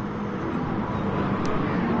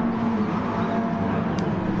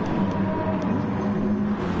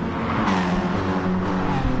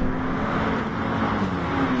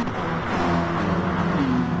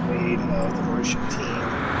 Lead of the Mauritian team.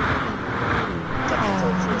 Second,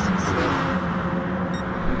 third, fourth, and fifth.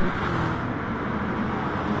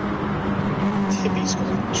 Hippie's going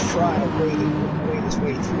to try to wade his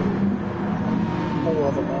way through 4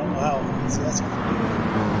 of them. Wow, so that's going to be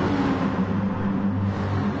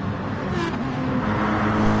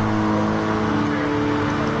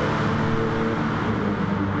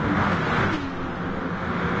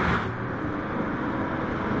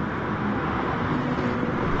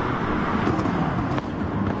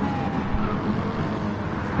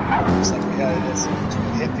looks like we got this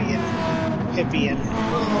between Hippie and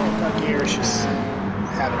Garish is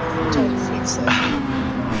having a total fleet set.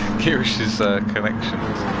 Girish's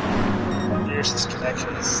connections. Girish's connection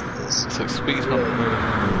is so Speed Hunter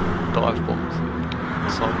dive bombs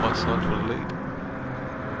side by side for the lead.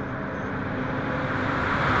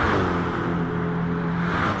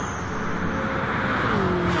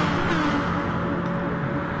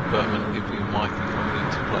 Berman, Ibby and Mike are coming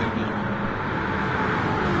into play now.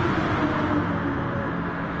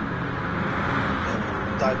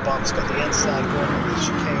 Dive bomb's got the inside going over the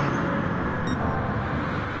chicane.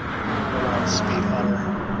 Speed Hunter.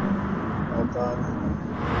 Well done.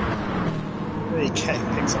 Really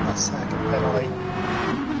picks up a second penalty.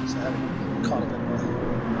 So I haven't caught him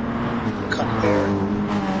in the cut there.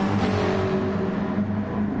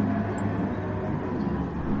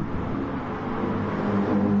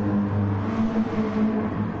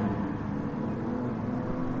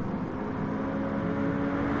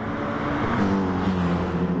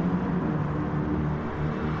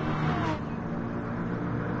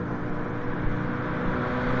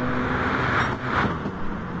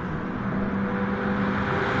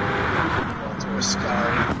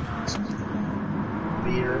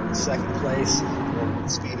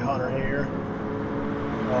 Hunter here.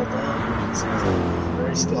 Well done.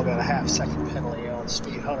 He's still got a half-second penalty on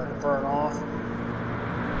Speed Hunter to burn off.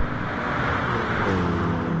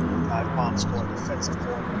 Dive bomb scored defensive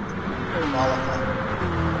corner.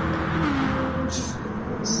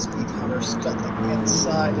 Speed Hunter's got the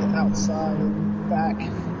inside and outside and back.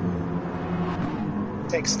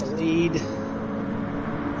 Takes the lead.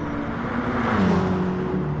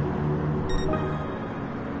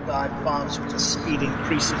 Dive bombs with the speed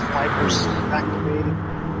increasing wipers activated.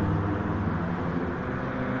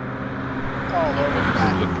 All over the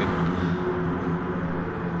back.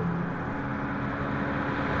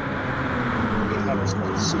 Speed Hunter's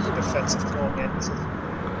going super defensive going into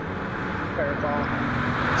Parabol.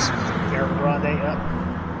 Air Grande up.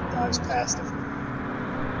 Dives past him.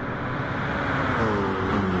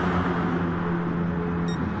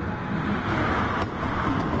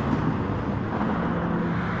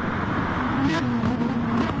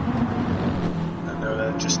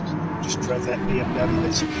 Just drove that BMW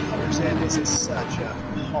that Speed Hunter's in. This is such a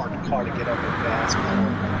hard car to get up the gas pedal.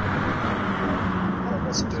 All it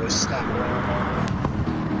wants to do is snap around on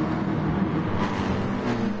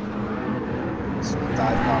it. So the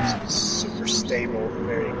dive bombs is super stable,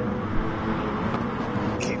 very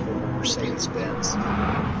capable Mercedes-Benz.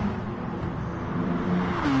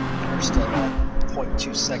 We're still got a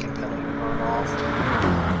 0.2 second penalty to burn off.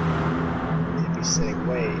 He'd be sitting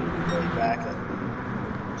way back at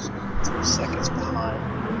 3 seconds behind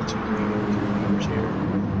 2 meters here.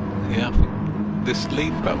 Yeah, I think this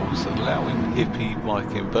lead battle is allowing Hippie,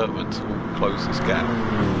 Mike and Bertman to close this gap.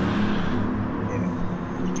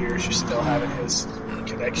 Yeah, Gears are still having his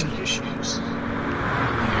connection issues.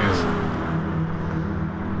 Yes.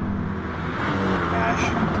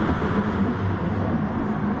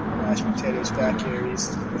 Ash Potato's back here.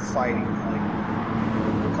 He's fighting like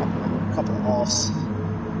a couple of offs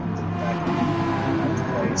back.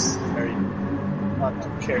 Place, very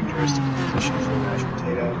uncharacteristic position for Mashed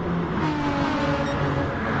Potato.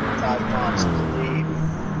 Dive bombs in the lead.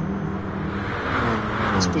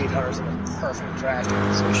 Speed Hunter's in a perfect drafting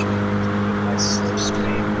position. Nice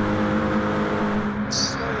slipstream.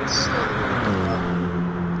 Slowly.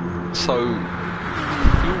 So,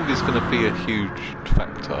 fuel is going to be a huge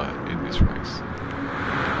factor in this race.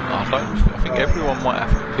 I think everyone might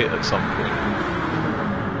have to pit at some point.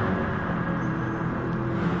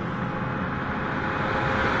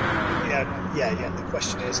 Yeah. The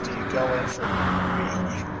question is, do you go in for?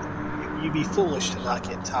 You'd be foolish to not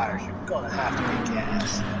get tires. You're going to have to get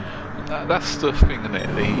gas. That's the thing, isn't it?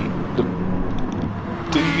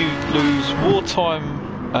 Do you lose more time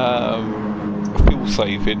fuel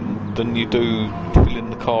saving than you do filling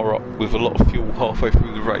the car up with a lot of fuel halfway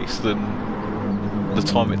through the race than the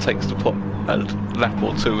time it takes to put a lap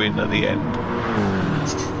or two in at the end?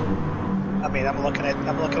 I mean, I'm looking at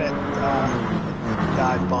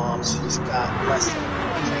dive bombs. He's got less than 1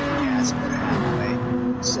 tank of gas per halfway,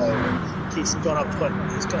 so he's gonna have to put at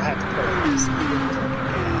least 1 tank of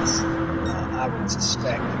gas. I would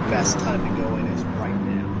suspect the best time to go in is right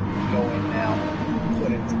now. Go in now,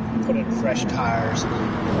 put in fresh tires,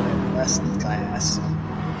 put in less gas.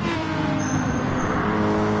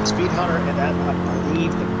 Speed Hunter, and I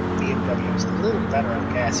believe the BMW is a little better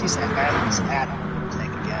on gas. He's at 1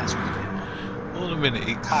 tank of gas right now. Well, in a minute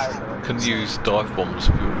he can use dive bombs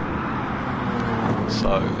fuel.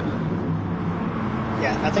 So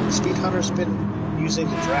yeah, I think Speed Hunter's been using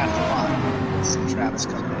the draft a lot. Let's see Travis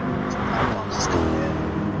coming in. Dive bombs is coming in.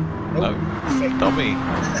 Nope. No, fake dummy.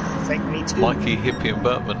 Fake me too. Mikey, Hippie and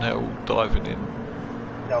Bertman are all diving in.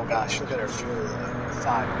 Oh gosh, look at our fuel.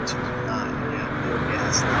 5.29. Yeah, no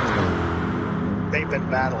gas left. They've been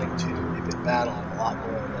battling too. They've been battling a lot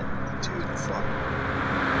more than the two in the front.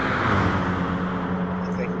 I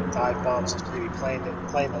think dive bombs is maybe playing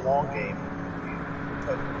the long game.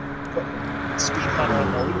 Put Speed Hunter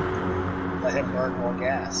in the lead. Let him burn more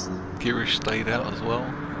gas. Girish stayed out as well.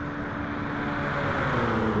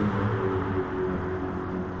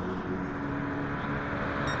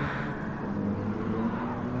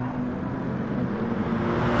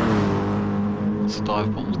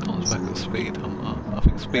 Dive bombs comes back at Speed Hunter. I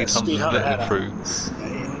think Speed Hunter's letting through.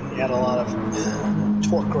 He had a lot of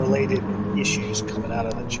torque related issues coming out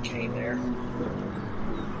of the chicane there.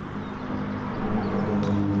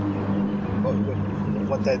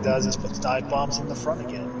 What that does is puts dive bombs in the front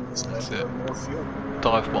again. So that's it. More fuel.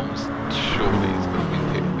 Dive bombs surely is going to be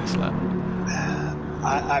hitting this lap.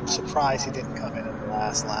 I'm surprised he didn't come in the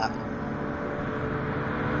last lap.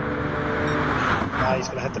 Now he's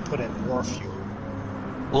going to have to put in more fuel.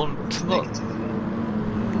 Well,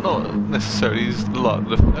 not necessarily. He's, like,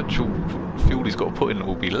 the actual fuel he's got to put in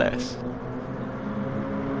will be less.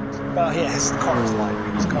 Well, yeah, his car is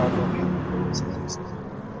lighter. His car will be.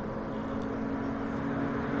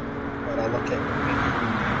 But I look at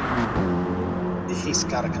he's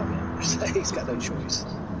got to come in. He's got no choice.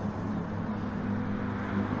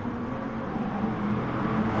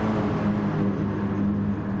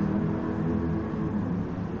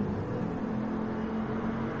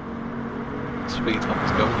 Speed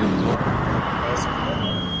Hunter's going in as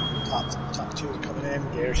well. Top two are coming in.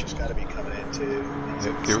 Garish has got to be coming in too.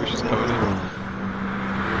 Yeah, Garish is coming in.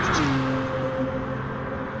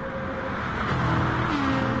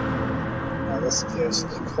 This is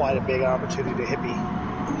quite a big opportunity to Hippie.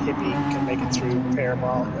 Hippie can make it through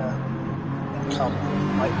Paramount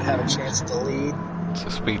and might have a chance to lead. So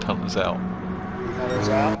Speed Hunter's out. Hunter's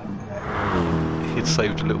out. Okay. He'd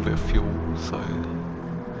saved a little bit of fuel, so.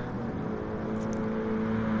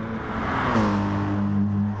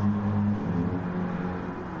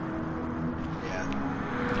 Yeah.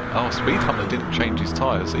 Oh, Speed Hunter didn't change his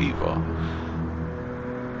tyres either.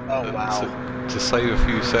 Oh wow. To save a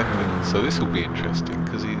few seconds, so this will be interesting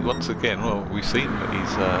because he, once again, well, we've seen that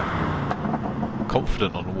he's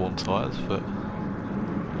confident on the worn tyres, but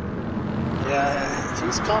yeah, if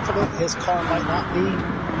he's confident, his car might not be.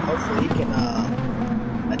 Hopefully, he can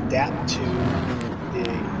adapt to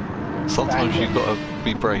the. Sometimes you've got to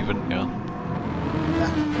be brave, haven't you?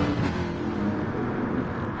 Yeah.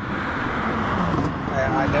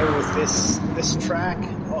 I know with this track,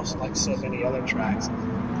 also like so many other tracks,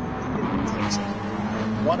 it takes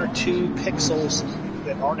 1 or 2 pixels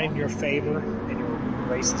that aren't in your favor and your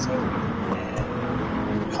race is over.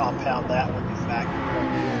 And compound that with the fact that you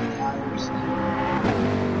don't do any tires.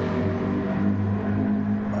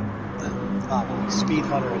 But Speed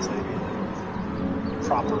Hunter is a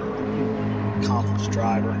proper, accomplished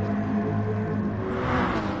driver.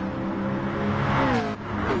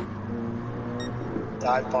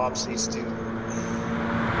 Dive Bombs needs to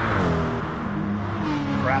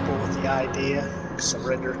grapple with the idea,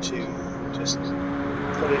 surrender to just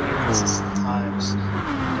put in your consistent times.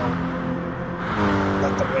 Don't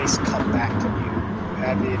let the race come back to you. You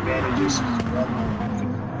have the advantages. You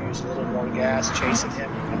can use a little more gas, chasing him.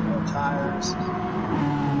 You got more tires.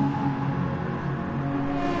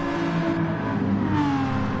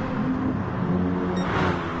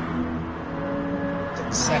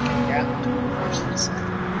 The second gap between first and second.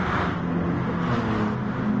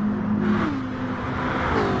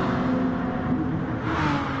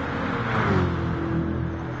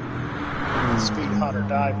 Speed Hunter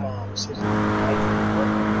dive bombs hitting right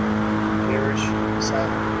Garish,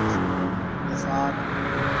 Silent, Lithon,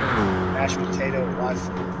 Mashed Potato, Live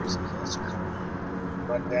Flippers, and those are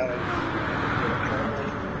run down and currently.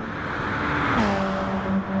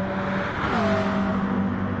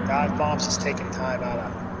 Dive bombs is taking time out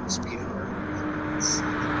of Speed Hunter. It's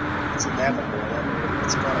inevitable.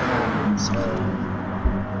 It's going to happen. So,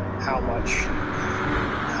 how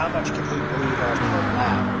much can he bleed off per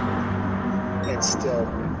lap and still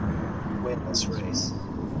win this race?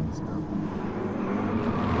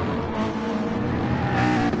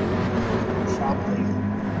 Probably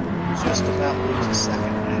just about lose a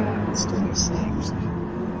second now and still be safe. So.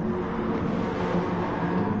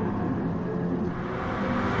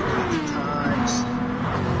 Times.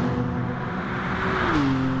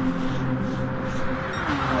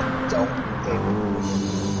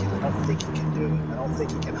 I don't think he can do it. I don't think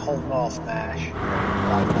he can hold off Mash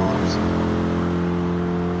by bombs.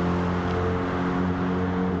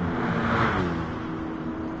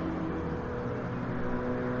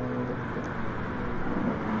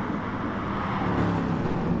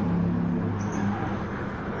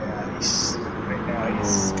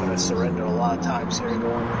 He's going to surrender a lot of times here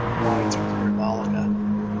going wide through Malaga.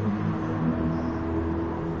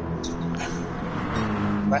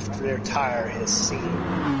 Left rear tire has seen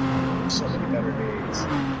so many better days.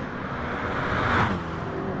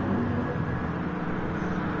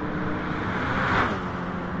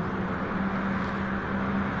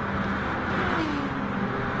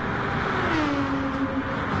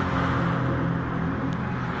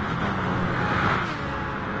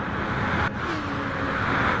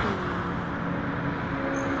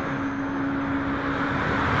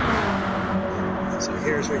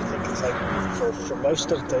 Here's where you think it's like for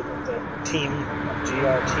most of the team of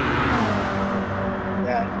GRT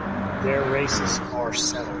that their races are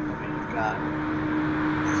settled. I mean, you've got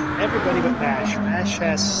everybody but Mash. Mash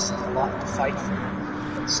has a lot to fight for,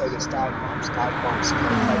 and so does Dive Bombs. Dive Bombs is going to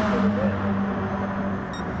fight for the win.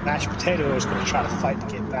 Mashed Potato is going to try to fight to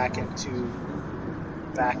get back into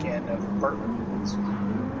back end of Burton.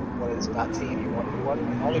 what it is about team. You want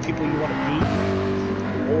the only people you want to beat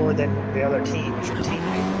more than the other team is your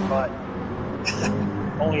teammate. But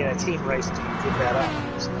only in a team race do you give that up.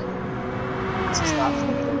 So it's just not for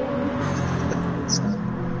either one. So,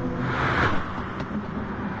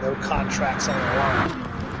 no contracts on the line.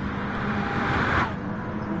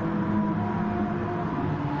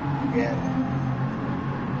 Again,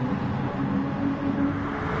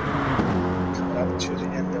 coming up to the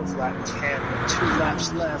end of lap 10, 2 laps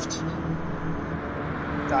left.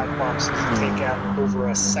 Dive bombs can take out over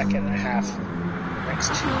a second and a half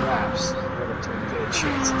next 2 laps in order to get a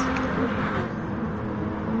chance to take the lead.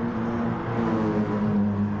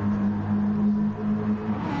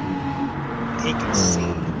 He can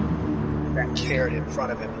see that carrot in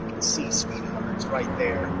front of him. He can see Speed Hunter. It's right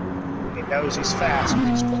there. He knows he's fast, but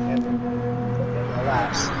he's putting in the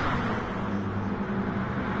laps.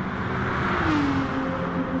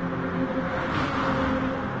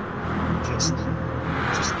 Just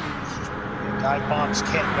dive bombs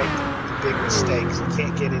can't make the big mistakes. He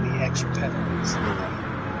can't get any extra penalties. You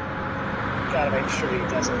gotta make sure he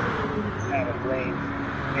doesn't have a brain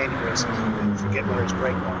aneurysm and forget where his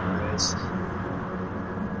brake marker is.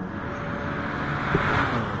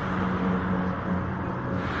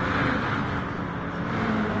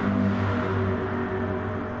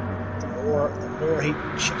 The more he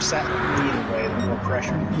chips that lead away, the more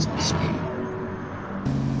pressure he puts on Speed.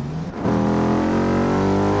 I'm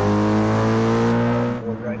on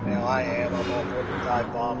board right now. I'm on board with dive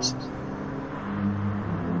bombs.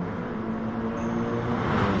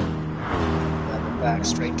 Down the back,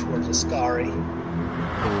 straight towards Ascari.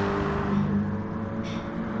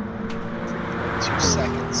 3.2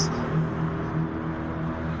 seconds.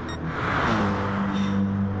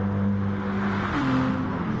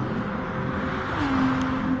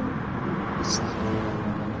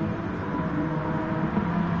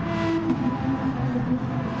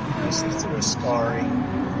 Ascari.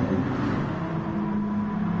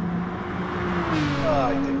 Oh,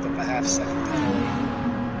 he picked up a half-second penalty.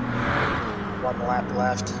 1 lap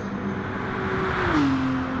left.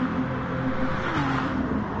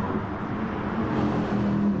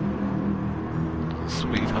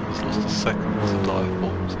 Speed Hunter's lost a second to dive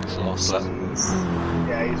bombs in his last lap.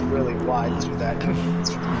 Yeah, he's really wide through that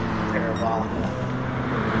parabolic.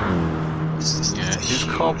 Yeah, his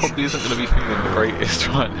car probably isn't going to be feeling the greatest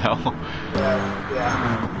right now.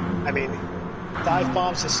 Yeah. I mean, dive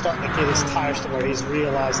bombs is starting to get his tires to where he's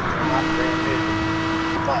realizing they're not brand new.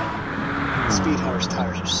 But Speed Hunter's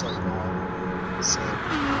tires are so long. So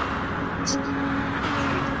he's keeping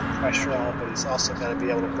the pressure on, but he's also got to be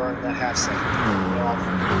able to burn that half-second off.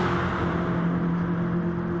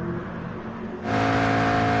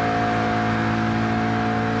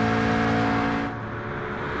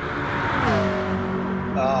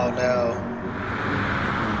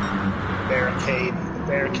 The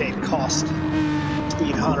barricade cost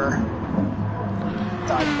Speed Hunter.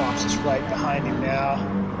 Dive bombs is right behind him now.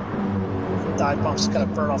 Dive bombs has got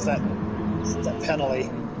to burn off that penalty.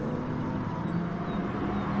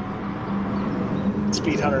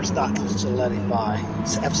 Speed Hunter's not going to let him by.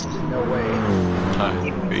 There's absolutely no way. No,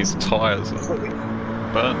 his tyres are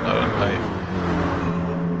burnt, aren't they?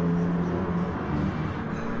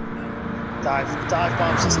 Dive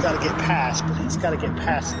bombs has got to get past, but he's got to get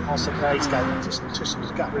past. And also, now he's got just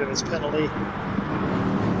got rid of his penalty.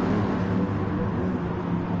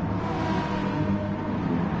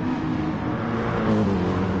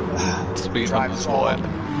 Speed Hunter's wide,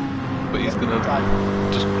 but he's gonna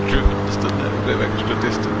just driven just a little bit of extra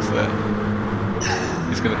distance there.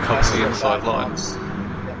 He's gonna cover the inside line.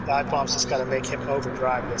 Dive bombs just got to make him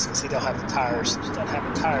overdrive this because he don't have the tires. He doesn't have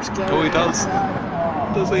the tires. Oh, he does.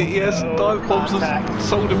 Does he? Yes. Dive bombs has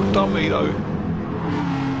sold him a dummy though.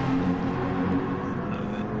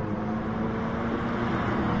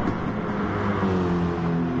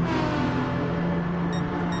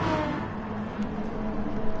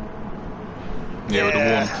 Yeah, with the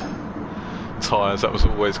worn tyres, that was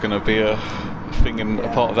always going to be a thing in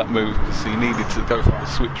a part of that move because he needed to go for the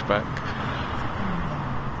switchback.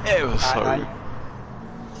 It was so.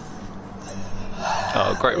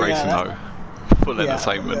 Oh, great racing though. Full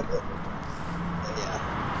entertainment.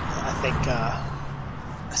 I think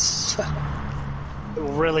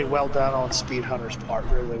really well done on Speed Hunter's part.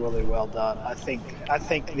 Really, really well done. I think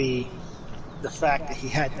the fact that he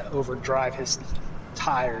had to overdrive his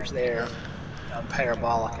tires there on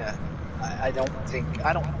Parabolica. I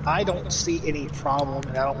don't see any problem,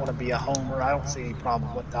 and I don't want to be a homer. I don't see any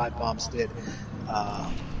problem with what dive bombs did.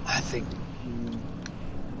 I think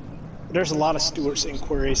there's a lot of Stewart's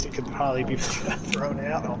inquiries that could probably be thrown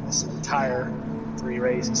out on this entire 3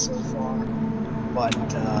 races so far. But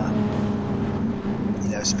you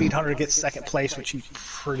know, Speed Hunter gets second place, which he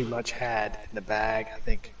pretty much had in the bag. I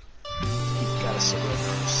think he got a cigarette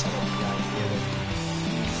or settled the idea that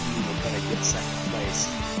you were going to get second place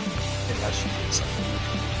unless you did something.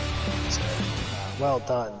 So, well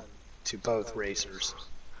done to both racers.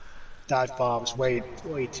 Dive bombs way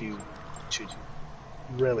to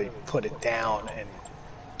really put it down in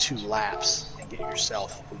 2 laps and get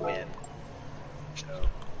yourself a win. So,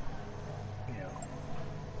 you know,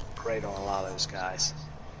 great on a lot of those guys.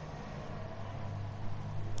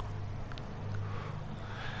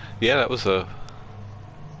 Yeah, that was a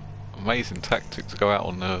amazing tactic to go out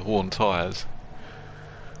on the worn tyres.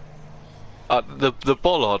 The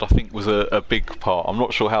bollard, I think, was a big part. I'm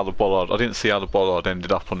not sure how the bollard. I didn't see how the bollard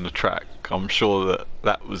ended up on the track. I'm sure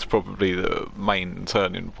that was probably the main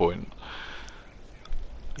turning point.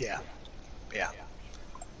 Yeah.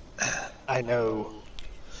 I know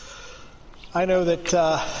that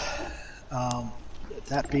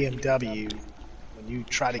that BMW, when you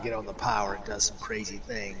try to get on the power, it does some crazy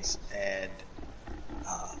things, and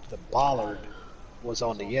the bollard was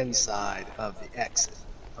on the inside of the exit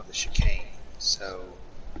of the chicane. So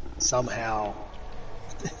somehow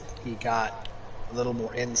he got a little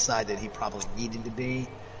more inside than he probably needed to be.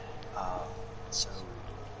 So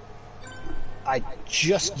I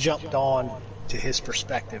just jumped on to his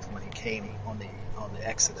perspective when he came on the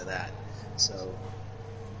exit of that. So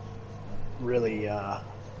really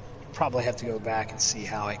probably have to go back and see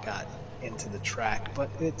how it got into the track.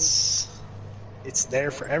 But it's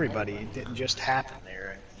there for everybody. It didn't just happen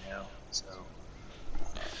there, you know.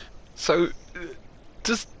 So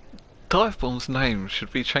does Dive Bomb's name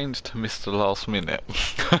should be changed to Mr. Last Minute?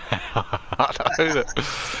 I know that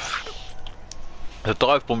the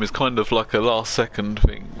Dive Bomb is kind of like a last second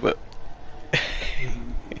thing, but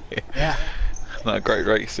yeah. No, great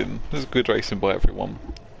racing. It was good racing by everyone.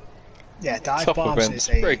 Yeah, Dive Tough Bombs events,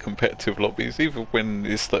 is very competitive lobbies. Even when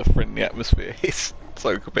it's that friendly atmosphere, it's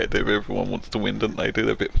so competitive. Everyone wants to win, don't they? Do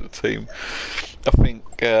their bit for the team. I think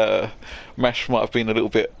Mash might have been a little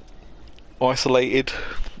bit isolated.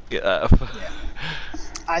 Yeah.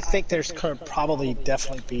 I think there's probably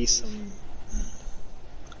definitely be some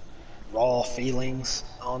raw feelings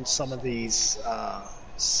on some of these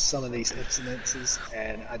incidences,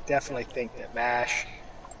 and I definitely think that Mash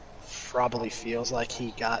probably feels like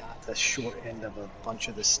he got the short end of a bunch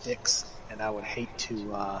of the sticks, and I would hate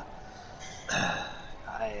to.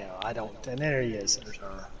 I don't. And there he is. There's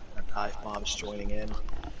our Dive Bombs joining in.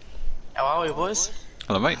 How are we, boys?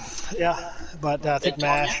 Hello, mate. Yeah, but I think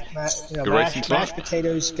Mashed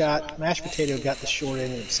Potato got the short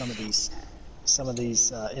end of some of these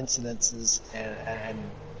incidences, and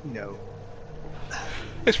you know,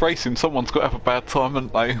 It's racing. Someone's got to have a bad time,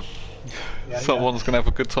 haven't they? Yeah, someone's going to have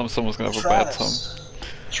a good time. Someone's going to have a bad time.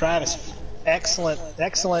 Travis, excellent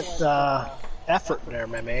effort there,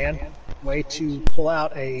 my man. Way to pull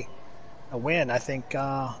out a win. I think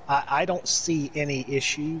I don't see any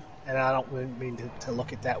issue, and I don't mean to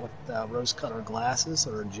look at that with rose-colored glasses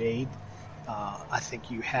or jade. I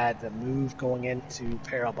think you had the move going into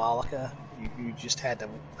Parabolica. You just had to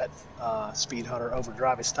let Speed Hunter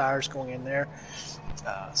overdrive his tires going in there.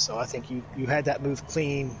 So I think you had that move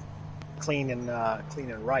clean and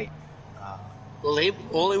right. Well,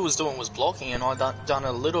 all he was doing was blocking, and I done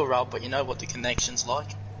a little rub, but you know what the connection's like.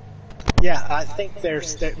 Yeah, I think there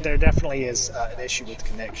definitely is an issue with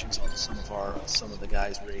connections on some of the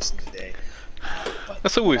guys racing today. But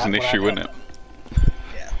That's always an issue, isn't it?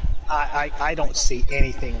 Yeah, I don't see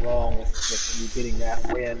anything wrong with you getting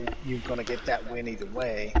that win. You're going to get that win either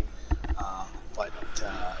way. But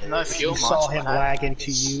if you saw him lag into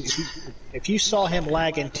you, if you saw him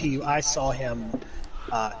lag into you, I saw him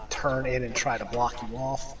turn in and try to block you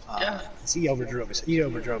off. He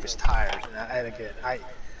overdrove his tires, and again,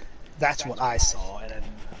 that's what I saw. And then,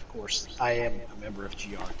 of course, I am a member of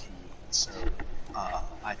GRT, so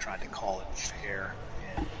I tried to call it fair.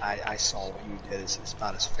 And I saw what you did as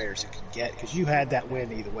about as fair as it could get, because you had that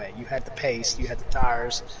win either way. You had the pace, you had the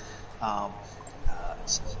tires.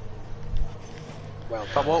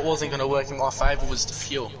 But what wasn't going to work in my favour was the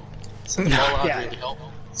fuel. So the bollard really helped.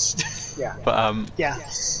 Yeah. But I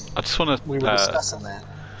just want we were discussing that.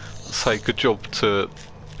 Say good job to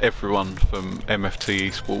everyone from MFT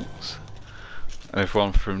Esports and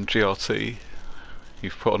everyone from GRT.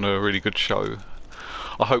 You've put on a really good show.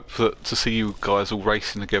 I hope that to see you guys all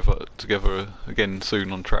racing together again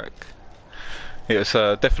soon on track. It's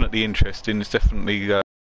definitely interesting. It's definitely I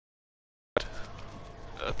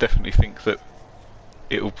definitely think that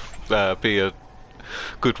it'll be a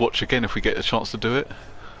good watch again if we get a chance to do it.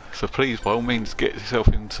 So please, by all means, get yourself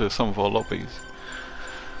into some of our lobbies.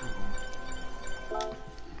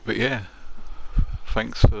 But yeah,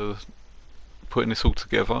 thanks for putting this all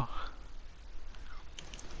together.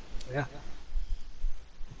 Yeah.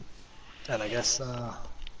 And I guess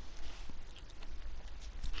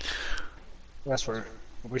we're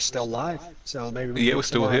still live, so maybe we Yeah, can we're get some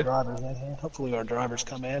still of our here. drivers in here. Hopefully our drivers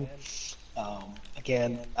come in.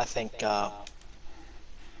 Again, I think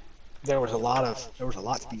there was a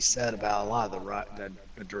lot to be said about a lot of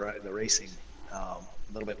the racing. A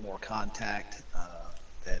little bit more contact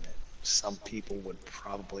than some people would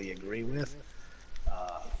probably agree with.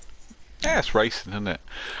 Yeah, it's racing, isn't it?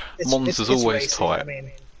 It's Monza's always racing. I tight.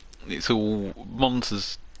 mean, It's all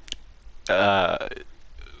Monza's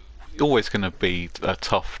always going to be a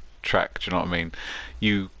tough track. Do you know what I mean?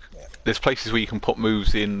 There's places where you can put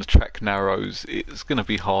moves in. The track narrows. It's going to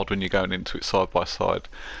be hard when you're going into it side by side.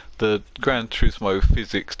 The Gran Turismo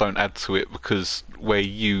physics don't add to it because where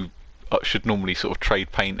you should normally sort of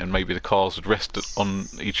trade paint and maybe the cars would rest on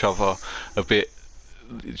each other a bit.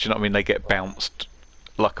 Do you know what I mean? They get bounced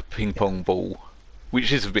like a ping pong ball,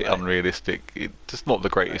 which is a bit unrealistic. It's not the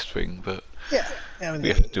greatest thing, but yeah, I mean, we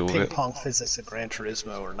have to deal with ping it. pong physics of Gran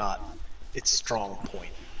Turismo are not its strong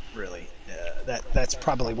point, really. That's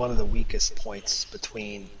probably one of the weakest points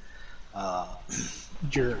between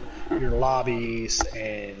your lobbies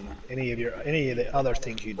and any of the other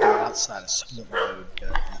things you do outside of sport mode.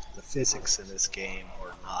 The physics in this game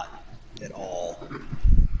are not at all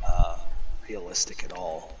realistic at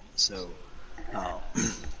all. So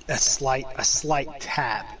a slight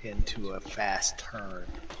tap into a fast turn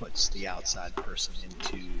puts the outside person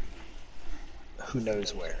into who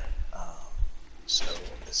knows where. So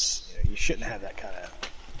you shouldn't have that kind of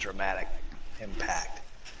dramatic impact.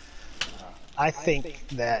 I think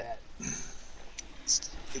that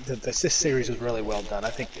this series was really well done. I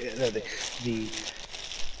think the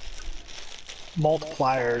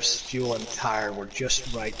multipliers, fuel and tire, were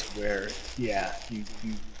just right to where,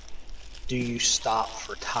 do you stop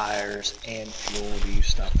for tires and fuel? Do you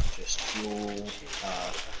stop for just fuel?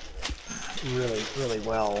 Really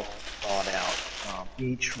well thought out.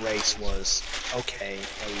 Each race was, okay,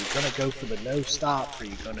 are you going to go for the no stop? Or are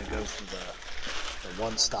you going to go for the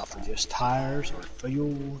one stop for just tires or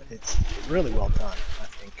fuel? It's really well done. I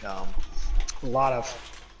think a lot of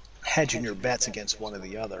hedging your bets against one or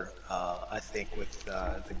the other. I think with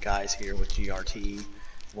the guys here with GRT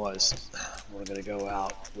was we're going to go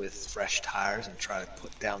out with fresh tires and try to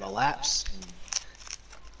put down the laps and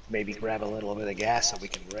maybe grab a little bit of gas so we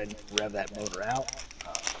can rev that motor out.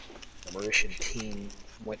 The Mauritian team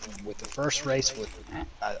went with the first race with,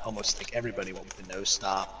 I almost think everybody went with the no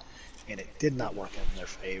stop, and it did not work in their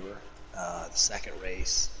favor. The second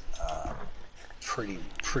race, pretty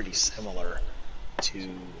similar to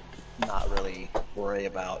not really worry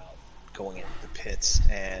about going into the pits.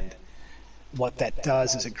 And what that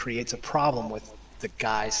does is it creates a problem with the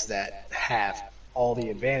guys that have all the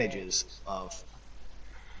advantages of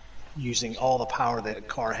using all the power that a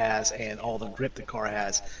car has and all the grip the car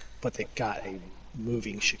has, but they've got a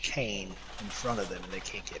moving chicane in front of them and they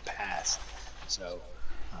can't get past. So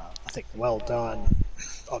I think well done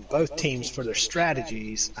on both teams for their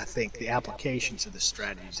strategies. I think the applications of the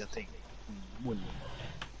strategies, I think, would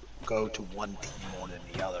go to one team more than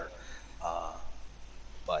the other.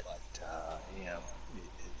 But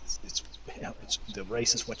it's the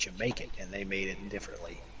race is what you make it, and they made it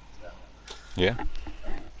differently. So. Yeah.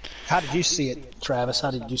 How did you see it, Travis?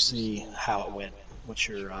 How did you see how it went? What's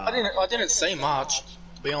your? I didn't see much,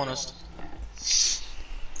 to be honest.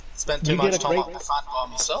 Spent too much time up the front by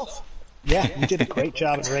myself. Yeah, you did a great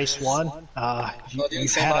job in race one. I didn't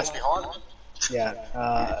see much behind me. Yeah,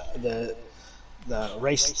 the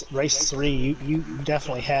race three, you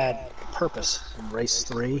definitely had purpose in race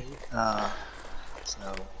three.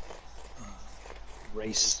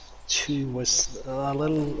 Race two was a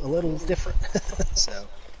little different. So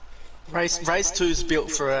race 2 is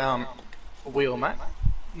built for a wheel, mate,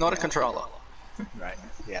 not a controller. Right.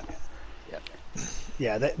 Yeah.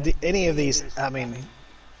 Any of these, I mean,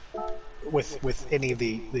 with any of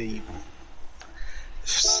the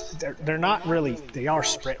they're not really, they are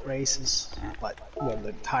sprint races, but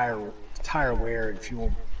the tire wear and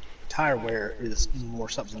fuel, tire wear is more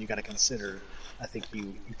something you got to consider. I think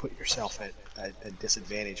you put yourself at a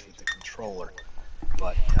disadvantage with the controller,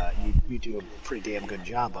 but you do a pretty damn good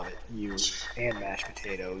job of it. You and Mashed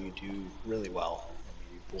Potato, you do really well. I mean,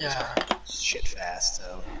 you boys are shit fast,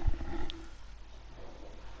 so.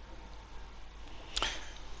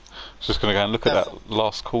 Just gonna go and look at that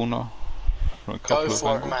last corner. Go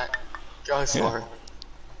for it, mate. Go for it.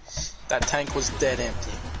 That tank was dead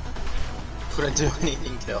empty. couldn't do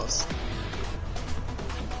anything else.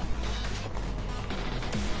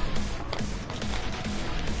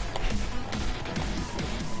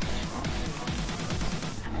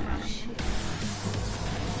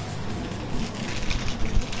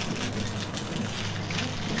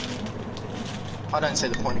 I don't see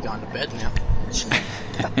the point of going to bed now.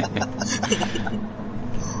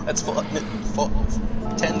 That's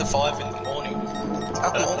 10 to 5 in the morning.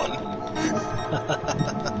 Come on.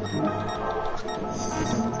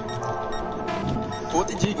 What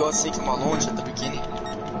did you guys think of my launch at the beginning?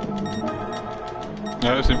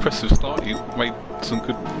 No, it was an impressive start. You made some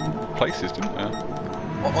good places, didn't you?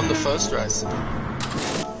 On the first race.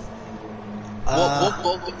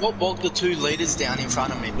 What bogged the 2 leaders down in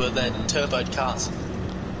front of me were the turboed cars.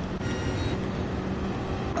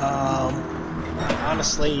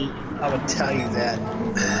 Honestly, I would tell you that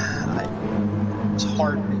it's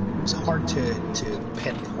hard to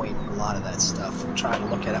pinpoint a lot of that stuff. I'm trying to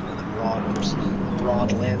look at it with a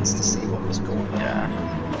broad lens to see what was going on. Yeah.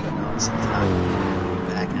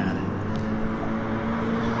 Back at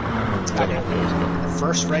it. The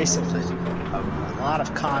first race, it was a lot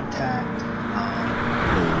of contact. I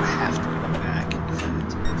have to go back and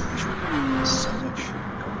make sure there's so much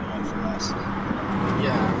going on for us.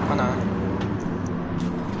 Yeah, I know.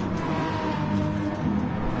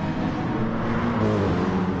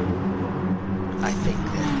 I think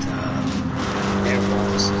that there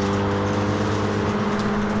was,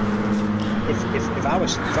 if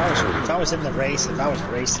I was in the race, if I was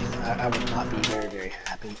racing, I would not be very, very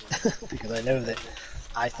happy because I know that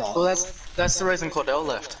I thought. Well, that's the reason Cordell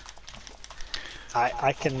left.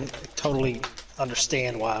 I can totally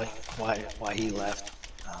understand why he left.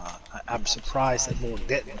 I'm surprised that more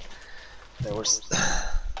didn't. There was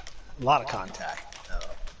a lot of contact.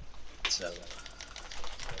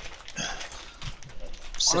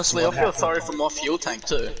 Honestly, I feel sorry for my fuel tank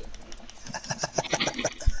too.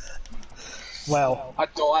 Well, I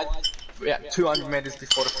died 200 meters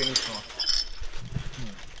before the finish line.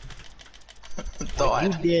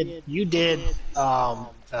 Died. You did an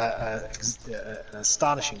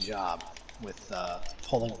astonishing job with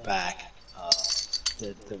pulling back.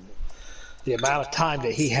 The amount of time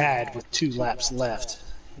that he had with 2 laps left,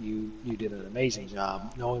 you did an amazing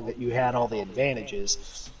job. Knowing that you had all the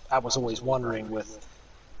advantages, I was always wondering with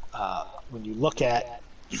when you look at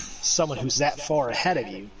someone who's that far ahead of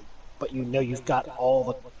you, but you know you've got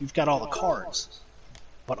all the cards,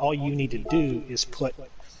 but all you need to do is put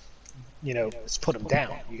them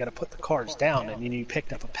down. You got to put the cards down, and then you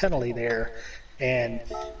picked up a penalty there, and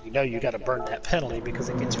you know you got to burn that penalty because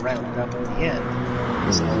it gets rounded up at the end.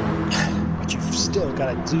 So, but you've still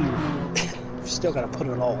got to put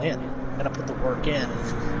it all in. You got to put the work in,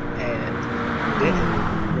 and you did it.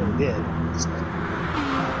 You really did. So,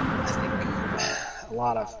 I think a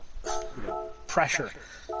lot of pressure.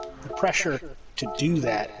 The pressure to do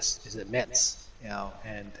that is immense,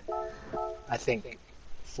 and I think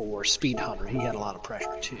for Speed Hunter, he had a lot of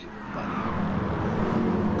pressure too, but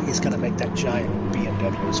he's going to make that giant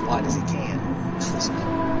BMW as wide as he can. So.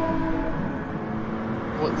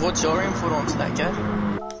 What's your input onto that, Gav?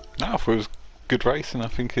 No, I thought it was good racing. I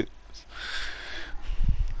think it's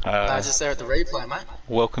just there at the replay, mate.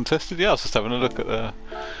 Well contested. Yeah, I was just having a look at the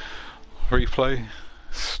replay.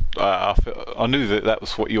 I knew that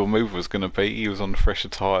was what your move was going to be. He was on the fresher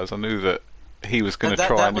tyres. I knew that he was going to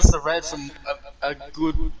try. That was the red from a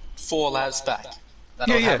good 4 laps back.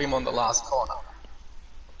 That'll have him on the last corner.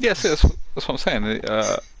 Yes, that's what I'm saying.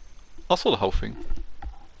 I saw the whole thing.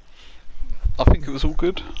 I think it was all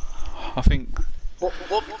good. I think what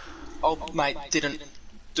old mate didn't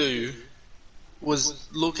do was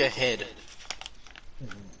look ahead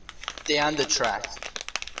down the track.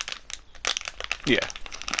 Yeah.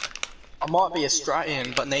 I might be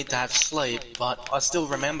Australian but need to have sleep, but I still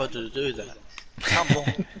remember to do that. Come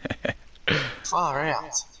on. Far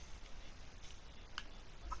out.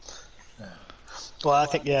 Well, I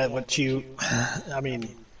think,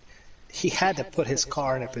 he had to put his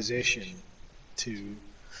car in a position to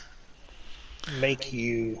make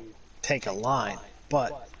you take a line,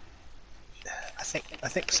 but I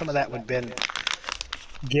think some of that would have been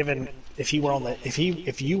given if you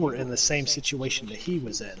were in the same situation that he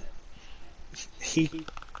was in.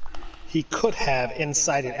 He could have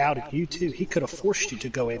insided out at you too. He could have forced you to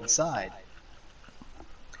go inside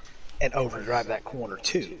and overdrive that corner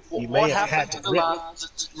too. You may have had to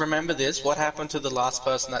remember this. What happened to the last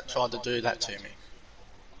person that tried to do that to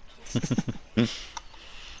me?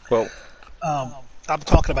 Well, I'm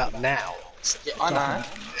talking about now. Yeah, I know.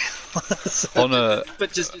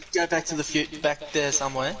 But just go back to back there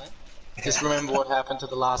somewhere. Just remember what happened to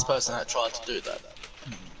the last person that tried to do that.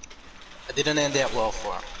 It didn't end out well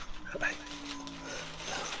for him.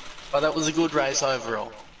 But that was a good race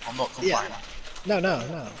overall. I'm not complaining.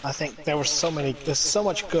 No. I think there's so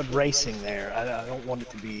much good racing there. I don't want it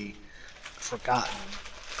to be forgotten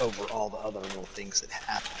over all the other little things that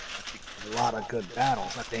happened. I think a lot of good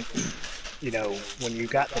battles. I think, when you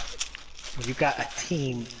got a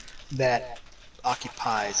team that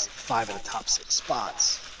occupies 5 of the top 6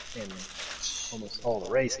 spots in almost all the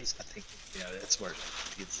races, I think that's where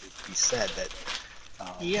it's be said that.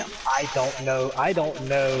 Yeah. I don't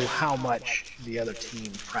know how much the other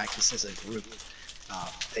team practices as a group. I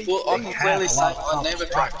can clearly say I never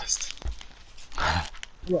practiced.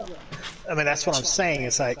 Yeah. I mean, that's what I'm saying.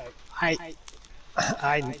 It's like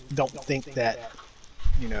I don't think that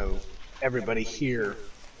everybody here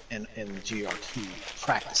in GRT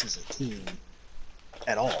practices a team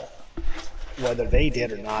at all. Whether they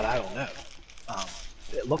did or not, I don't know.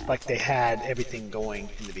 It looked like they had everything going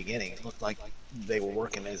in the beginning. It looked like they were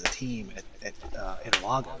working as a team at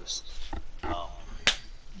Interlagos.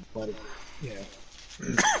 But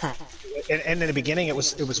and in the beginning it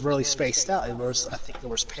was really spaced out. I think there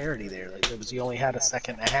was parity there. You only had a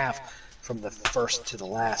second and a half from the first to the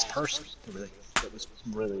last person. It was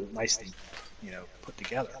really nicely put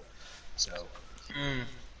together. So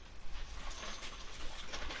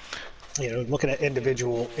looking at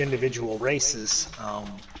individual races,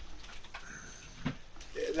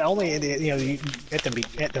 only at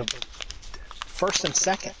the first and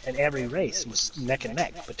second in every race was neck and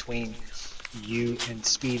neck between you and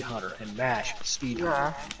Speed Hunter and Mash Speed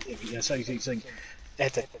Hunter. So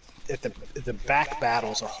at the back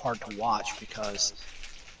battles are hard to watch because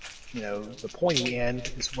the pointy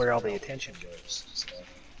end is where all the attention goes. So.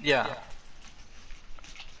 Yeah.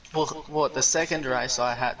 Well, the second race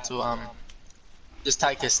I had to just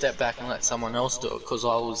take a step back and let someone else do it because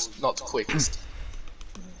I was not the quickest.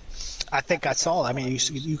 I think I saw. I mean,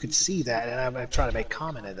 you could see that, and I'm trying to make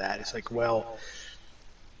comment of that. It's like, well,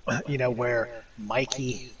 where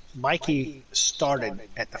Mikey started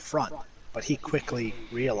at the front, but he quickly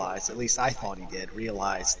realized, at least I thought he did,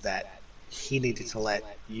 realize that he needed to let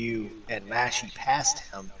you and Mashy past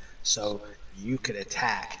him so you could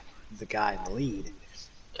attack the guy in the lead.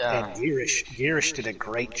 Yeah. And Girish did a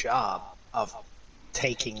great job of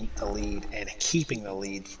taking the lead and keeping the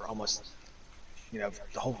lead for almost the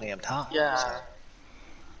whole damn time. Yeah.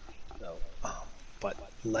 So, but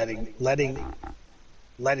letting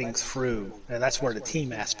through, and that's where the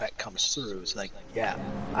team aspect comes through. It's like, yeah,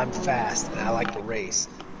 I'm fast and I like to race,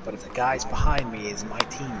 but if the guy's behind me is my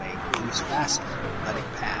teammate who's faster, let him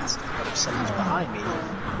pass. But if someone's behind me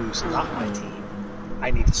who's not my team,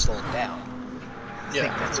 I need to slow him down. I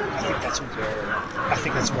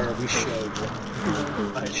think that's where we showed.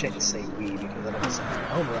 I shouldn't say we because I don't want to say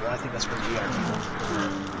homer. But I think that's where GRT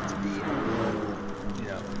to be a little,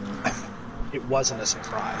 it wasn't a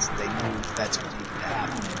surprise. They knew that's what needed to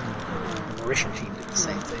happen. The Mauritian team did the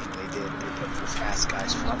same thing. They put the fast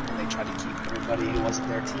guys front and they tried to keep everybody who wasn't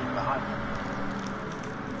their team behind them.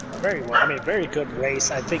 Very good race.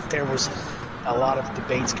 I think there was a lot of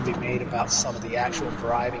debates can be made about some of the actual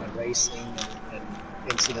driving and racing and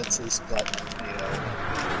incidences, but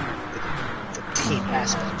the team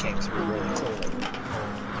aspect came through really clearly.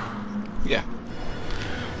 Yeah.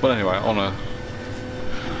 Well, anyway, I want to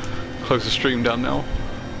close the stream down now.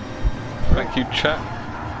 Thank you, chat.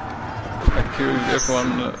 Thank you,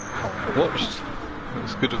 everyone that watched. It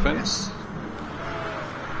was a good event. Yes.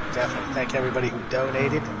 Definitely. Thank everybody who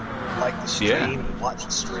donated, liked the stream, watched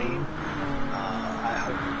the stream. I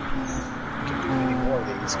hope we can do many more of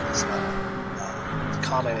these because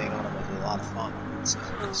commenting on them was a lot of fun. So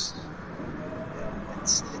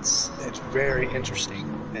it's very interesting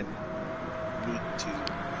and neat to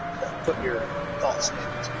put your thoughts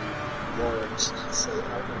into words so that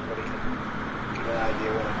everybody can get an idea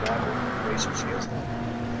what a driver racer feels like.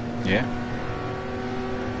 Yeah.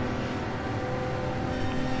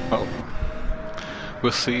 Well,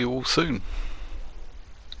 we'll see you all soon.